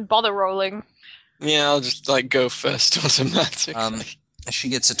shouldn't even bother rolling. Yeah, I'll just go first automatically. She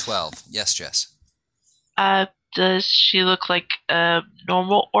gets a 12. Yes, Jess. Does she look like a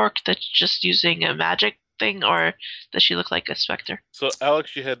normal orc that's just using a magic thing, or does she look like a specter? So,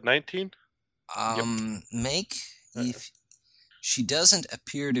 Alex, you had 19? Make if she doesn't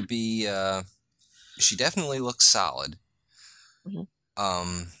appear to be. She definitely looks solid.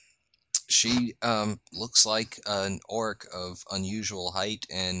 Mm-hmm. She looks like an orc of unusual height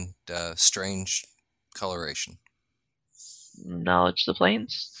and strange coloration. Knowledge the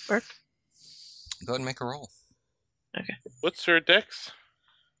planes work? Go ahead and make a roll. Okay. What's her dex?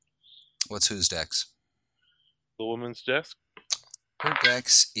 What's whose dex? The woman's dex? Her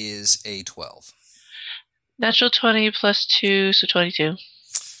dex is a 12. Natural 20 plus 2, so 22.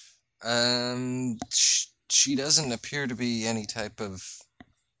 She doesn't appear to be any type of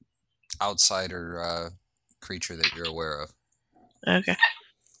outsider creature that you're aware of. Okay.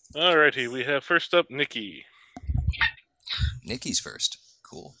 Alrighty, we have first up Nikki. Nikki's first.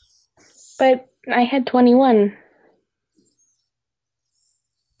 Cool. But I had 21.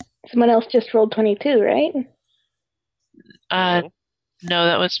 Someone else just rolled 22, right? No,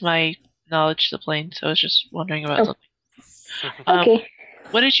 that was my knowledge of the plane, so I was just wondering about something. Okay.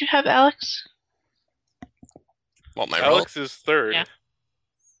 What did you have, Alex? What, my Alex roll? is third. Yeah.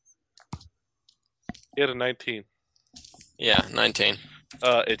 He had a 19. Yeah, 19.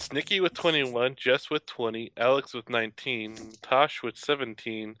 It's Nikki with 21, Jess with 20, Alex with 19, Tosh with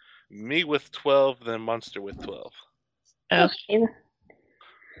 17, me with 12, then Monster with 12. Okay.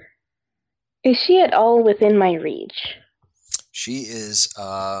 Is she at all within my reach? She is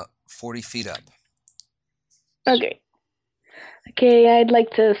 40 feet up. Okay. Okay, I'd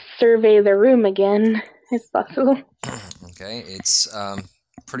like to survey the room again, if possible. Okay, it's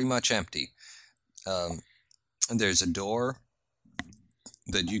pretty much empty. There's a door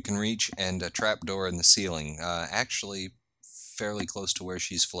that you can reach, and a trapdoor in the ceiling, actually fairly close to where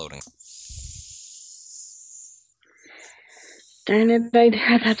she's floating. Darn it, I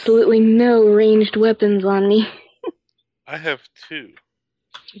have absolutely no ranged weapons on me. I have 2.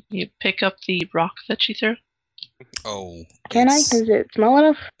 You pick up the rock that she threw? Oh. Can I? Is it small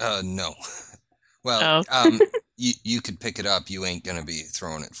enough? No. Well, Oh. you could pick it up. You ain't going to be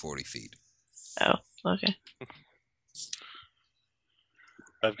throwing it 40 feet. Oh, okay.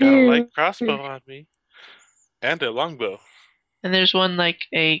 I've got a light crossbow on me. And a longbow. And there's one like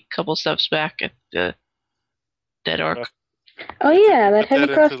a couple steps back at the dead orc. Oh yeah, that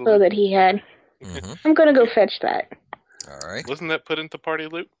heavy crossbow that he had. Mm-hmm. I'm gonna go fetch that. All right. Wasn't that put into party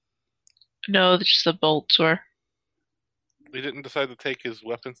loot? No, just the bolts were. We didn't decide to take his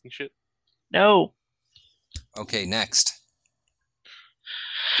weapons and shit? No. Okay, next.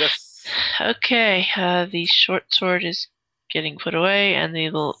 Yes. Okay, the short sword is getting put away, and the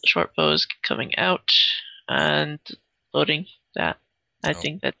little short bow is coming out and loading that. I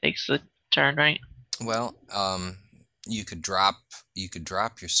think that takes the turn, right? Well, you could drop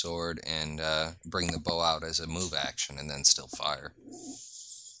your sword and bring the bow out as a move action, and then still fire.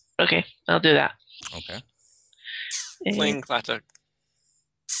 Okay, I'll do that. Okay. Fling clatter.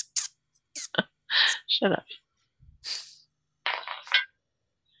 Shut up.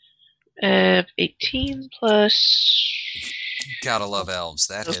 18 plus... Gotta love elves.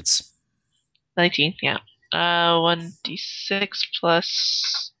 That hits. 19, yeah. 1d6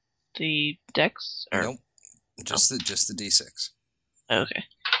 plus the dex? Or... Nope. Just the d6. Okay.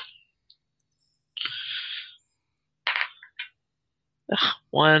 Ugh,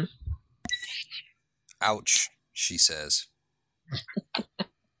 1. Ouch, she says.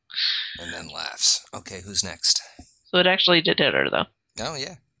 And then laughs. Okay, who's next? So it actually did hit her, though. Oh,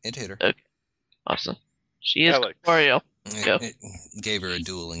 yeah. It hit her. Okay. Awesome. She is corporeal. It gave her a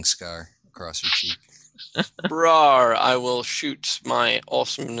dueling scar across her cheek. Brar, I will shoot my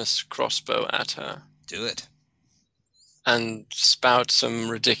awesomeness crossbow at her. Do it. And spout some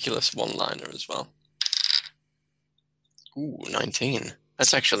ridiculous one-liner as well. Ooh, 19.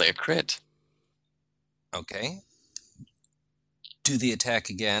 That's actually a crit. Okay. Do the attack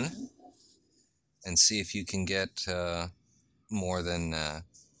again. And see if you can get more than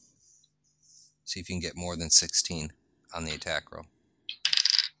 16 on the attack roll.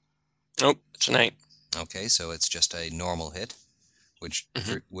 Nope, it's an 8. Okay, so it's just a normal hit, which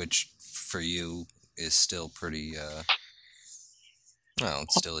for you is still pretty. Well,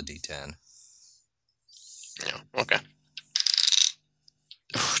 it's still a D10. Yeah. Okay.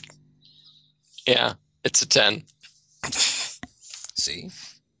 Yeah, it's a 10. See?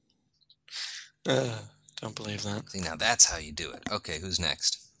 Don't believe that. See, now that's how you do it. Okay, who's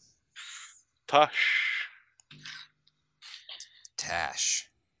next? Tash.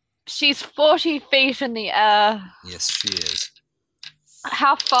 She's 40 feet in the air. Yes, she is.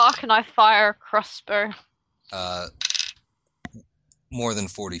 How far can I fire a crossbow? More than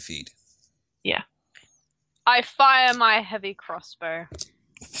 40 feet. Yeah. I fire my heavy crossbow.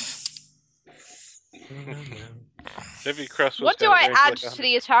 Heavy crossbow. What do I add to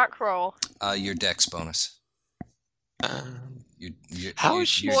the attack roll? Your dex bonus. How is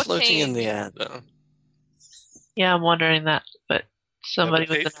she floating in the air, though? Yeah, I'm wondering that, but somebody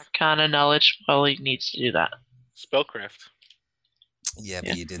with an arcana knowledge probably needs to do that. Spellcraft. Yeah,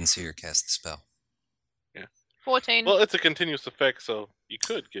 but you didn't see her cast the spell. Yeah. 14. Well, it's a continuous effect, so you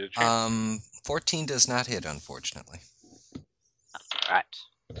could get a chance. 14 does not hit, unfortunately. That's alright.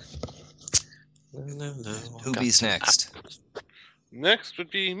 Who be's next? Next would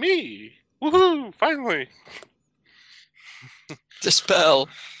be me. Woohoo! Finally. Dispel.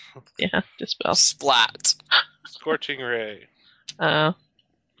 Yeah, dispel. Splat. Scorching ray. Oh,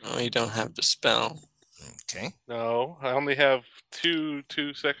 you don't have dispel. Okay. No, I only have two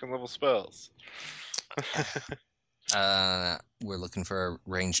 2-second level spells. We're looking for a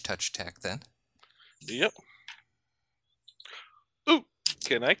ranged touch attack then. Yep. Ooh,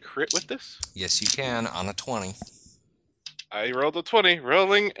 can I crit with this? Yes, you can on a 20. I rolled a 20,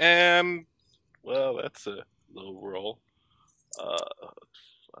 rolling, and well, that's a low roll.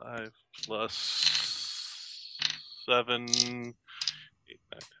 5 plus 7, 8, 9,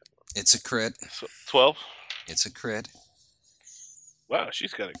 10. It's a crit. So 12. It's a crit. Wow,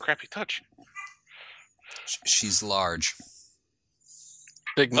 she's got a crappy touch. She's large.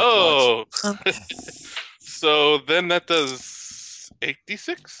 Big. Oh. So then that does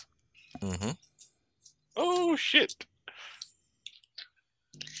 8d6? Mm-hmm. Oh, shit.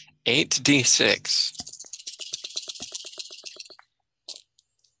 8d6.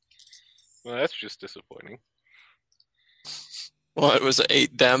 Well, that's just disappointing. What was it?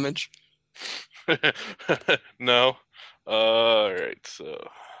 8 damage? No. Alright, so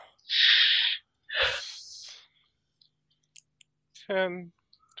 10,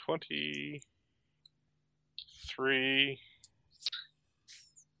 23,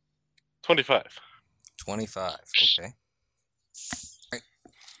 25. 25. Okay. All right.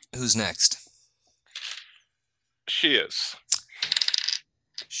 Who's next? She is.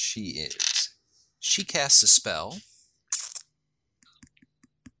 She is. She casts a spell.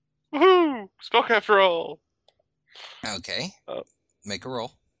 Woohoo! Spellcraft roll. Okay. Make a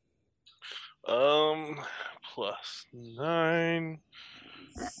roll. Plus 9.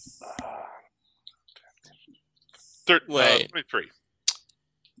 23.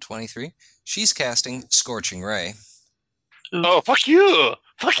 23. She's casting Scorching Ray. Oh, fuck you!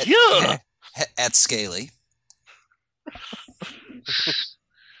 Fuck you! At Scaly.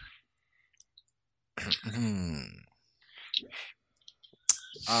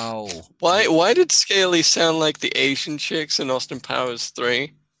 Oh. Why did Scaly sound like the Asian chicks in Austin Powers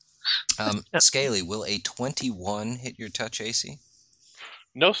 3? Scaly, will a 21 hit your touch AC?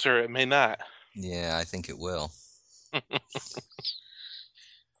 No, sir, it may not. Yeah, I think it will.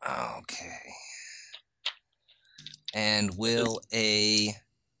 Okay. And will a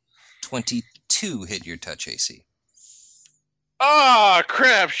 22 hit your touch AC? Ah,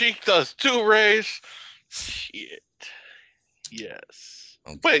 crap! She does 2 rays. Shit. Yes.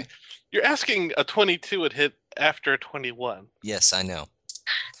 Okay. Wait, you're asking a 22 would hit after a 21. Yes, I know.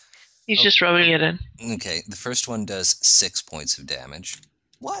 He's just rubbing it in. Okay, the first one does 6 points of damage.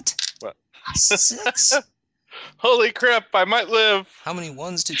 What? 6? Holy crap, I might live. How many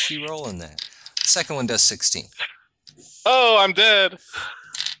ones did she roll in that? The second one does 16. Oh, I'm dead.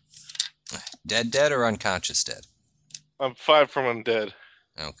 Dead or unconscious dead? I'm 5 from undead.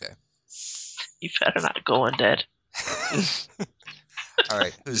 Okay. You better not go undead. All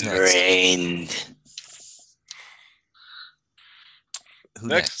right, who's next? Drained. Who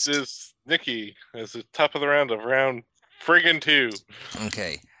Next is Nikki as the top of the round of round friggin' 2.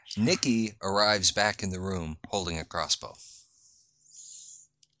 Okay. Nikki arrives back in the room holding a crossbow.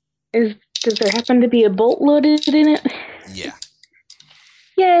 Does there happen to be a bolt loaded in it? Yeah.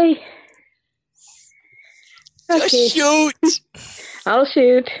 Yay! Okay. Just shoot! I'll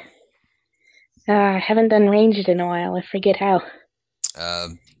shoot. I haven't done ranged in a while. I forget how.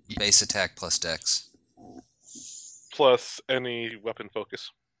 Base attack plus dex. Plus any weapon focus.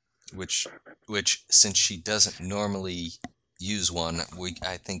 Which, since she doesn't normally use one,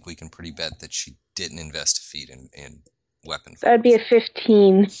 I think we can pretty bet that she didn't invest a feat in weapon focus. That'd be a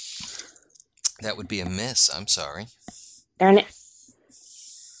 15. That would be a miss. I'm sorry. Darn it.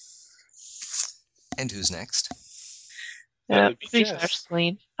 And who's next? Please,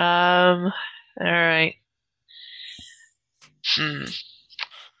 Arceline. All right.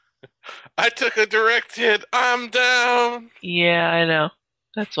 I took a direct hit. I'm down. Yeah, I know.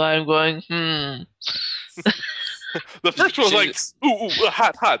 That's why I'm going, The first one was like, ooh,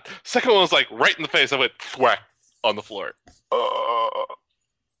 hot. Second one was like right in the face. I went whack on the floor.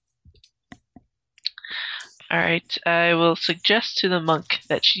 Alright, I will suggest to the monk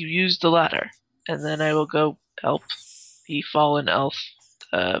that she use the ladder, and then I will go help the fallen elf,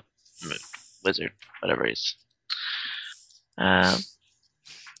 wizard, whatever it is.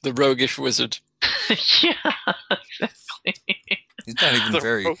 The roguish wizard. Yeah, exactly.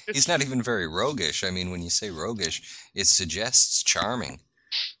 He's not even very roguish. I mean, when you say roguish, it suggests charming.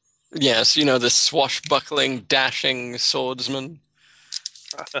 Yes, you know, the swashbuckling, dashing swordsman.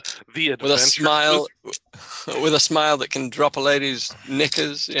 With a smile, with a smile that can drop a lady's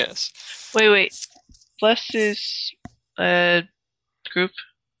knickers. Yes. Wait. Bless is group.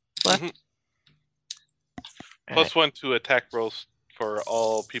 Bless. Mm-hmm. Plus 1 to attack rolls for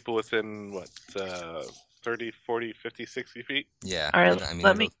all people within 30, 40, 50, 60 feet. Yeah. All right.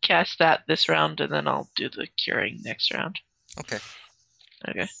 Let me cast that this round, and then I'll do the curing next round. Okay.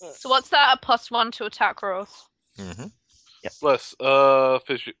 So what's that? A +1 to attack rolls. Mm-hmm. Yep. Plus,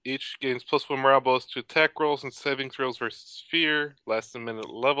 each gains +1 morale bonus to attack rolls and saving throws versus fear. Lasts a minute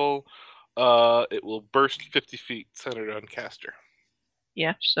level. It will burst 50 feet, centered on caster.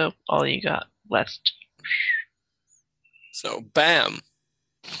 Yeah. So all you got left. So bam.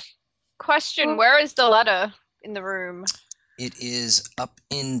 Question: where is the ladder in the room? It is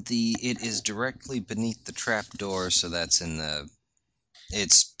it is directly beneath the trap door, so that's in the.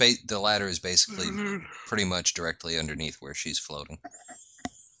 The ladder is basically pretty much directly underneath where she's floating.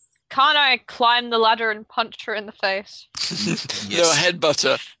 Can't I climb the ladder and punch her in the face? Yes. No,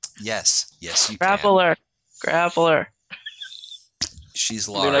 headbutter. Yes, you Grapple can. Grapple her. She's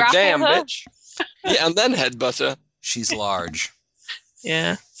You're large. like, damn, her? bitch. Yeah, and then headbutter. She's large.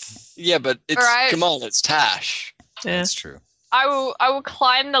 Yeah. Yeah, but it's come on, it's Tash. Yeah. That's true. I will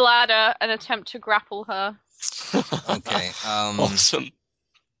climb the ladder and attempt to grapple her. Okay. Awesome.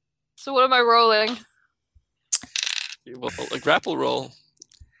 So what am I rolling? Well, a grapple roll,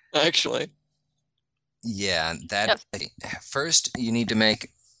 actually. Yeah, that. Yes. First, you need to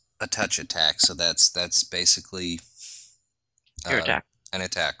make a touch attack. So that's basically Your attack. An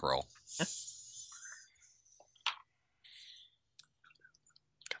attack roll. Yeah.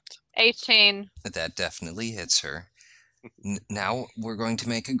 18. That definitely hits her. Now we're going to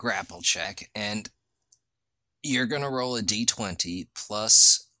make a grapple check, and you're going to roll a d20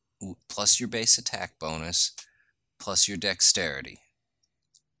 plus your base attack bonus plus your dexterity.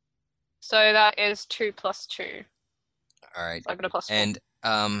 So that is 2 plus 2. All right. So I got a plus 4. And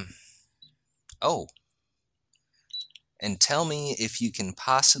and tell me if you can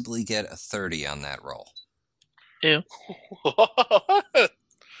possibly get a 30 on that roll. Ew.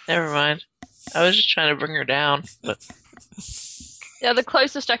 Never mind. I was just trying to bring her down, but yeah, the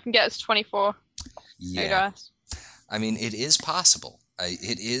closest I can get is 24. Yeah. I mean, it is possible.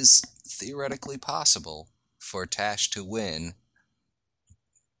 It is theoretically possible for Tash to win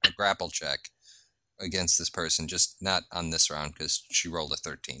a grapple check against this person, just not on this round because she rolled a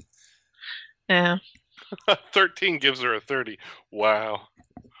 13. Yeah. 13 gives her a 30. Wow.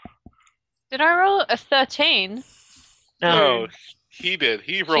 Did I roll a 13? No, he did.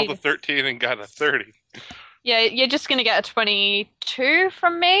 He rolled a 13 and got a 30. Yeah, you're just going to get a 22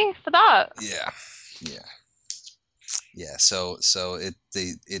 from me for that? Yeah. So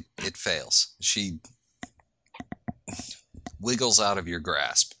it fails. She wiggles out of your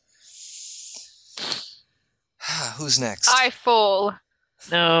grasp. Who's next? I fall.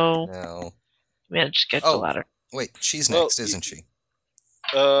 No. Yeah, just get the ladder. Wait, she's next, isn't she?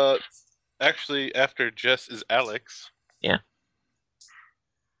 Actually, after Jess is Alex. Yeah.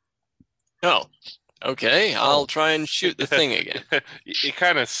 Oh, okay. I'll try and shoot the thing again. You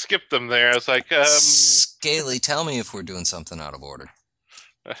kind of skipped them there. I was like, Scaly, tell me if we're doing something out of order.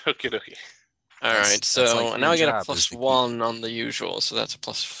 Okay. All right, so now I get a +1 on the usual, so that's a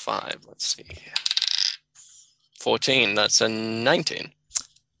 +5. Let's see. 14, that's a 19.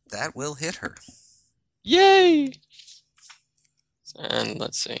 That will hit her. Yay! And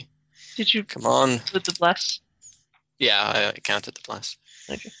let's see. Did you come on with the bless? Yeah, I counted the bless.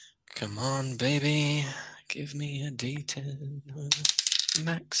 Okay. Come on, baby. Give me a D10.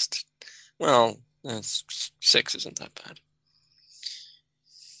 Maxed. Well, 6 isn't that bad.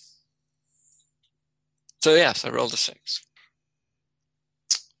 So yes, I rolled a 6.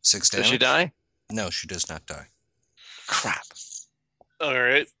 6 damage? Does she die? No, she does not die. Crap. All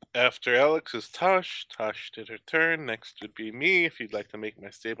right. After Alex is Tosh. Tosh did her turn. Next would be me if you'd like to make my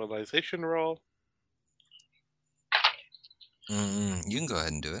stabilization roll. You can go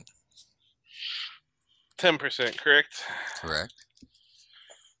ahead and do it. 10%, correct? Correct.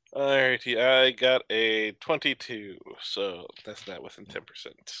 Alrighty, I got a 22, so that's not within 10%,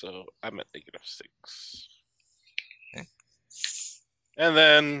 so I'm at -6. Okay. And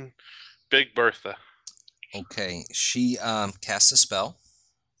then Big Bertha. Okay, she casts a spell.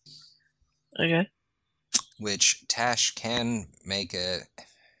 Okay. Which Tash can make an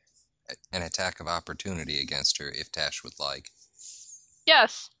attack of opportunity against her if Tash would like.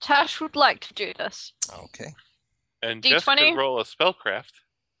 Yes, Tash would like to do this. Okay. And D20? Jess could roll a spellcraft.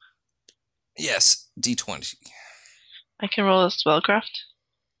 Yes, D20. I can roll a spellcraft?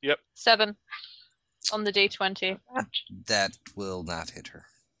 Yep. 7 on the D20. That will not hit her.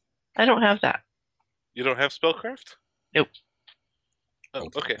 I don't have that. You don't have spellcraft? Nope. Oh,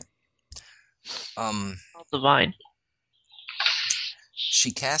 okay. Divine.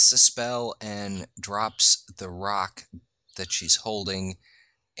 She casts a spell and drops the rock that she's holding,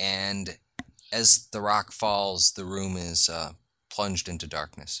 and as the rock falls, the room is plunged into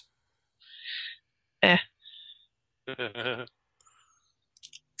darkness.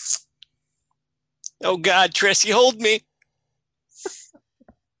 Oh God, Tressie, hold me!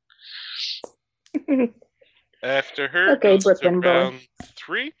 After her, okay, goes Brooklyn to round boy.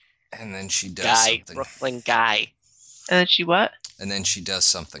 3. And then she does something. Brooklyn guy. And then she what? And then she does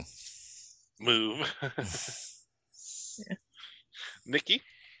something. Move. Yeah. Nikki?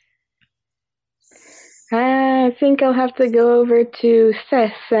 I think I'll have to go over to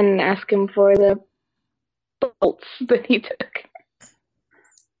Seth and ask him for the bolts that he took.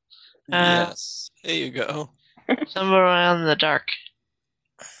 Yes. There you go. Stumble around in the dark.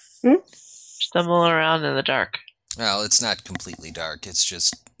 Stumble around in the dark. Well, it's not completely dark. It's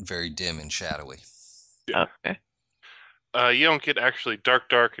just very dim and shadowy. Yeah. Okay. You don't get actually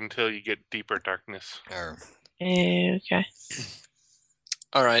dark until you get deeper darkness. Okay.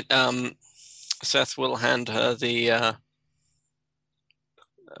 All right. Seth will hand her the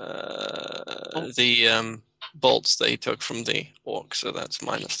bolts that he took from the orc, so that's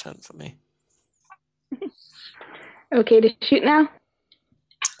 -10 for me. Okay, to shoot now?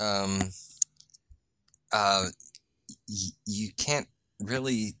 You can't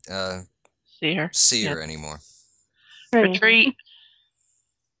really see her anymore. Retreat.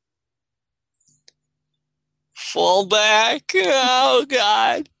 Fall back. Oh,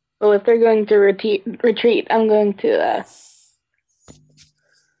 God. Well, if they're going to retreat, I'm going to,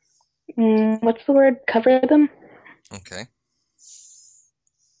 what's the word? Cover them? Okay.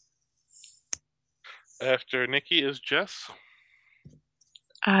 After Nikki is Jess.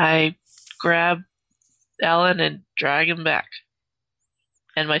 I grab Alan and drag him back.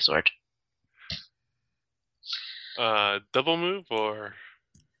 And my sword. Double move or?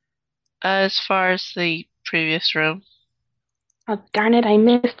 As far as the previous room. Oh, darn it, I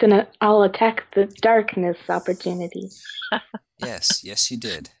missed an I'll attack the darkness opportunity. Yes, you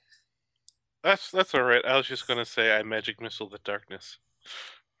did. That's all right. I was just going to say I magic missile the darkness.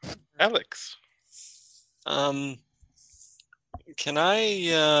 Alex. Can I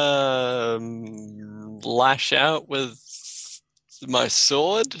lash out with my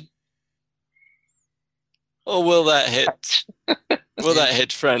sword? Or will that hit? That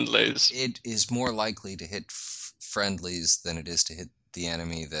hit friendlies? It is more likely to hit friendlies than it is to hit the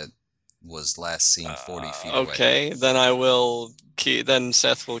enemy that was last seen 40 feet away. Okay, then I will keep. Then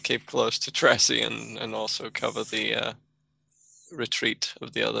Seth will keep close to Tressie and also cover the retreat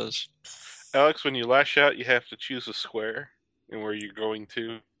of the others. Alex, when you lash out, you have to choose a square and where you're going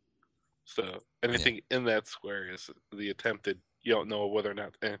to. So anything in that square is the attempted. You don't know whether or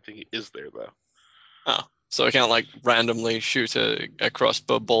not anything is there, though. Oh, so I can't like randomly shoot a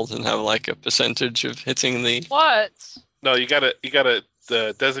crossbow bolt and have like a percentage of hitting the. What? No, you gotta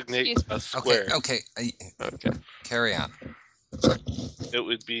designate a square. Okay. Carry on. It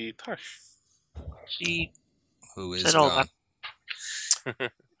would be Tosh. She who is said all gone.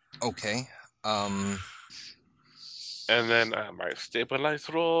 Okay. And then my stabilize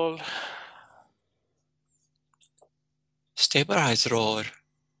roll. Stabilize roll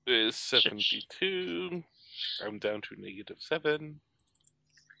Is 72. I'm down to -7.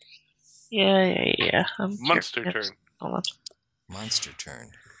 Yeah. Monster turn. Hold on. Monster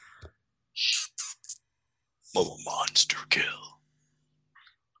turn. Monster kill.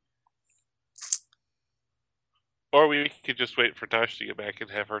 Or we could just wait for Tosh to get back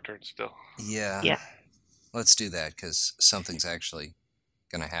and have her turn still. Yeah. Let's do that because something's actually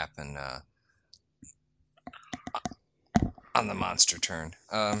going to happen on the monster turn.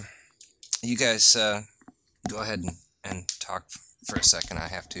 You guys go ahead and talk for a second. I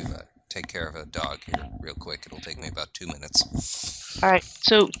have to take care of a dog here real quick. It'll take me about 2 minutes. All right.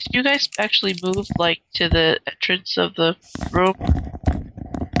 So, did you guys actually move to the entrance of the room?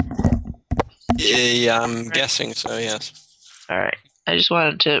 Yeah, I'm guessing so. Yes. All right. I just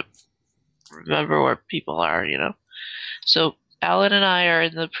wanted to remember where people are. So Alan and I are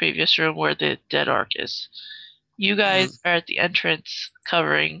in the previous room where the dead orc is. You guys are at the entrance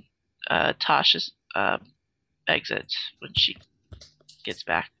covering Tasha's exit when she gets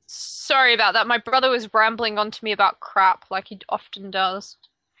back. Sorry about that. My brother was rambling on to me about crap like he often does.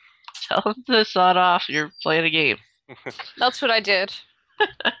 Tell him to sod off. You're playing a game. That's what I did.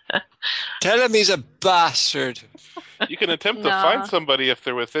 Tell him he's a bastard. You can attempt to find somebody if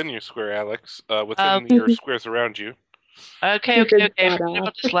they're within your square, Alex. Within your squares around you. Okay. Forget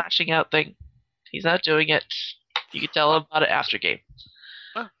about this lashing out thing. He's not doing it. You can tell him about it after game.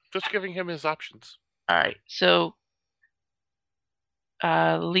 Just giving him his options. All right. So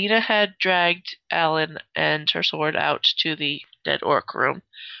Lena had dragged Alan and her sword out to the dead orc room.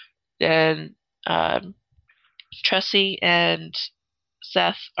 Then Tressie and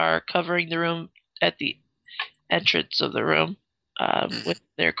Seth are covering the room at the entrance of the room with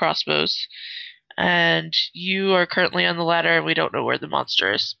their crossbows. And you are currently on the ladder, and we don't know where the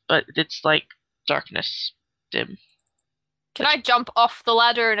monster is, but it's like darkness, dim. Can I jump off the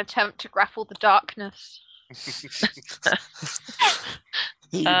ladder and attempt to grapple the darkness?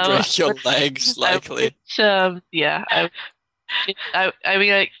 You break your legs, likely. Yeah. I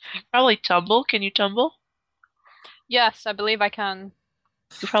mean, you probably tumble. Can you tumble? Yes, I believe I can.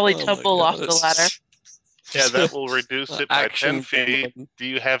 You probably tumble off the ladder. Yeah, that will reduce it by 10 feet. Tumbling. Do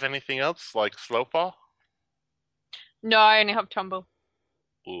you have anything else, like slow fall? No, I only have tumble.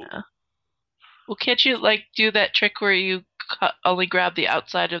 Ooh. Well, can't you do that trick where you only grab the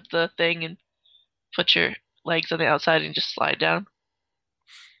outside of the thing and put your legs on the outside and just slide down?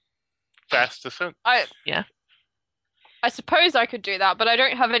 Fast descent. Yeah. I suppose I could do that, but I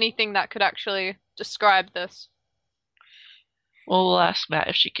don't have anything that could actually describe this. Well, we'll ask Matt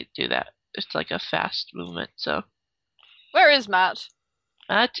if she could do that. It's like a fast movement, so. Where is Matt?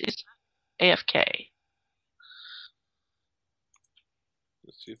 Matt is AFK.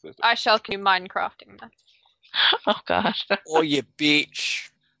 Let's see if that's... I shall continue Minecrafting then. Oh, God. Oh, you bitch.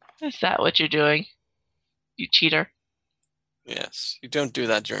 Is that what you're doing? You cheater. Yes, you don't do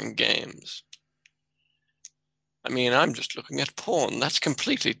that during games. I mean, I'm just looking at porn. That's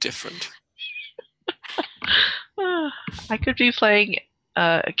completely different. I could be playing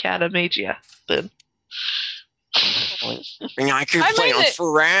Academagia then. I could play on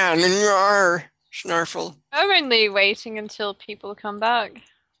Ferran and your Snarfle. I'm only waiting until people come back.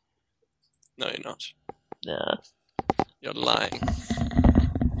 No, you're not. No. You're lying.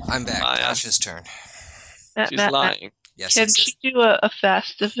 I'm back. Tasha's turn. She's lying. Yes. Can she do a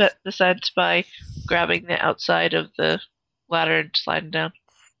fast descent by grabbing the outside of the ladder and sliding down?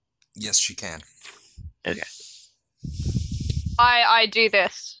 Yes, she can. Okay. I do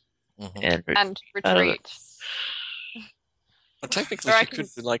this. Mm-hmm. And retreat. Well, technically, she could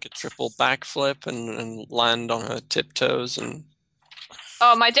do like a triple backflip and land on her tiptoes and...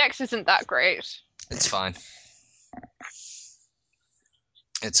 Oh, my dex isn't that great. It's fine.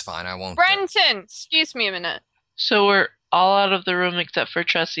 It's fine, I won't... Brenton! Excuse me a minute. So we're all out of the room except for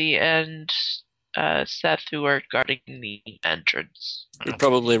Tressie and Seth, who are guarding the entrance. We'd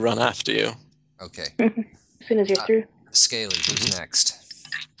probably run after you. Okay. As soon as you're through. Scaly, who's next?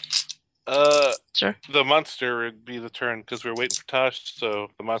 Sir? The monster would be the turn, because we're waiting for Tosh, so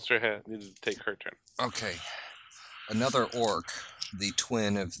the monster needed to take her turn. Okay. Another orc, the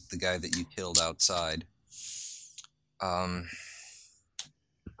twin of the guy that you killed outside,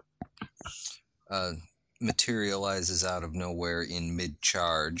 materializes out of nowhere in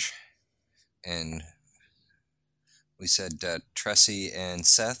mid-charge, and we said Tressie and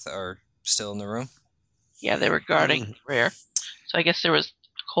Seth are still in the room? Yeah, they were guarding rear. So I guess there was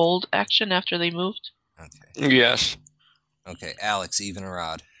cold action after they moved? Okay. Yes. Okay, Alex, even or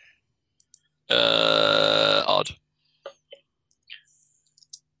odd? Odd.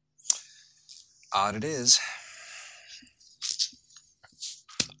 Odd it is.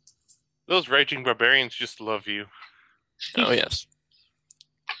 Those raging barbarians just love you. Oh, yes.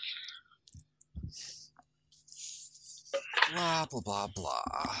 Blah, blah, blah,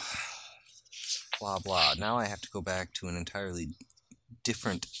 blah. Blah, blah. Now I have to go back to an entirely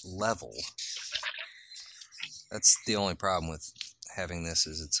different level. That's the only problem with having this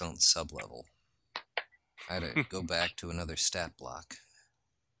as its own sub-level. I had to go back to another stat block.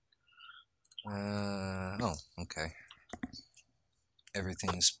 Oh, okay.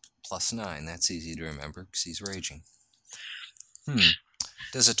 Everything's +9. That's easy to remember because he's raging.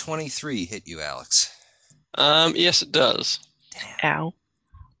 Does a 23 hit you, Alex? Yes, it does. Damn. Ow.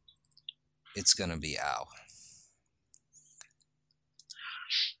 It's gonna be ow.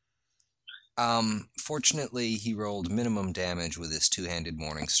 Fortunately, he rolled minimum damage with his two-handed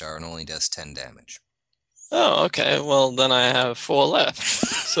Morningstar and only does 10 damage. Oh, okay. Well, then I have 4 left,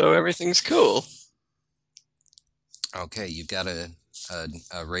 so everything's cool. Okay, you've got a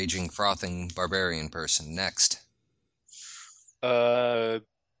raging, frothing barbarian person. Next. Any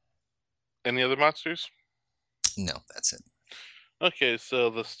other monsters? No, that's it. Okay, so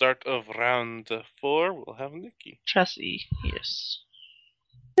the start of round 4, we'll have Nikki. Tressie, yes.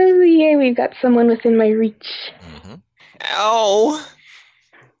 Oh, yeah, we've got someone within my reach. Mm-hmm. Ow!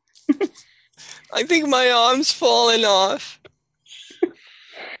 I think my arm's falling off.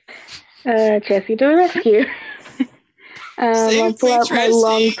 Jessie to the rescue. I'll pull out my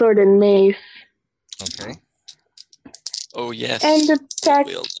long sword and mace. Okay. Oh, yes. And attack,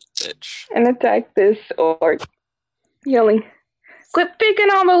 bitch. and attack this orc. Yelling, "Quit picking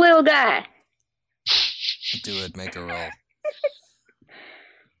on the little guy!" Do it, make a roll.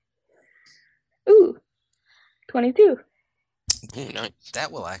 Ooh, 22. Ooh, nice.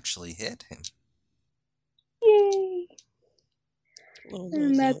 That will actually hit him. Yay!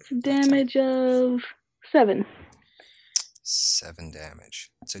 And that's damage of 7. 7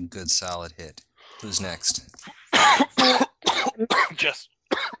 damage. It's a good solid hit. Who's next? Just.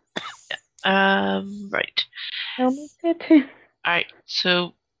 Right. Almost hit. Alright,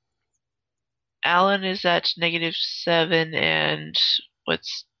 so Alan is at -7, and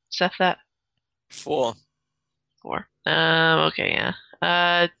what's Seth at? 4. 4. Okay,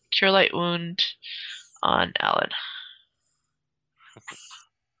 yeah. Cure Light Wound on Alan.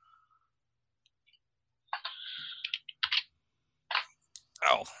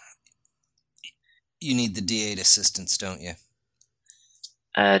 Oh. You need the D8 assistance, don't you?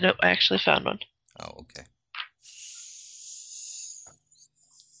 Nope, I actually found one. Oh, okay.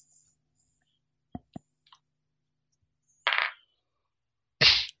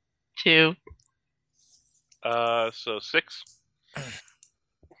 2. So 6.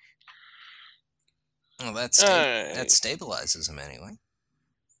 Well, that stabilizes him anyway.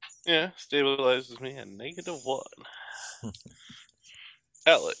 Yeah, stabilizes me at -1.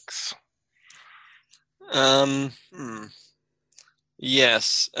 Alex.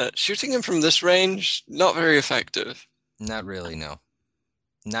 Yes. Shooting him from this range, not very effective. Not really, no.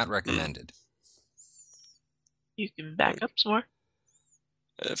 Not recommended. You can back up some more.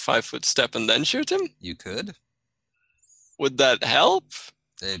 5-foot step and then shoot him? You could. Would that help?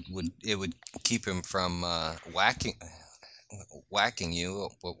 It would keep him from whacking you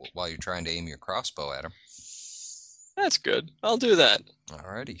while you're trying to aim your crossbow at him. That's good. I'll do that.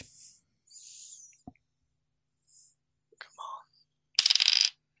 Alrighty. Come on.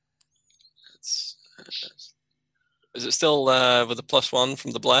 Is it still with a +1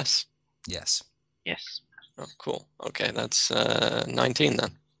 from the bless? Yes. Yes. Oh, cool. Okay, that's 19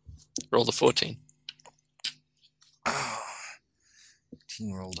 then. Roll the 14. Oh,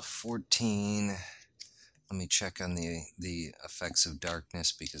 team rolled a 14. Let me check on the effects of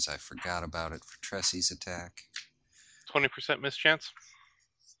darkness because I forgot about it for Tressy's attack. 20% mischance.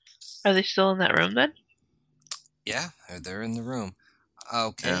 Are they still in that room then? Yeah, they're in the room.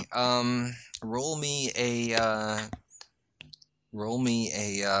 Okay. Yeah. Roll me a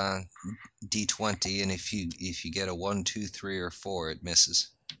d20, and if you get a 1, 2, 3, or 4, it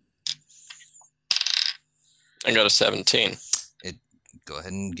misses. I got a 17. Go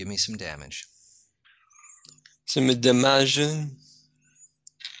ahead and give me some damage. Some damage.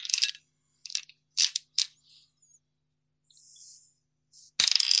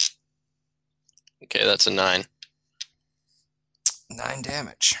 Okay, that's a 9. 9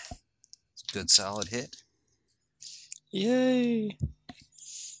 damage. Good solid hit. Yay.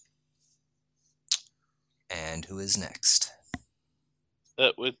 And who is next?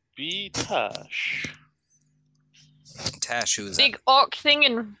 That would be Tash. Tash, who is Big orc thing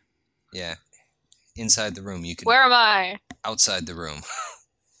in... Yeah. Inside the room. You can... Where am I? Outside the room.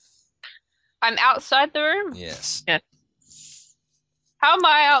 I'm outside the room? Yes. Yeah. How am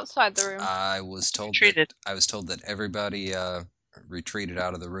I outside the room? I was told that everybody retreated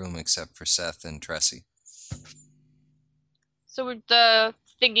out of the room except for Seth and Tressie. So this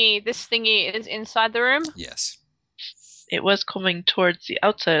thingy is inside the room? Yes. It was coming towards the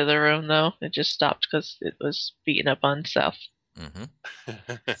outside of the room, though. It just stopped because it was beating up on South. Mm-hmm.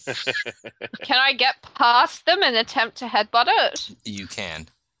 Can I get past them and attempt to headbutt it? You can.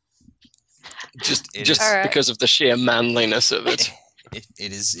 Just Right. because of the sheer manliness of it. It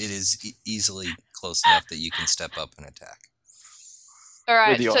is easily close enough that you can step up and attack. All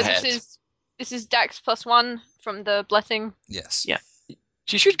right. With your So head. this is Dex +1 from the blessing. Yes. Yeah.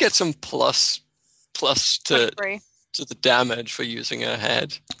 She should get some plus to 23. the damage for using her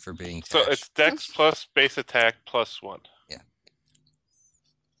head. For being Tash. So it's Dex plus base attack +1. Yeah.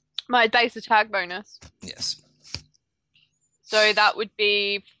 My base attack bonus. Yes. So that would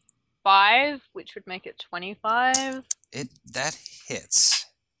be 5, which would make it 25. That hits.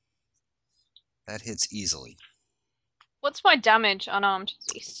 That hits easily. What's my damage unarmed?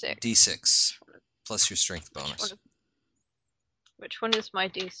 D6. D6 plus your strength bonus. Which one is my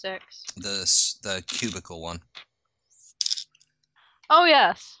D6? The cubicle one. Oh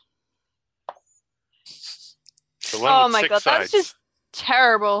yes. The one Oh with my 6 god, sides. that's just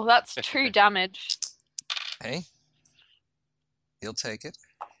terrible. That's 2 damage. Hey, he'll take it.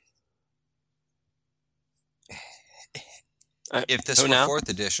 If this were now? 4th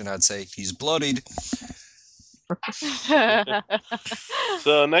edition, I'd say he's bloodied.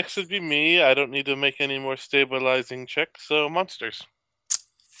 So next would be me. I don't need to make any more stabilizing checks. So monsters.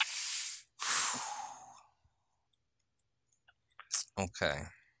 Okay.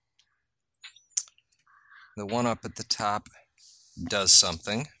 The one up at the top does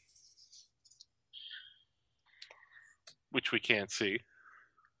something. Which we can't see.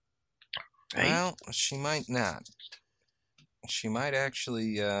 Right. Well, she might not. She might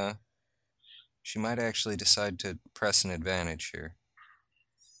actually decide to press an advantage here.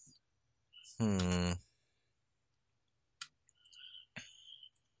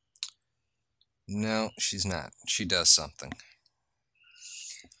 No, she's not. She does something.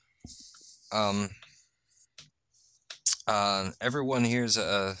 Everyone hears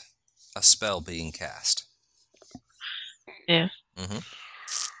a spell being cast. Yeah. Mm-hmm.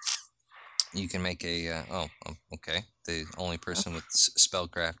 You can make a... okay. The only person with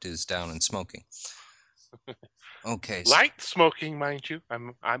spellcraft is down and smoking. Okay. Light smoking, mind you.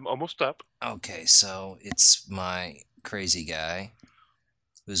 I'm almost up. Okay, so it's my crazy guy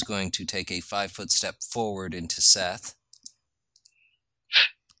who's going to take a 5-foot step forward into Seth.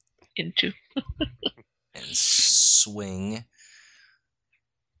 into. And swing.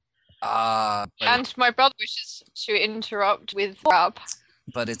 And my brother wishes to interrupt with grab.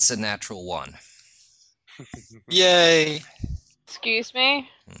 But it's a natural 1. Yay! Excuse me?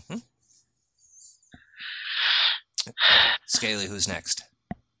 Mm-hmm. Scaly, who's next?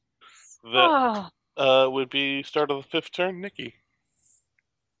 That would be start of the 5th turn, Nikki.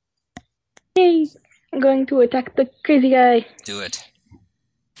 Yay! I'm going to attack the crazy guy. Do it.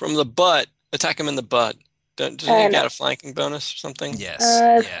 From the butt. Attack him in the butt. Doesn't he get a flanking bonus or something? Yes.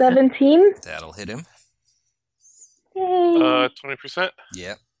 17. That'll hit him. Yay. 20%?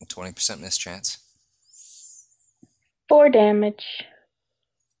 Yep. 20% miss chance. 4 damage.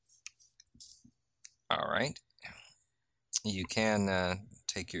 All right. You can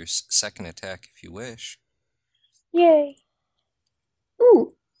take your second attack if you wish. Yay.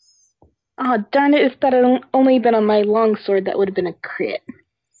 Ooh. Oh, darn it. If that had only been on my longsword, that would have been a crit.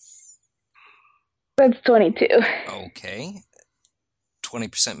 That's 22. Okay.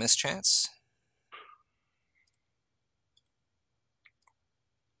 20% miss chance.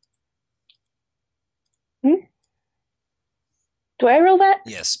 Do I roll that?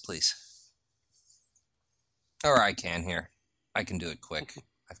 Yes, please. Or I can here. I can do it quick.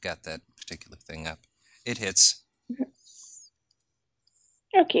 I've got that particular thing up. It hits.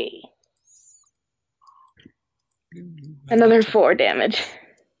 Okay. Another 4 damage.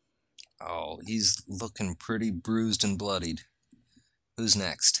 Oh, he's looking pretty bruised and bloodied. Who's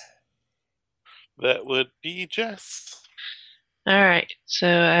next? That would be Jess. Alright, so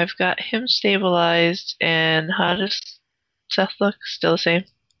I've got him stabilized, and how does Seth look? Still the same?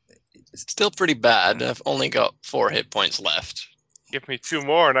 Still pretty bad. I've only got 4 hit points left. Give me 2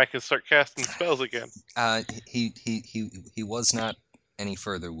 more and I can start casting spells again. He was not any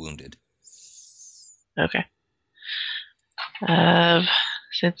further wounded. Okay.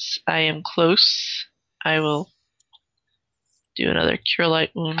 Since I am close, I will do another Cure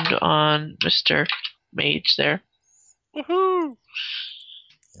Light Wound on Mr. Mage there. Woohoo!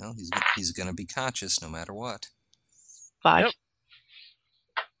 Well, he's going to be conscious no matter what. 5. Yep.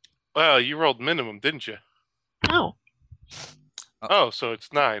 Well, you rolled minimum, didn't you? Oh. Oh, so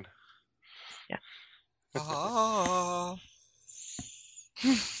it's 9. Yeah.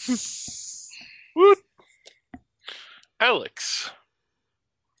 Woot! Alex.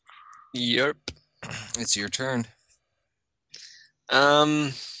 Yerp. It's your turn.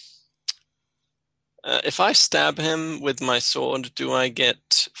 If I stab him with my sword, do I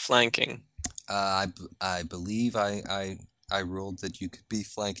get flanking? I believe I ruled that you could be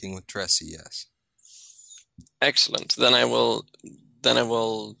flanking with Tressie, yes. Excellent. Then I will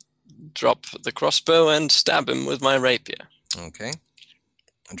drop the crossbow and stab him with my rapier. Okay.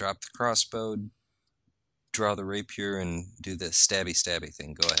 Drop the crossbow, draw the rapier, and do the stabby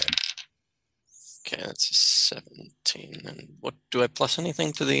thing. Go ahead. Okay, that's a 17. And what do I plus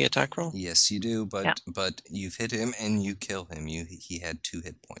anything to the attack roll? Yes, you do, but Yeah. but you've hit him and you kill him. He had 2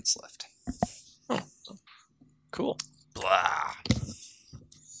 hit points left. Oh, cool. Blah.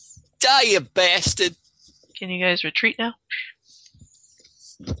 Die, you bastard! Can you guys retreat now?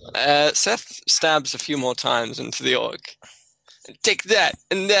 Seth stabs a few more times into the orc. Take that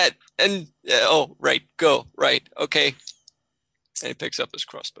and that and oh, right, go, right, okay. And he picks up his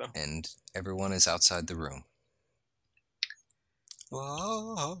crossbow. And everyone is outside the room.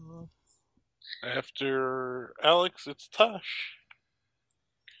 After Alex, it's Tosh.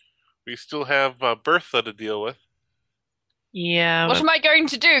 We still have Bertha to deal with. Yeah. What am I going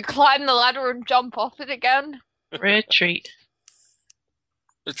to do? Climb the ladder and jump off it again? Retreat.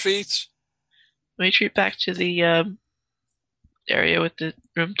 Retreat. Retreat back to the area with the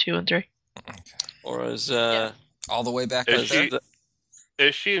room 2 and 3. Okay. Or is All the way back Is up there?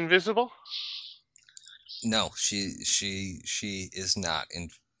 Is she invisible? No, she is not.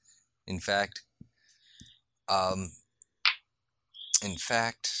 In fact,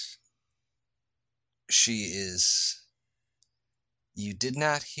 she is. You did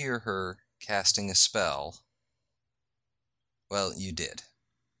not hear her casting a spell. Well, you did.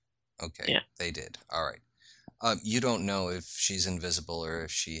 Okay, Yeah. They did. All right. You don't know if she's invisible or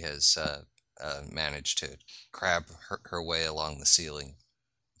if she has managed to crab her way along the ceiling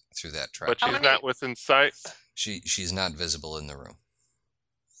through that trap. But she's not within sight? She's not visible in the room.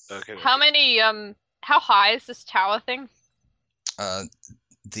 Okay. How many, how high is this tower thing?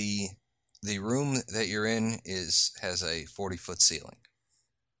 The room that you're in has a 40-foot ceiling.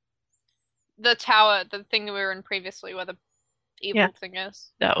 The tower, the thing that we were in previously where the evil thing is.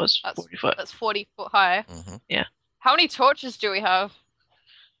 That was 40 foot. That's 40 foot high. Mm-hmm. Yeah. How many torches do we have?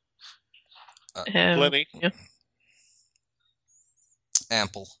 Plenty. Yeah.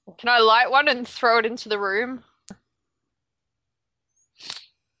 Ample. Can I light one and throw it into the room?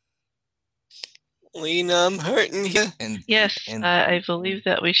 Lena, I'm hurting here. Yes, I believe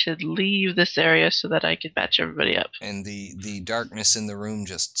that we should leave this area so that I can patch everybody up. And the darkness in the room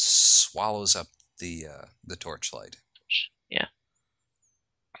just swallows up the torchlight. Yeah.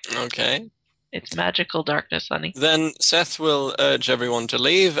 Okay. It's magical darkness, honey. Then Seth will urge everyone to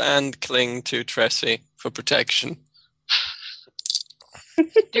leave and cling to Tressie for protection.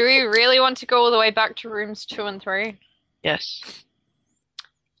 Do we really want to go all the way back to rooms 2 and 3? Yes.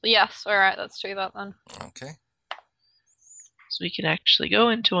 Yes, alright, let's do that then. Okay. So we can actually go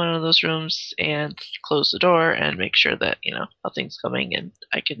into one of those rooms and close the door and make sure that, nothing's coming, and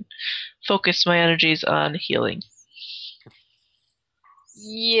I can focus my energies on healing.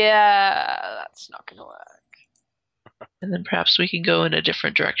 Yeah, that's not gonna work. And then perhaps we can go in a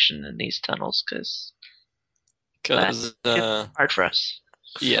different direction in these tunnels, because it's hard for us.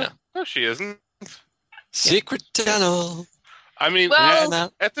 Yeah. No, she isn't. Secret tunnel. I mean,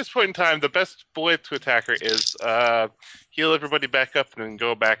 well, at this point in time, the best way to attack her is heal everybody back up and then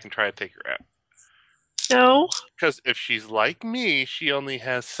go back and try to take her out. No. Because if she's like me, she only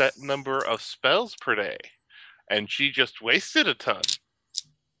has set number of spells per day. And she just wasted a ton.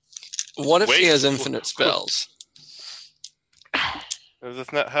 What if she has infinite spells?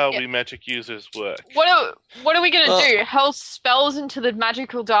 That's not how we magic users work. What are we gonna do? Hurl spells into the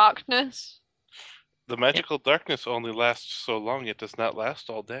magical darkness? The magical darkness only lasts so long. It does not last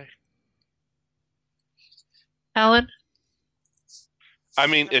all day. Alan? I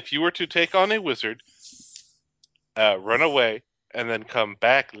mean, if you were to take on a wizard, run away, and then come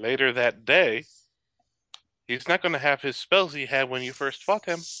back later that day, he's not going to have his spells he had when you first fought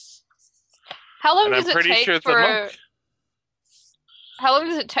him. How long does it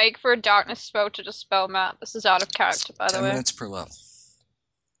take for a darkness spell to dispel, Matt? This is out of character, by the way. 10 minutes per level.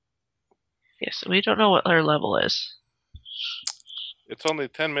 Yes, we don't know what her level is. It's only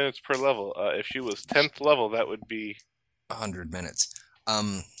 10 minutes per level. If she was 10th level, that would be 100 minutes.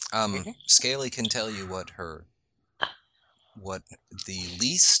 Scaly can tell you what the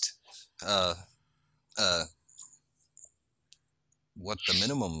least, what the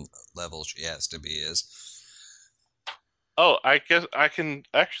minimum level she has to be is. Oh, I guess I can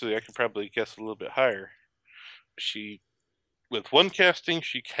probably guess a little bit higher. With one casting,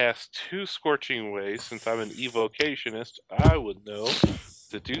 she casts 2 Scorching Ways. Since I'm an evocationist, I would know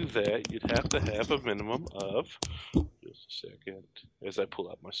to do that, you'd have to have a minimum of... Just a second, as I pull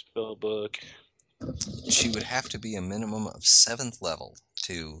out my spell book. She would have to be a minimum of 7th level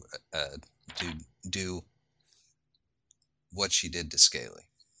to do what she did to Scaly.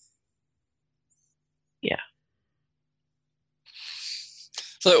 Yeah.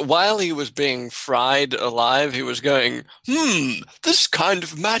 So while he was being fried alive, he was going, this kind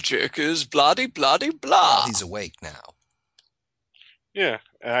of magic is bloody, bloody, blah. Well, he's awake now. Yeah,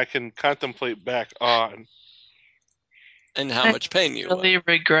 and I can contemplate back on. And how much pain you really were.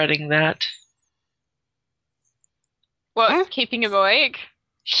 Regretting that. What, keeping him awake?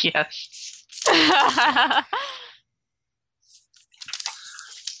 Yes.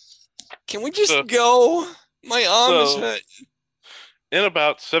 Can we just go? My arm is hurt. In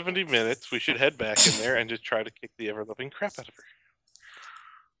about 70 minutes, we should head back in there and just try to kick the ever-loving crap out of her.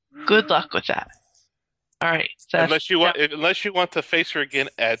 Good luck with that. All right. Unless you want to face her again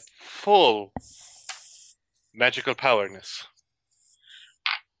at full magical powerness.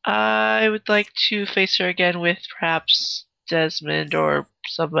 I would like to face her again with perhaps Desmond or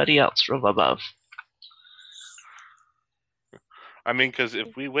somebody else from above. I mean, because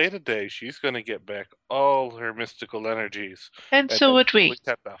if we wait a day, she's going to get back all her mystical energies. And so would we.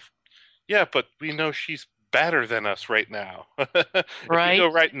 Yeah, but we know she's better than us right now. If right? we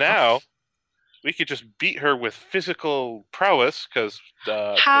go right now, we could just beat her with physical prowess, because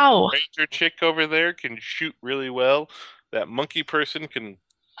the ranger chick over there can shoot really well. That monkey person can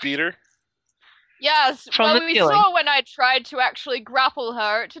beat her. Yes, we saw when I tried to actually grapple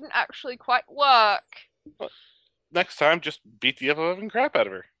her, it didn't actually quite work. Well, next time, just beat the ever-loving crap out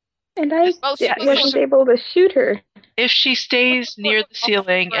of her. And I wasn't able to shoot her. If she stays near the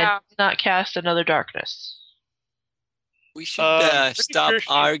ceiling and does not cast another darkness. We should stop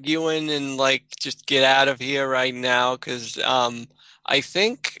arguing and just get out of here right now, because I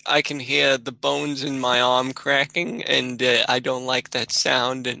think I can hear the bones in my arm cracking, and I don't like that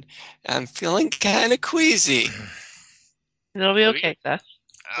sound, and I'm feeling kind of queasy. It'll be okay, Seth.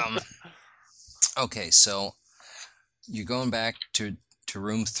 Okay, so you're going back to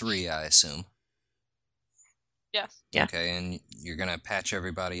room 3, I assume. Yes. Yeah. Okay, and you're going to patch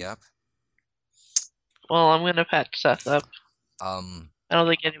everybody up? Well, I'm going to patch Seth up. I don't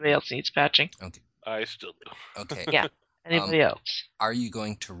think anybody else needs patching. Okay. I still do. Okay. Yeah. Anybody else? Are you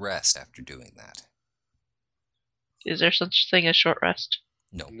going to rest after doing that? Is there such thing as short rest?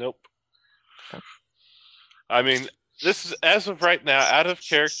 No. Nope. Oh. I mean, this is, as of right now, out of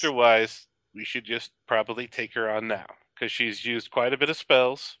character-wise, we should just probably take her on now. Because she's used quite a bit of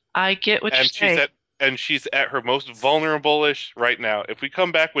spells. I get what you're saying. She's at her most vulnerable-ish right now. If we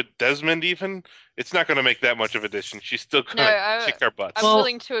come back with Desmond even, it's not going to make that much of a difference. She's still going to kick our butts. I'm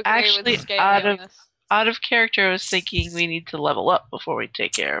willing to agree actually, with scaling this. Out of character, I was thinking we need to level up before we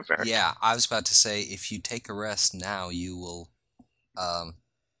take care of her. Yeah, I was about to say, if you take a rest now, you will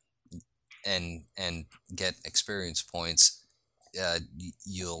and get experience points,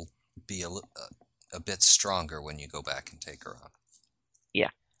 you'll be a bit stronger when you go back and take her on. Yeah.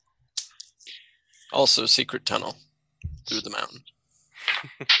 Also, secret tunnel through the mountain.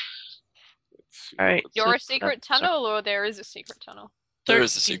 All right. You're a secret tunnel, or there is a secret tunnel? There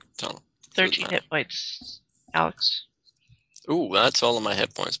is a secret tunnel. 13 hit points, Alex. Ooh, that's all of my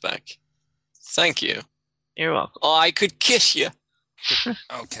hit points back. Thank you. You're welcome. Oh, I could kiss you.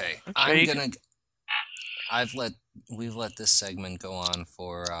 Okay, we've let this segment go on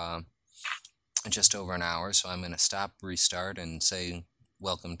for just over an hour, so I'm gonna stop, restart, and say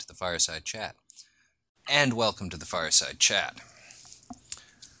welcome to the Fireside Chat. And welcome to the Fireside Chat.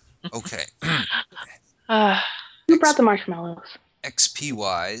 Okay. Who brought the marshmallows?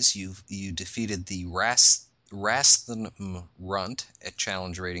 XP-wise, you defeated the Rasthan Runt at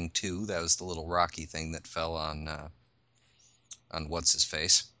challenge rating 2. That was the little rocky thing that fell on what's his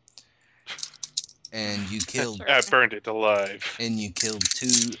face. And you killed. I burned it alive. And you killed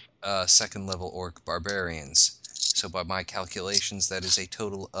 2 second level orc barbarians. So by my calculations, that is a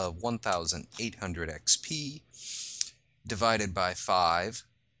total of 1,800 XP divided by 5.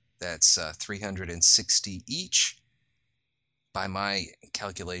 That's 360 each. By my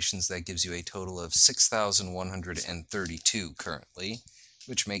calculations, that gives you a total of 6,132 currently,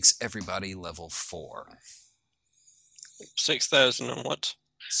 which makes everybody level 4. 6,000 and what?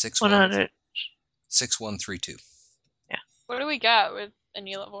 6132. Yeah. What do we get with a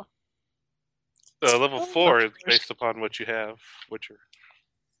new level? Level 4 is based upon what you have.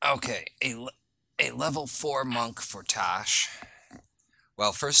 Okay, a level 4 monk for Tosh.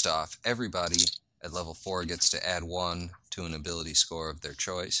 Well, first off, everybody at level 4 gets to add 1 to an ability score of their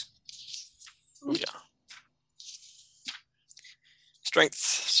choice. Oh, yeah. Strength,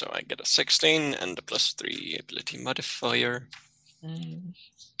 so I get a 16 and a +3 ability modifier. Ooh,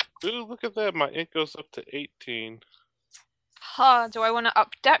 look at that. My int goes up to 18. Do I want to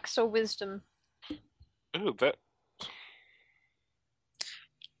up Dex or Wisdom? Ooh, that...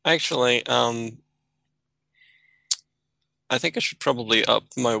 Actually, I think I should probably up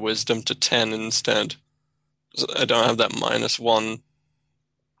my Wisdom to 10 instead. I don't have that -1.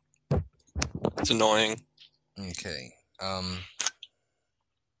 It's annoying. Okay.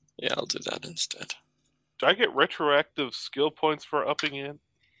 Yeah, I'll do that instead. Do I get retroactive skill points for upping it?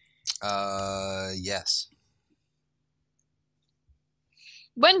 Yes.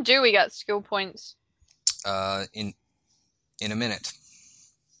 When do we get skill points? In a minute.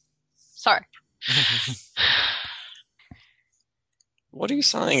 Sorry. What are you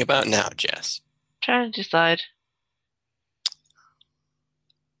sighing about now, Jess? Trying to decide.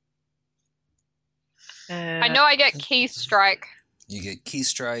 I know I get Key Strike. You get Key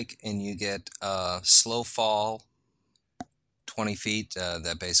Strike, and you get Slow Fall, 20 feet.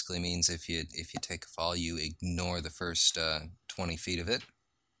 That basically means if you take a fall, you ignore the first 20 feet of it.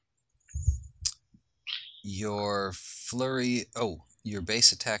 Your flurry. Oh, your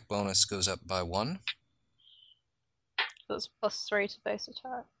base attack bonus goes up by 1. That's +3 to base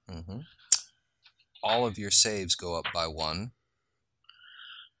attack. Mm-hmm. All of your saves go up by 1.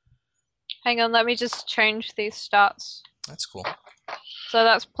 Hang on, let me just change these stats. That's cool. So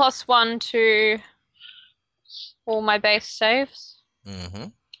that's +1 to all my base saves.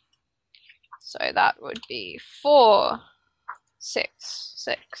 Mm-hmm. So that would be 4, 6,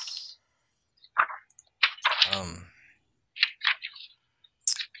 6.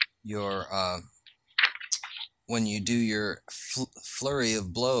 Your when you do your flurry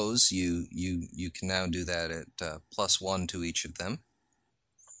of blows, you can now do that at +1 to each of them.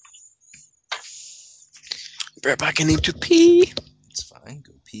 Bear back, I need to pee. It's fine,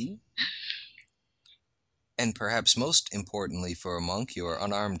 go pee. And perhaps most importantly for a monk, your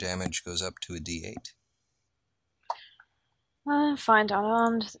unarmed damage goes up to a D8. Find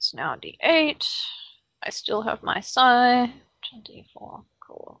unarmed, that's now D8. I still have my psi. 24,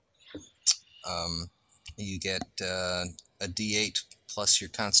 cool. You get a D8 plus your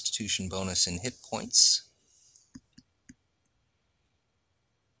constitution bonus in hit points.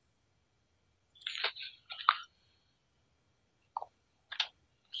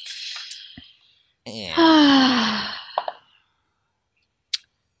 And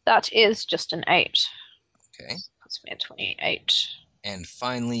that is just an 8. Okay. Puts me at 28. And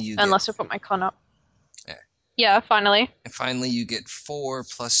finally, unless I put my con up. Yeah. Yeah, finally. And finally, you get 4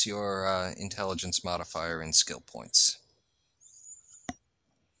 plus your intelligence modifier and skill points.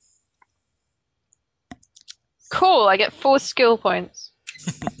 Cool, I get 4 skill points.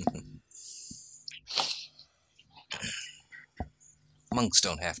 Monks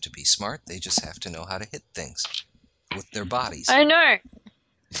don't have to be smart, they just have to know how to hit things with their bodies. I know.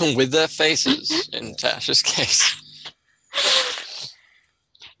 With their faces, in Tasha's case.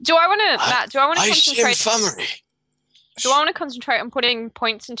 Do I want to, Matt, do I want to concentrate... Infirmary. Do I want to concentrate on putting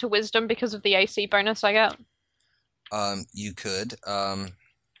points into wisdom because of the AC bonus I get? You could.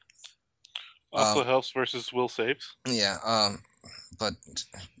 Also helps versus will saves. Yeah, but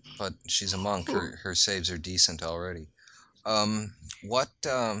she's a monk. Her saves are decent already. What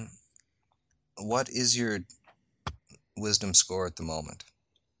is your wisdom score at the moment?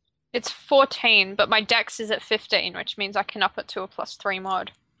 It's 14, but my dex is at 15, which means I can up it to a +3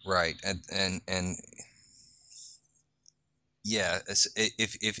 mod. Right, and yeah,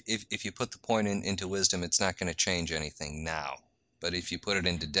 if you put the point into wisdom, it's not going to change anything now. But if you put it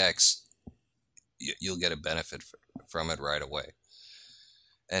into dex, you'll get a benefit from it right away.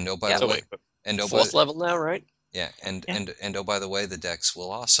 And oh, by the way, fourth level now, right? Yeah, and oh, by the way, the dex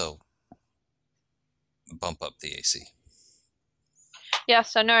will also bump up the AC.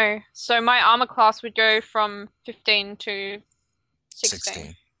 Yes, I know. So my armor class would go from 15 to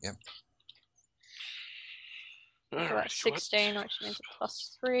 16. Yep. So that's 16, which means a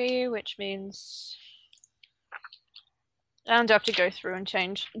 +3, which means... I do have to go through and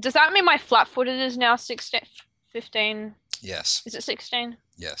change. Does that mean my flat-footed is now 16, 15? Yes. Is it 16?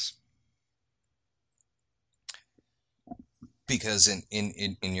 Yes. Because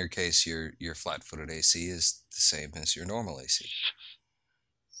in your case, your flat-footed AC is the same as your normal AC.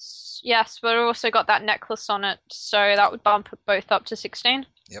 Yes, but I also got that necklace on it, so that would bump both up to 16.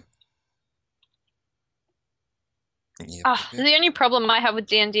 Yep. The only problem I have with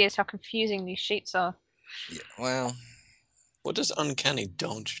D&D is how confusing these sheets are. Yeah, well... What does uncanny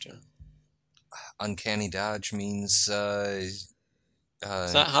dodge do? Uncanny dodge means... is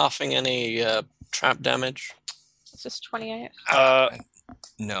that halving any trap damage? It's just 28.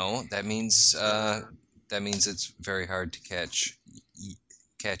 No, that means it's very hard to catch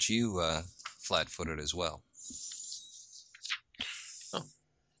you flat-footed as well.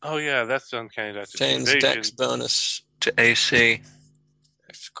 Oh yeah, that's uncanny dodge. Change dex bonus to AC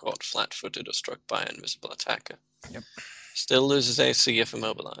if caught flat-footed or struck by an invisible attacker. Yep. Still loses AC if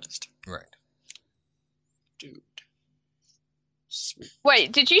immobilized. Right. Dude. Sweet.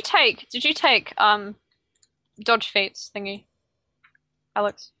 Wait, did you take dodge feats thingy,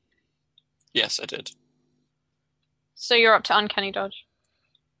 Alex? Yes, I did. So you're up to uncanny dodge.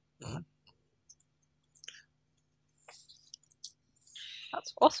 Mm-hmm.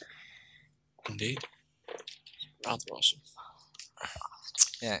 That's awesome. Indeed. Rather awesome.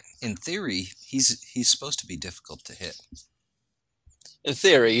 Yeah, in theory, he's supposed to be difficult to hit. In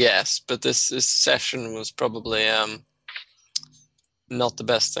theory, yes, but this session was probably not the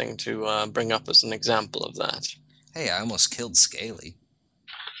best thing to bring up as an example of that. Hey, I almost killed Scaly.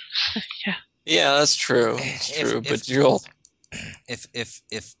 Yeah. Yeah, that's true. It's true, but you'll...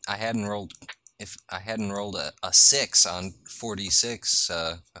 If I hadn't rolled a 6 on 46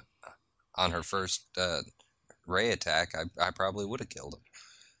 on her first ray attack, I probably would have killed him.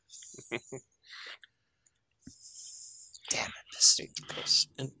 Damn it! This 8 plus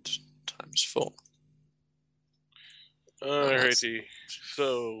int times 4. Alrighty,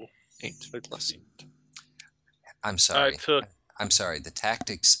 so 8 plus int. I'm sorry. I'm sorry. The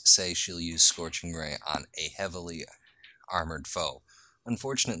tactics say she'll use Scorching Ray on a heavily armored foe.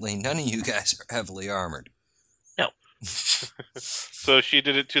 Unfortunately, none of you guys are heavily armored. No. So she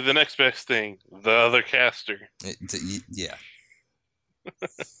did it to the next best thing, the other caster. Yeah.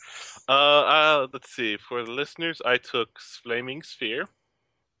 Let's see. For the listeners, I took Flaming Sphere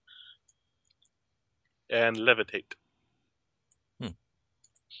and Levitate.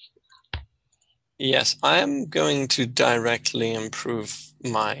 Yes, I am going to directly improve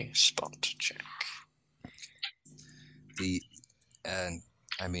my spot check.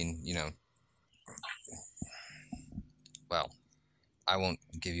 I mean, well, I won't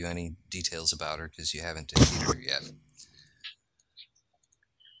give you any details about her because you haven't defeated her yet.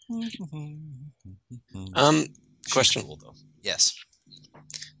 Question. Cool, though. Yes.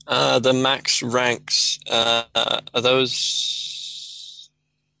 The max ranks, are those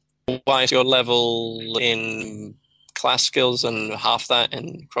twice your level in class skills and half that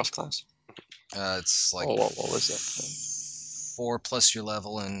in cross class? It's like what was it? 4 plus your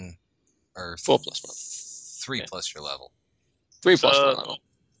level or 4 plus 1. 3 Okay. plus your level. 3 plus 1 level.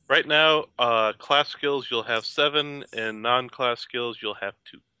 Right now, class skills you'll have 7, and non-class skills you'll have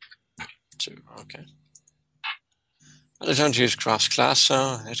 2. 2, okay. I don't use cross-class,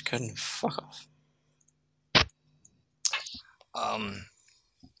 so it can fuck off.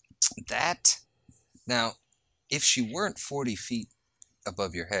 That... Now, if she weren't 40 feet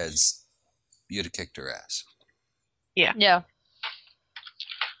above your heads, you'd have kicked her ass. Yeah. Yeah.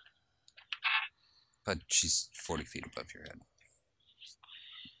 But she's 40 feet above your head.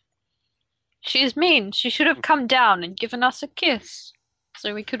 She's mean. She should have come down and given us a kiss,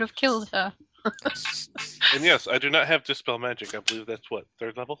 so we could have killed her. And yes, I do not have Dispel Magic. I believe that's what,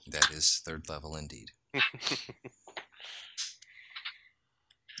 3rd level? That is 3rd level indeed.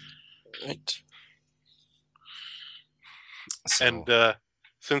 Right. So, And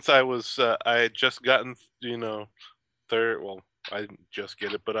since I had just gotten, 3rd, well, I didn't just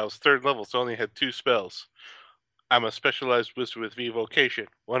get it, but I was 3rd level, so I only had 2 spells. I'm a specialized wizard with evocation.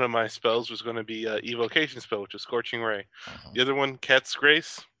 One of my spells was going to be an evocation spell, which is Scorching Ray. The other one, Cat's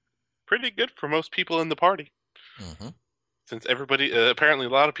Grace, pretty good for most people in the party. Since everybody, apparently a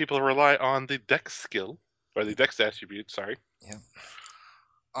lot of people rely on the Dex skill, or the Dex attribute, sorry. Yep.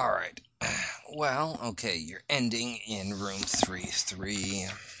 All right. Well, okay, you're ending in room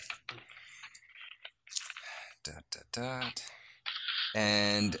 3-3. ...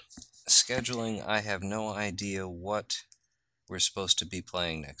 And scheduling, I have no idea what we're supposed to be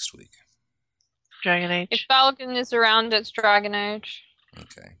playing next week. Dragon Age. If Balgan is around, it's Dragon Age.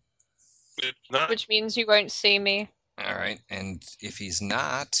 Okay. It's not. Which means you won't see me. All right, and if he's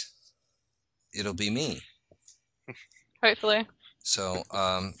not, it'll be me. Hopefully. So,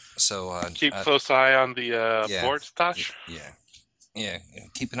 Keep close eye on the boards, Tosh. Yeah.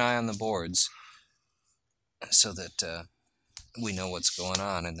 Keep an eye on the boards so that we know what's going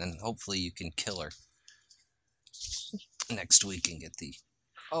on, and then hopefully you can kill her next week and get the...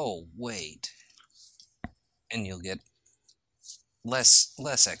 Oh, wait. And you'll get less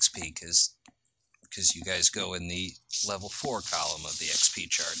XP because you guys go in the level 4 column of the XP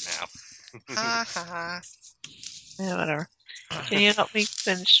chart now. Ha ha ha. Yeah, whatever. Can you help me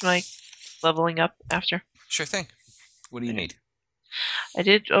finish my leveling up after? Sure thing. What do you need? I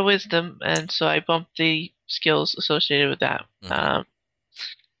did a wisdom, and so I bumped the skills associated with that. I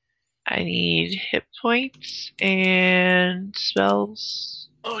need hit points and spells.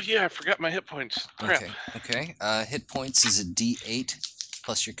 Oh yeah, I forgot my hit points. Crap. Okay. Hit points is a D8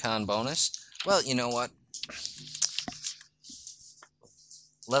 plus your con bonus. Well, you know what?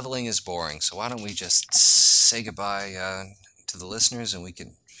 Leveling is boring, so why don't we just say goodbye to the listeners and we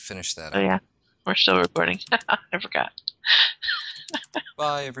can finish that up. Oh yeah, we're still recording. I forgot.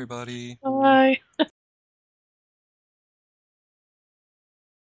 Bye, everybody. Bye.